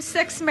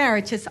same-sex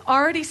marriage has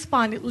already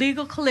spawned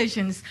legal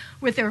collisions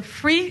with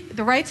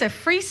the rights of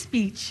free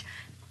speech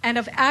and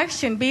of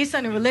action based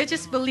on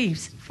religious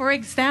beliefs. For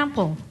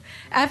example,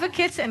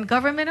 advocates and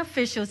government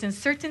officials in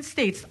certain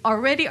states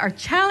already are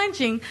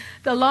challenging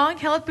the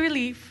long-held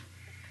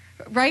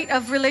right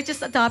of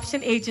religious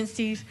adoption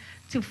agencies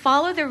to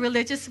follow their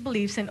religious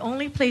beliefs and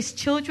only place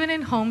children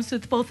in homes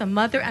with both a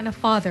mother and a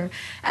father.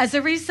 As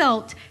a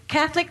result,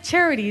 Catholic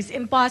Charities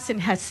in Boston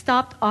has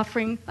stopped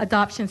offering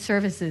adoption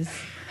services."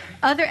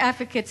 Other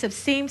advocates of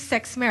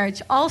same-sex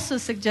marriage also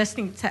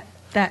suggesting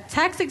that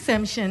tax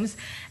exemptions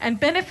and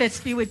benefits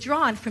be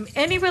withdrawn from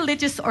any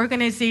religious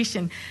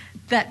organization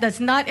that does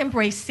not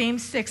embrace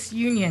same-sex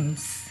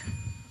unions.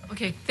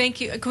 Okay,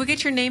 thank you. Can we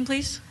get your name,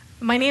 please?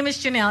 My name is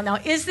Janelle. Now,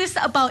 is this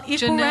about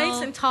equal Janelle-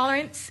 rights and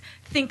tolerance?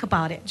 Think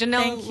about it.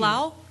 Janelle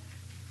Lau?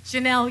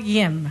 Janelle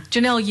Yim.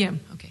 Janelle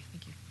Yim. Okay,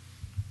 thank you.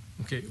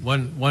 Okay,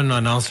 one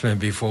announcement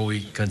before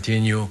we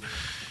continue.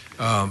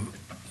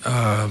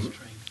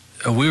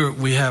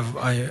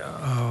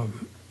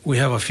 We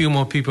have a few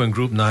more people in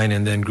Group 9,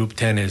 and then Group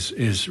 10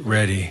 is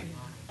ready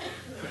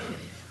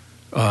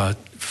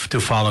to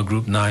follow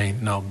Group 9.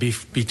 Now,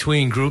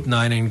 between Group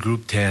 9 and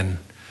Group 10,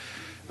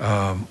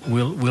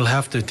 we'll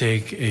have to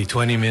take a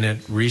 20-minute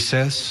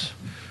recess.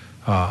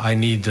 I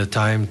need the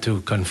time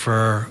to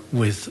confer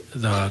with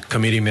the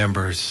committee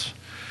members.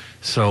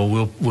 So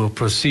we'll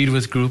proceed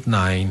with Group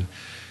 9.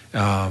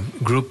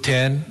 Group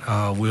 10,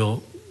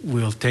 we'll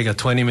take a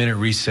 20-minute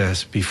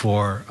recess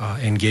before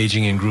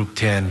engaging in Group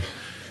 10.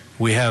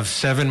 We have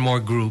 7 more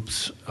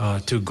groups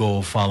to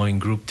go following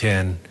Group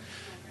 10,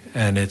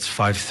 and it's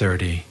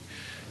 5:30.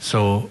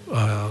 So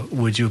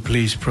would you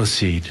please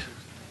proceed?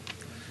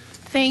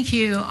 Thank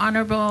you,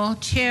 Honorable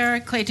Chair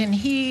Clayton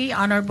He,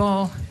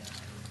 Honorable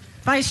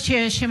Vice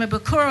Chair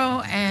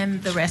Shimabukuro,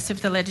 and the rest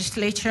of the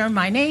legislature.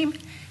 My name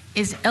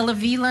is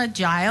Elavila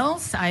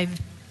Giles. I've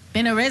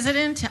been a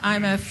resident.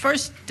 I'm a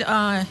first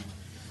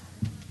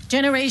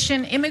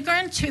generation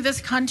immigrant to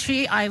this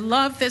country. I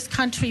love this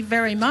country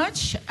very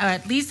much.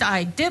 At least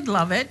I did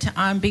love it.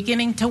 I'm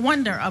beginning to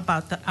wonder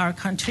about our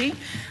country.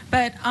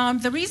 But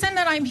the reason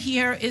that I'm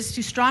here is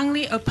to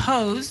strongly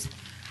oppose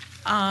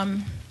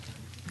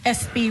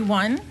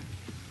SB1.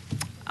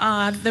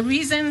 The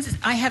reasons,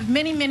 I have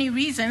many, many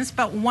reasons,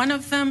 but one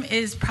of them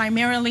is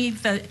primarily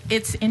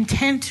its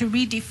intent to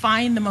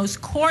redefine the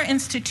most core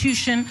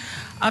institution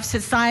of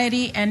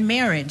society and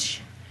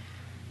marriage.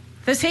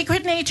 The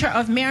sacred nature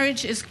of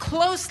marriage is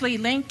closely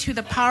linked to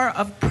the power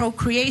of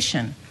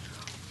procreation.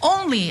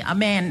 Only a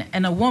man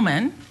and a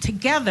woman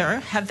together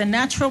have the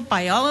natural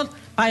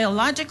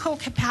biological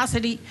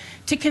capacity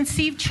to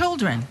conceive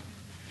children.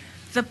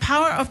 The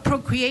power of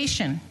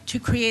procreation to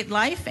create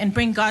life and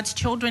bring God's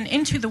children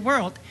into the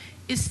world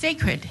is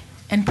sacred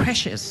and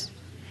precious.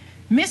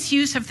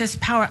 Misuse of this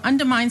power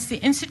undermines the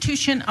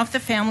institution of the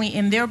family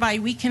and thereby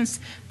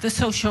weakens the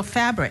social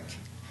fabric.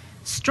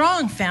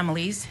 Strong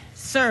families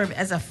serve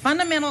as a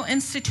fundamental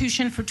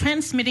institution for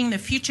transmitting the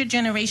future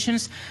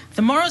generations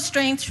the moral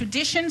strength,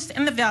 traditions,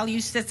 and the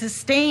values that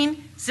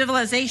sustain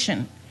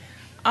civilization.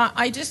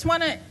 I just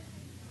want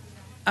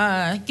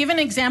to give an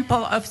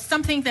example of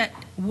something that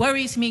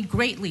worries me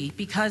greatly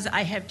because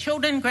I have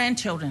children,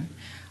 grandchildren.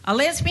 A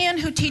lesbian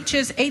who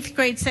teaches 8th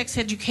grade sex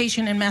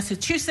education in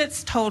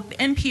Massachusetts told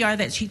NPR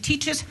that she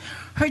teaches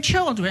her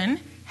children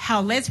how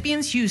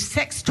lesbians use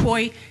sex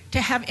toy to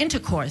have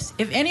intercourse.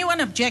 If anyone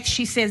objects,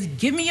 she says,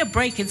 "Give me a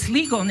break, it's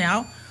legal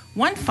now."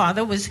 One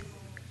father was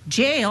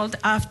jailed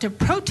after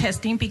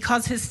protesting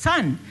because his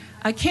son,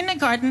 a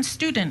kindergarten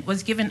student,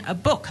 was given a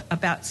book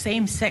about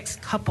same-sex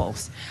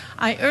couples.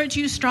 I urge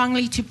you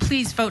strongly to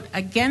please vote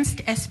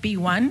against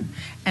SB1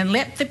 and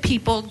let the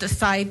people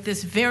decide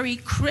this very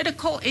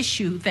critical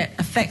issue that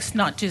affects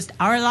not just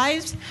our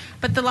lives,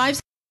 but the lives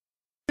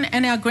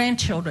and our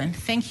grandchildren.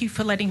 Thank you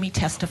for letting me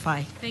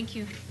testify. Thank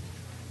you.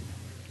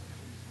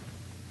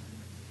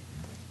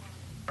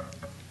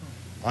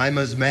 I'm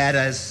as mad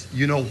as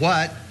you know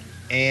what,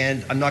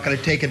 and I'm not going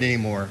to take it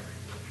anymore.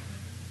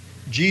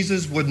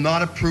 Jesus would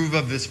not approve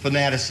of this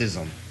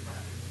fanaticism.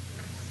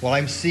 what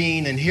I'm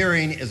seeing and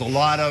hearing is a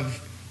lot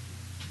of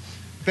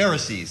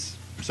Pharisees.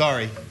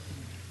 Sorry.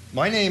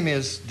 My name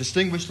is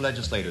Distinguished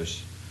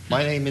Legislators.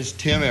 My name is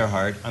Tim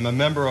Earhart. I'm a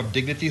member of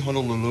Dignity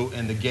Honolulu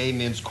and the Gay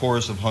Men's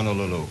Chorus of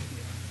Honolulu.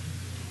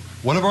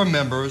 One of our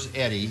members,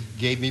 Eddie,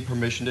 gave me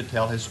permission to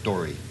tell his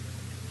story.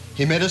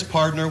 He met his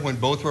partner when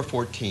both were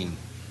 14.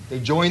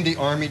 They joined the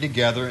Army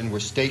together and were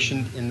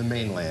stationed in the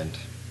mainland.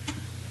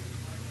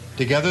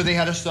 Together they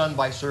had a son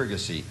by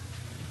surrogacy.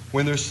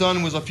 When their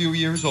son was a few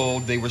years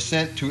old, they were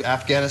sent to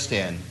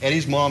Afghanistan.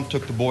 Eddie's mom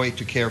took the boy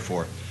to care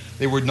for.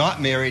 They were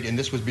not married, and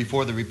this was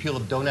before the repeal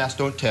of Don't Ask,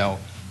 Don't Tell,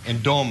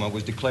 and DOMA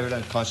was declared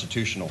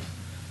unconstitutional.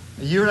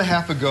 A year and a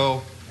half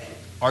ago,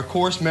 our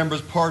chorus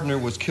member's partner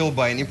was killed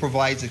by an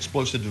improvised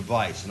explosive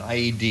device, an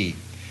IED.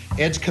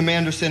 Ed's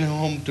commander sent him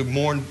home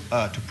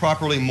to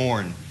properly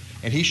mourn,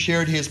 and he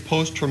shared his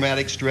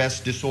post-traumatic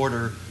stress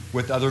disorder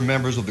with other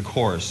members of the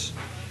chorus.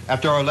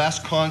 After our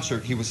last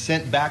concert, he was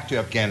sent back to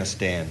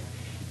Afghanistan.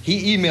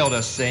 He emailed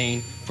us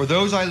saying, "For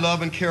those I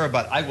love and care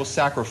about, I will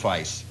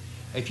sacrifice."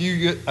 A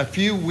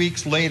few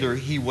weeks later,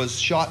 he was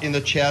shot in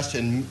the chest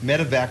and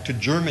medevac to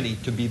Germany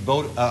to be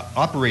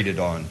operated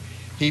on.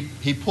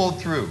 He pulled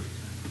through.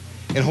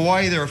 In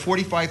Hawaii, there are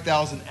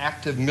 45,000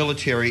 active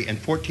military and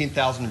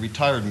 14,000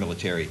 retired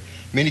military.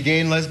 Many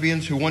gay and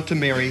lesbians who want to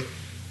marry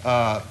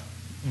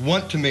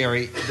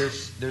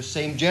their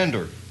same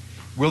gender.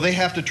 Will they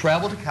have to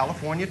travel to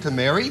California to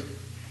marry?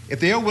 If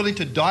they are willing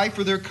to die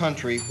for their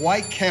country, why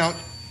can't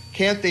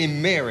they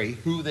marry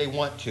who they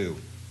want to?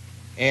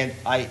 And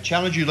I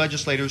challenge you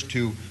legislators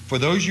to, for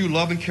those you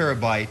love and care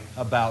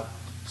about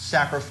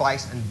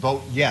sacrifice and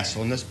vote yes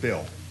on this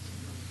bill.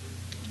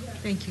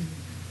 Thank you.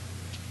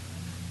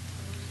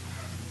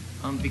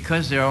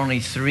 Because there are only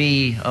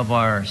 3 of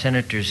our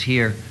senators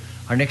here,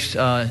 our next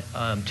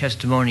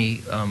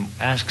testimony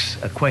asks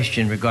a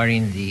question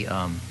regarding the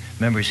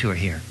members who are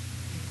here.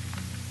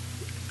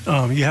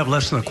 You have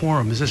less than a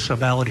quorum. Is this a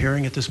valid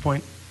hearing at this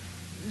point?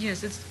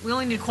 Yes, we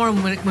only need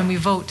quorum when we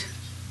vote.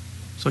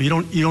 So you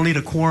don't need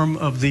a quorum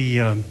of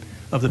the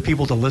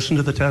people to listen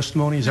to the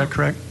testimony. Is that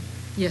correct?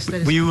 Yes,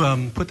 that is. Will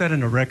you put that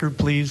in a record,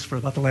 please? For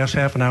about the last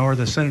half an hour,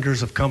 the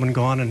senators have come and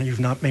gone, and you've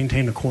not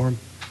maintained a quorum.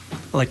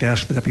 I'd like to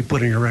ask that be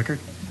put in your record.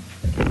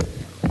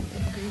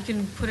 You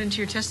can put it into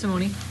your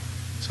testimony.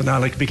 So now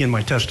I'd like to begin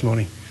my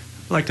testimony.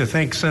 I'd like to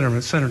thank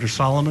Senator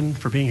Solomon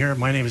for being here.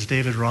 My name is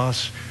David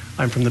Ross.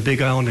 I'm from the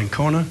Big Island in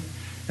Kona,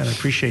 and I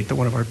appreciate that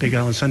one of our Big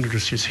Island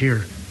senators is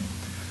here.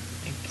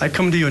 I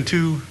come to you in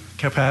 2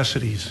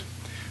 capacities.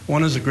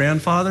 One as a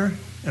grandfather,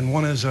 and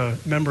one as a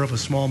member of a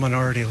small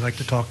minority I'd like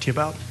to talk to you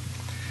about.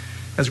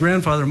 As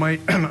grandfather,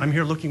 I'm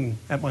here looking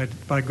at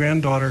my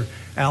granddaughter,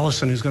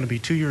 Allison, who's going to be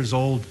 2 years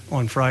old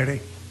on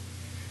Friday.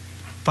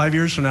 5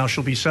 years from now,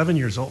 she'll be 7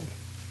 years old.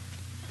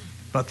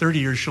 About 30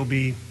 years, she'll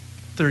be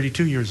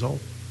 32 years old.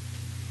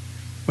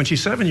 When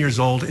she's 7 years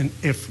old, and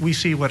if we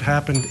see what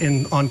happened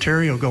in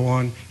Ontario go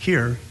on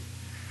here,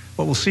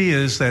 what we'll see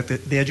is that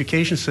the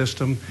education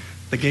system,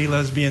 the Gay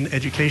Lesbian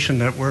Education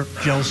Network,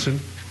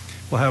 GELSON,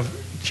 will have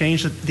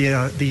changed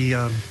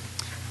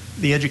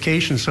the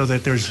education so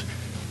that there's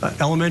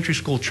elementary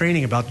school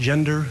training about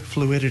gender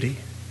fluidity.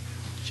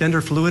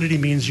 Gender fluidity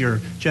means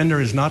your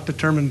gender is not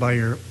determined by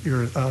your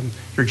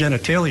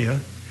genitalia.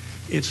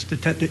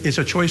 It's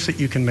a choice that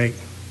you can make.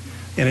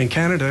 And in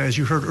Canada, as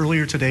you heard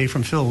earlier today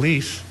from Phil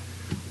Lease,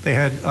 they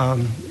had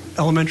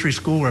elementary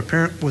school where a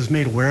parent was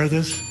made aware of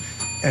this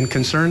and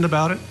concerned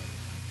about it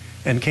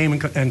and came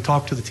and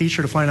talked to the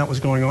teacher to find out what was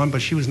going on,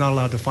 but she was not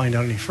allowed to find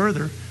out any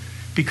further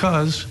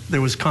because there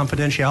was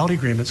confidentiality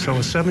agreements. So a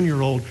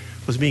 7-year-old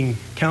was being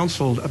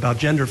counseled about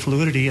gender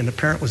fluidity and the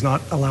parent was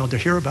not allowed to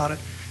hear about it.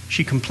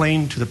 She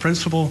complained to the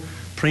principal.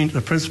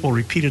 The principal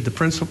repeated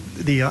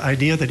the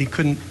idea that he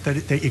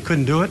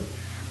couldn't do it.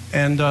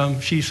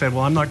 And she said,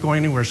 well, I'm not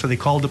going anywhere. So they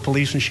called the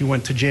police and she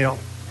went to jail.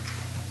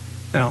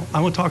 Now,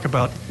 I want to talk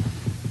about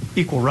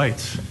equal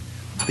rights.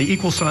 The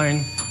equal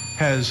sign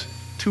has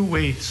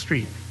two-way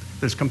street.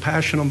 There's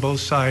compassion on both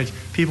sides.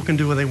 People can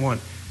do what they want.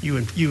 You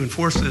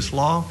enforce this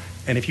law,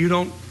 and if you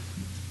don't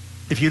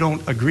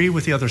agree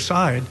with the other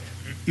side,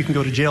 you can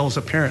go to jail as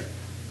a parent.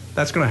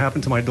 That's going to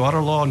happen to my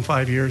daughter-in-law in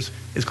 5 years.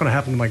 It's going to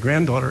happen to my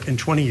granddaughter in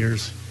 20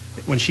 years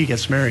when she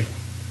gets married.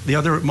 The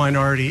other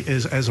minority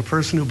is as a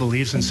person who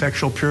believes in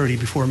sexual purity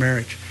before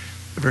marriage.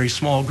 A very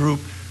small group,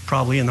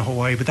 probably in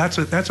Hawaii, but that's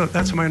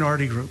a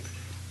minority group.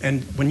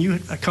 And when you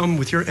come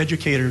with your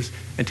educators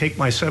and take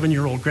my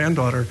 7-year-old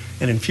granddaughter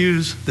and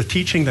infuse the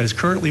teaching that is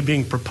currently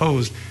being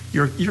proposed,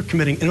 you're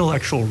committing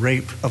intellectual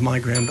rape of my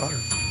granddaughter.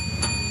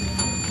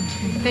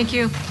 Thank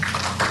you.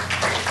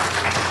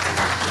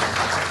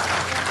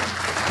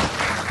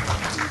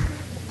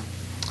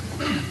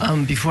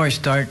 Before I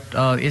start,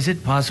 is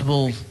it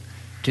possible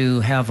to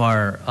have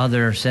our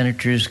other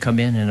senators come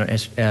in,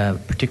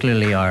 and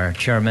particularly our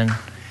chairman,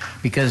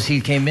 because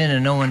he came in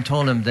and no one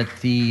told him that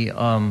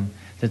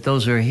that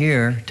those who are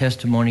here,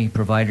 testimony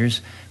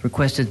providers,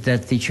 requested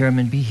that the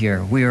chairman be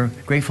here. We are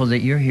grateful that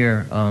you're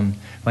here,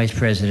 Vice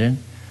President,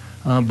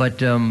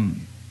 but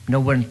no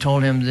one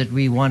told him that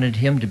we wanted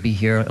him to be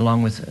here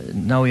along with,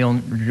 now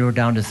we're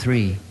down to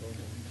 3.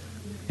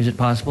 Is it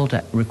possible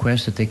to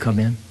request that they come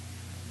in?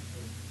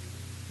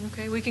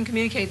 Okay, we can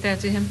communicate that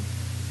to him.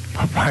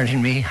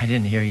 Pardon me, I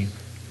didn't hear you.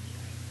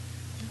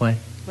 What?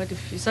 But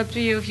if it's up to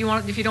you. If you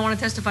don't want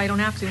to testify, you don't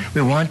have to.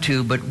 We want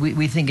to, but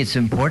we think it's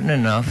important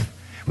enough.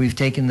 We've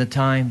taken the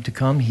time to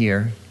come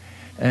here,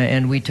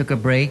 and we took a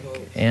break,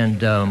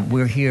 and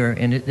we're here,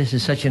 and this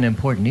is such an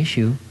important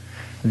issue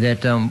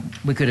that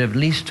we could have at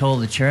least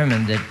told the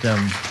chairman that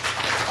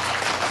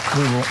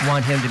we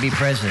want him to be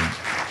present.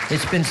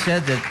 It's been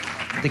said that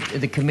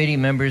the committee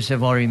members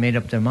have already made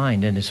up their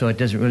mind, and so it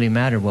doesn't really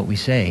matter what we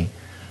say.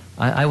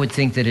 I would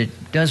think that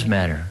it does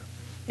matter.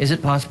 Is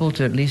it possible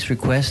to at least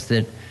request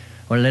that,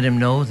 or let him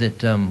know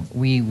that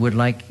we would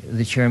like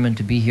the chairman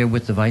to be here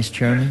with the vice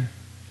chairman?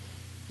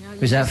 Yeah,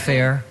 Is that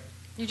fair?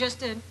 You just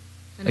did.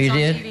 And Oh, it's you on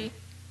did? TV.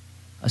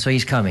 So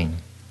he's coming.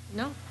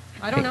 No,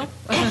 I don't know.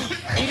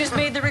 You just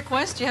made the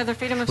request. You have the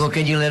freedom of Well,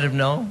 speech. can you let him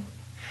know?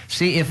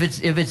 See, if it's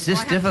this Well, I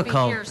have to be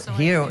difficult here, so I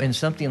here in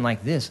something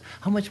like this,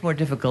 how much more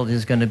difficult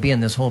is it going to be in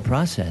this whole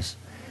process?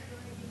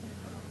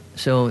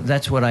 So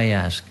that's what I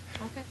ask.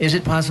 Okay. Is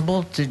it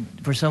possible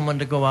for someone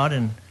to go out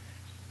and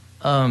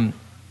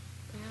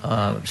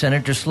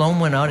Senator Sloan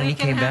went out and he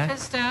came We can have back?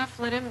 his staff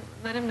let him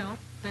know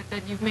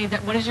that you've made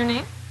that. What is your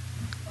name?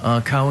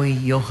 Kawi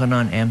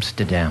Yohanan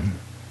Amsterdam.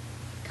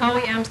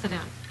 Kawi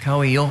Amsterdam.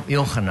 Kawi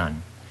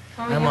Yohanan.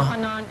 Kawi I'm a-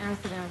 Yohanan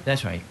Amsterdam.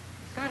 That's right.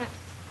 Got it.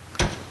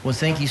 Well,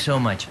 thank you so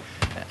much.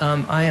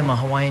 I am a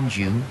Hawaiian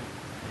Jew,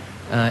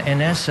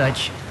 and as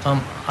such,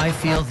 I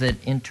feel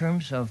that in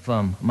terms of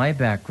my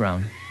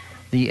background,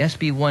 the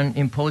SB1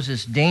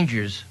 imposes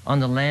dangers on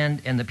the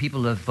land and the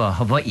people of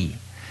Hawaii.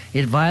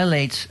 It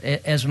violates,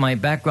 as my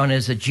background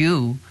as a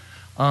Jew,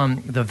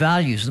 the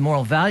values, the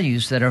moral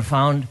values that are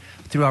found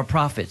through our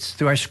prophets,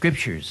 through our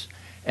scriptures,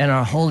 and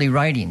our holy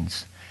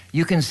writings.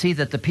 You can see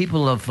that the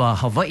people of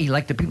Hawaii,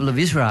 like the people of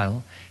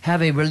Israel,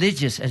 have a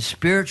religious and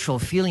spiritual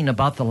feeling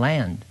about the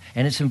land,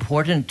 and it's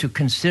important to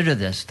consider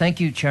this. Thank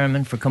you,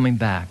 Chairman, for coming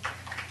back.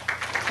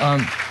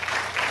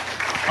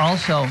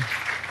 Also,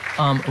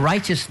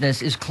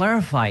 righteousness is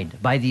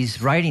clarified by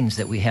these writings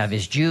that we have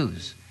as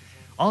Jews.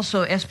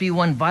 Also,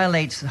 SB1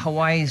 violates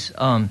Hawaii's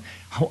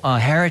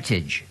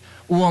heritage.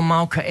 Ua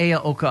mau ka ea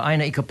o ka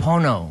aina i ka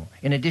pono,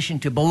 in addition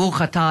to Baruch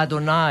atah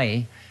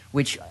Adonai,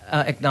 which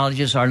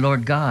acknowledges our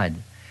Lord God.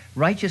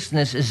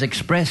 Righteousness is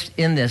expressed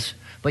in this,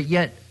 but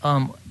yet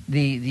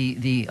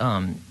the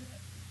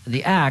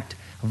act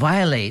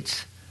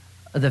violates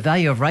the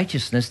value of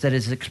righteousness that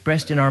is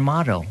expressed in our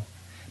motto.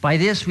 By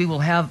this, we will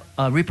have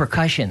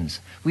repercussions.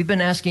 We've been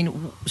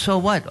asking, so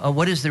what?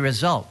 What is the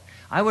result?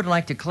 I would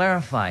like to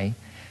clarify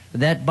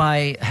that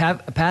by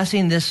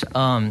passing this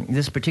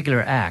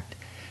particular act,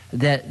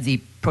 that the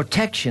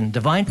protection,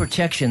 divine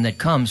protection that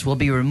comes will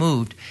be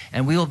removed,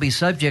 and we will be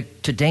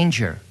subject to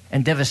danger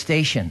and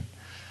devastation.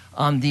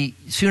 The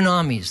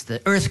tsunamis,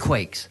 the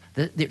earthquakes,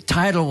 the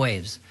tidal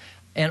waves,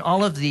 and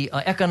all of the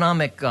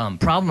economic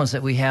problems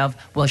that we have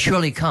will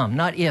surely come,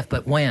 not if,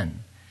 but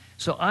when.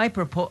 So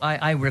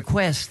I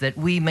request that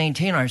we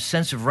maintain our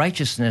sense of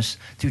righteousness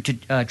through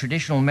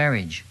traditional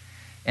marriage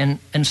and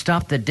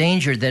stop the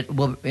danger that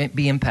will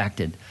be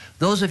impacted.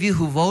 Those of you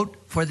who vote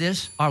for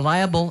this are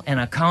liable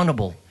and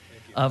accountable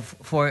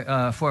for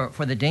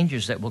the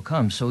dangers that will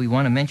come. So we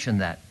want to mention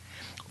that.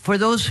 For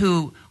those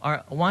who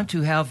want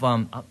to have,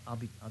 I'll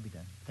be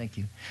done. Thank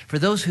you. For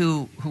those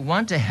who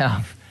want to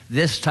have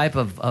this type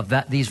of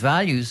these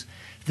values,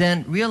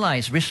 then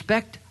realize,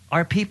 respect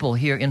our people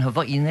here in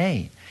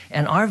Hawaii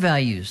and our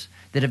values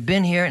that have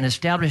been here and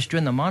established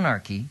during the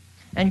monarchy,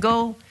 and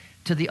go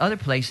to the other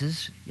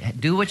places,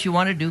 do what you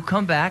want to do,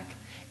 come back,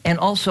 and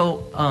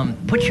also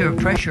put your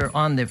pressure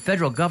on the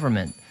federal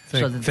government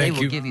so that they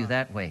will give you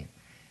that way,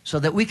 so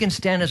that we can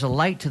stand as a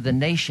light to the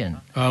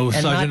nation.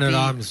 Sergeant at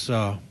Arms.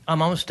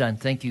 I'm almost done.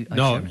 Thank you.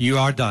 No, Chairman. you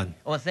are done.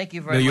 Well, thank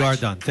you very much. No, you are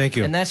done. Thank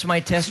you. And that's my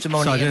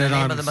testimony Sergeant in the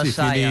at name of the Arms,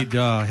 Messiah. if you need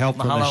help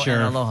from the Mahalo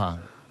sheriff. and aloha.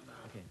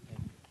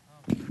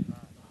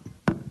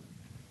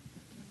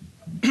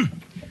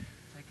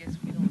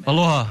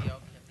 Aloha.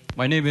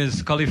 My name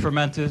is Kali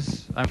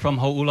Fermantes. I'm from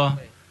Hau'ula,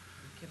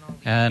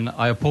 and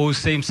I oppose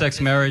same-sex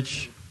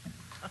marriage.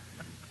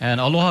 And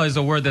aloha is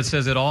a word that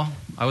says it all.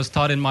 I was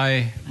taught in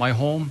my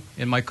home,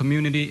 in my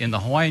community, in the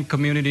Hawaiian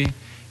community,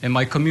 in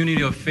my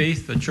community of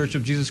faith, the Church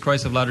of Jesus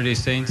Christ of Latter-day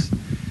Saints,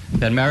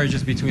 that marriage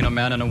is between a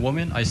man and a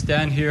woman. I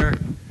stand here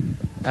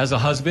as a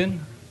husband,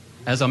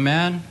 as a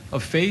man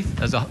of faith,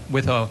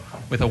 with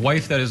a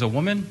wife that is a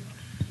woman,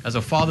 as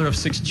a father of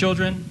 6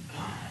 children,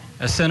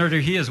 as Senator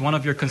He, as one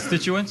of your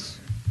constituents,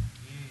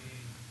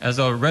 as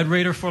a Red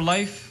Raider for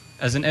life,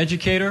 as an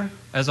educator,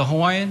 as a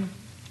Hawaiian,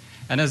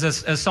 and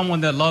as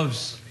someone that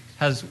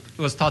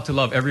was taught to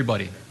love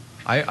everybody.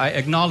 I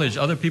acknowledge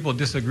other people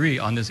disagree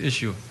on this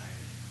issue,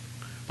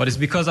 but it's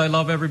because I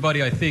love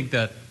everybody I think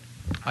that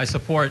I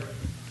support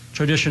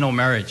traditional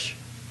marriage.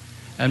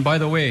 And by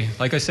the way,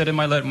 like I said in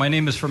my letter, my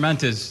name is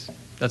Fermantes.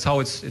 That's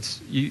how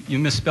you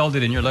misspelled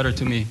it in your letter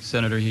to me,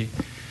 Senator He.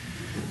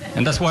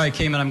 And that's why I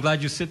came, and I'm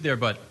glad you sit there.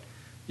 But,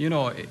 you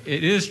know,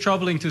 it is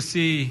troubling to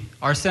see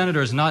our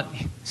senators not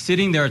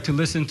sitting there to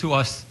listen to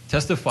us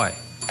testify.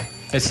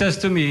 It says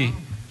to me,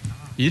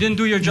 you didn't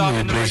do your job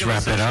in the regular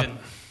session.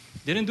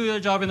 Didn't do your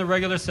job in the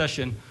regular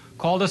session,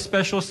 called a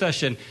special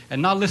session,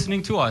 and not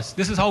listening to us.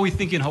 This is how we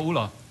think in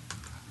Hau'ula.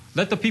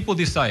 Let the people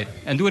decide,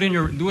 and do it in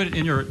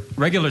your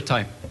regular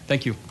time.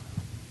 Thank you.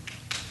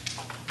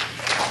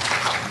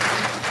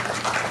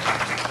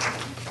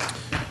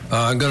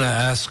 I'm going to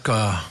ask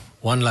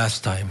one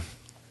last time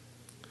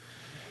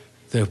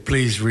to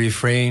please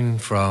refrain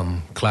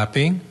from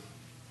clapping.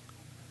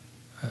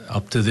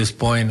 Up to this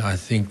point, I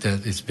think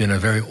that it's been a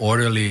very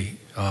orderly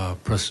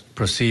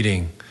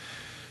proceeding.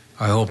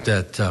 I hope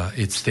that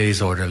it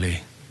stays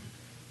orderly.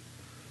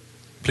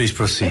 Please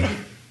proceed.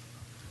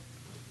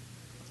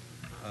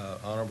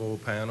 Honorable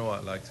panel,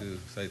 I'd like to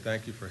say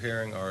thank you for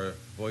hearing our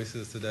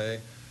voices today.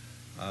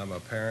 I'm a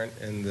parent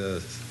in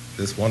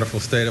this wonderful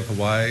state of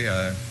Hawaii.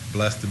 I'm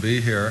blessed to be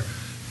here,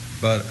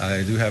 but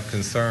I do have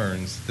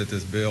concerns that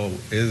this bill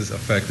is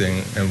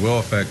affecting and will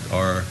affect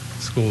our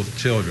school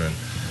children.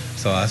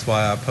 So that's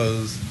why I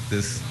opposed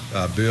this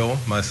bill.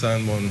 My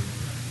son,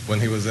 when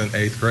he was in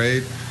 8th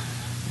grade,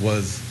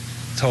 was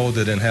told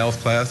that in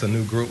health class a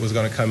new group was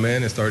going to come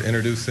in and start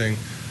introducing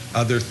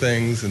other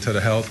things into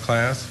the health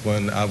class.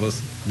 When I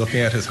was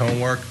looking at his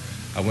homework,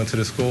 I went to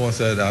the school and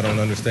said, I don't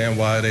understand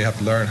why they have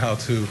to learn how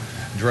to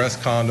dress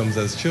condoms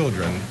as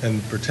children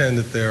and pretend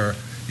that they're,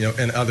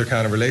 in other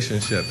kind of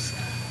relationships.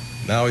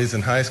 Now he's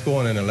in high school,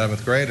 and in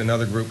 11th grade,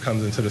 another group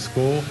comes into the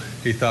school.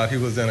 He thought he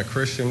was in a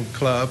Christian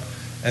club,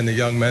 and the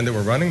young men that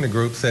were running the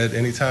group said,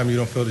 anytime you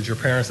don't feel that your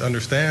parents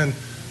understand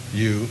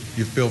you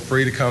feel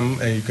free to come,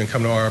 and you can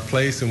come to our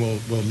place and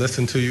we'll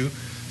listen to you.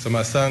 So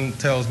my son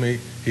tells me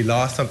he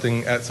lost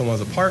something at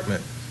someone's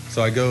apartment.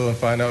 So I go and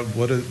find out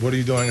what are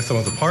you doing at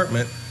someone's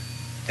apartment,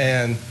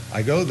 and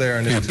I go there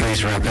and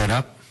please wrap that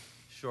up.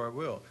 Sure, I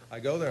will.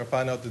 I go there and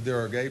find out that there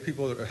are gay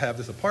people that have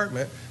this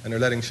apartment, and they're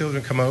letting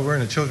children come over,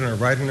 and the children are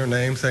writing their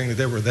names saying that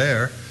they were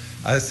there.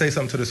 I say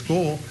something to the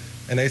school,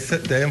 and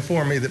they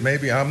inform me that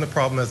maybe I'm the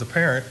problem as a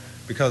parent,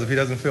 because if he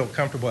doesn't feel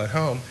comfortable at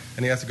home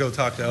and he has to go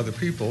talk to other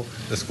people,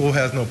 the school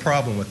has no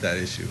problem with that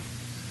issue.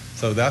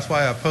 So that's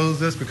why I oppose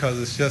this, because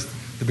it's just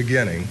the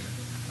beginning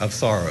of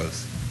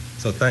sorrows.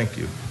 So thank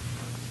you.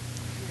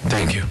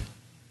 Thank you.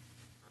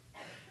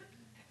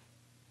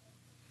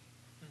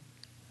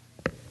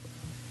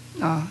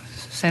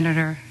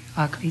 Senator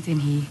Clayton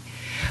He.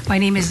 My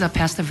name is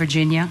Pastor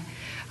Virginia.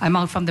 I'm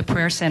out from the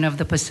Prayer Center of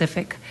the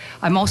Pacific.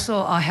 I'm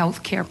also a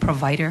healthcare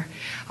provider.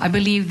 I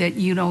believe that,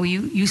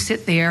 you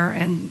sit there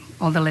and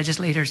all the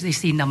legislators, they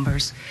see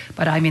numbers,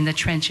 but I'm in the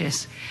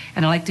trenches.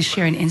 And I'd like to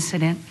share an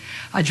incident.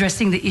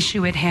 Addressing the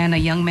issue at hand, a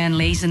young man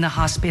lays in the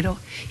hospital.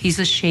 He's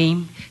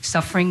ashamed,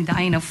 suffering,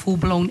 dying of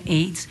full-blown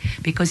AIDS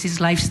because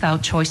his lifestyle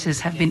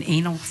choices have been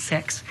anal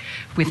sex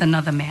with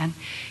another man.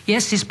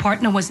 Yes, his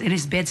partner was at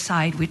his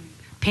bedside with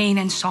pain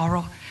and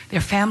sorrow.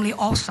 Their family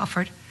all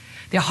suffered.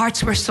 Their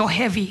hearts were so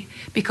heavy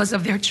because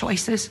of their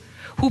choices.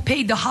 Who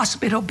paid the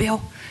hospital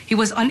bill? He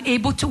was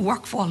unable to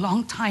work for a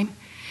long time,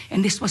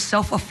 and this was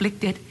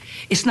self-afflicted.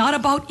 It's not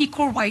about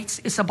equal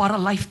rights. It's about a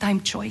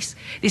lifetime choice.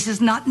 This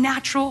is not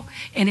natural,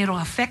 and it'll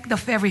affect the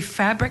very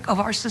fabric of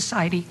our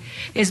society.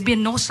 There's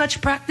been no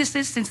such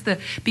practices since the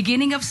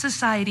beginning of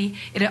society.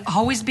 It had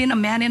always been a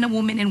man and a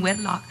woman in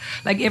wedlock.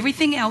 Like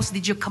everything else,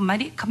 did your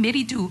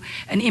committee do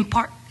an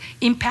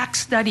impact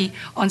study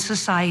on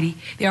society?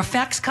 There are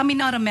facts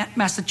coming out of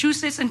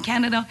Massachusetts and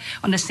Canada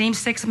on the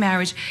same-sex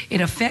marriage.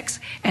 It affects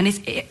and its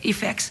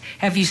effects.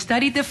 Have you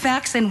studied the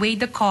facts and weighed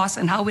the costs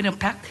and how it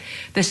impacts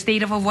the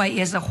state of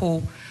Hawaii as a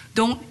whole?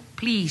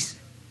 Please,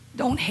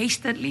 don't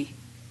hastily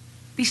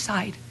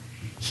decide.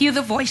 Hear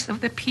the voice of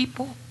the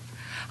people.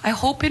 I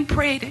hope and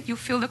pray that you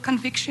feel the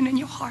conviction in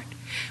your heart.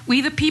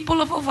 We, the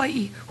people of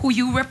Hawaii, who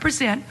you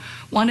represent,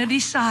 want to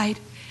decide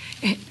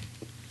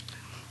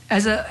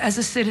as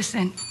a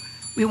citizen.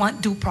 We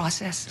want due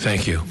process.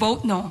 Thank you.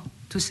 Vote no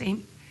to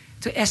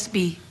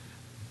SB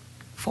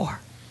 4.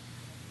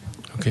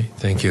 Okay,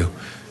 thank you.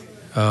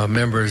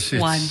 Members,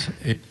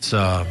 it's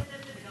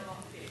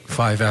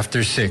 5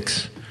 after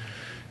 6.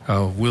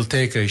 We'll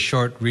take a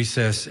short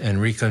recess and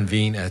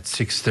reconvene at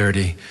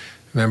 6:30.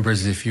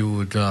 Members, if you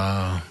would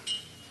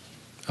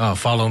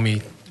follow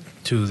me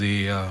to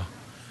the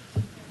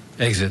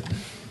exit.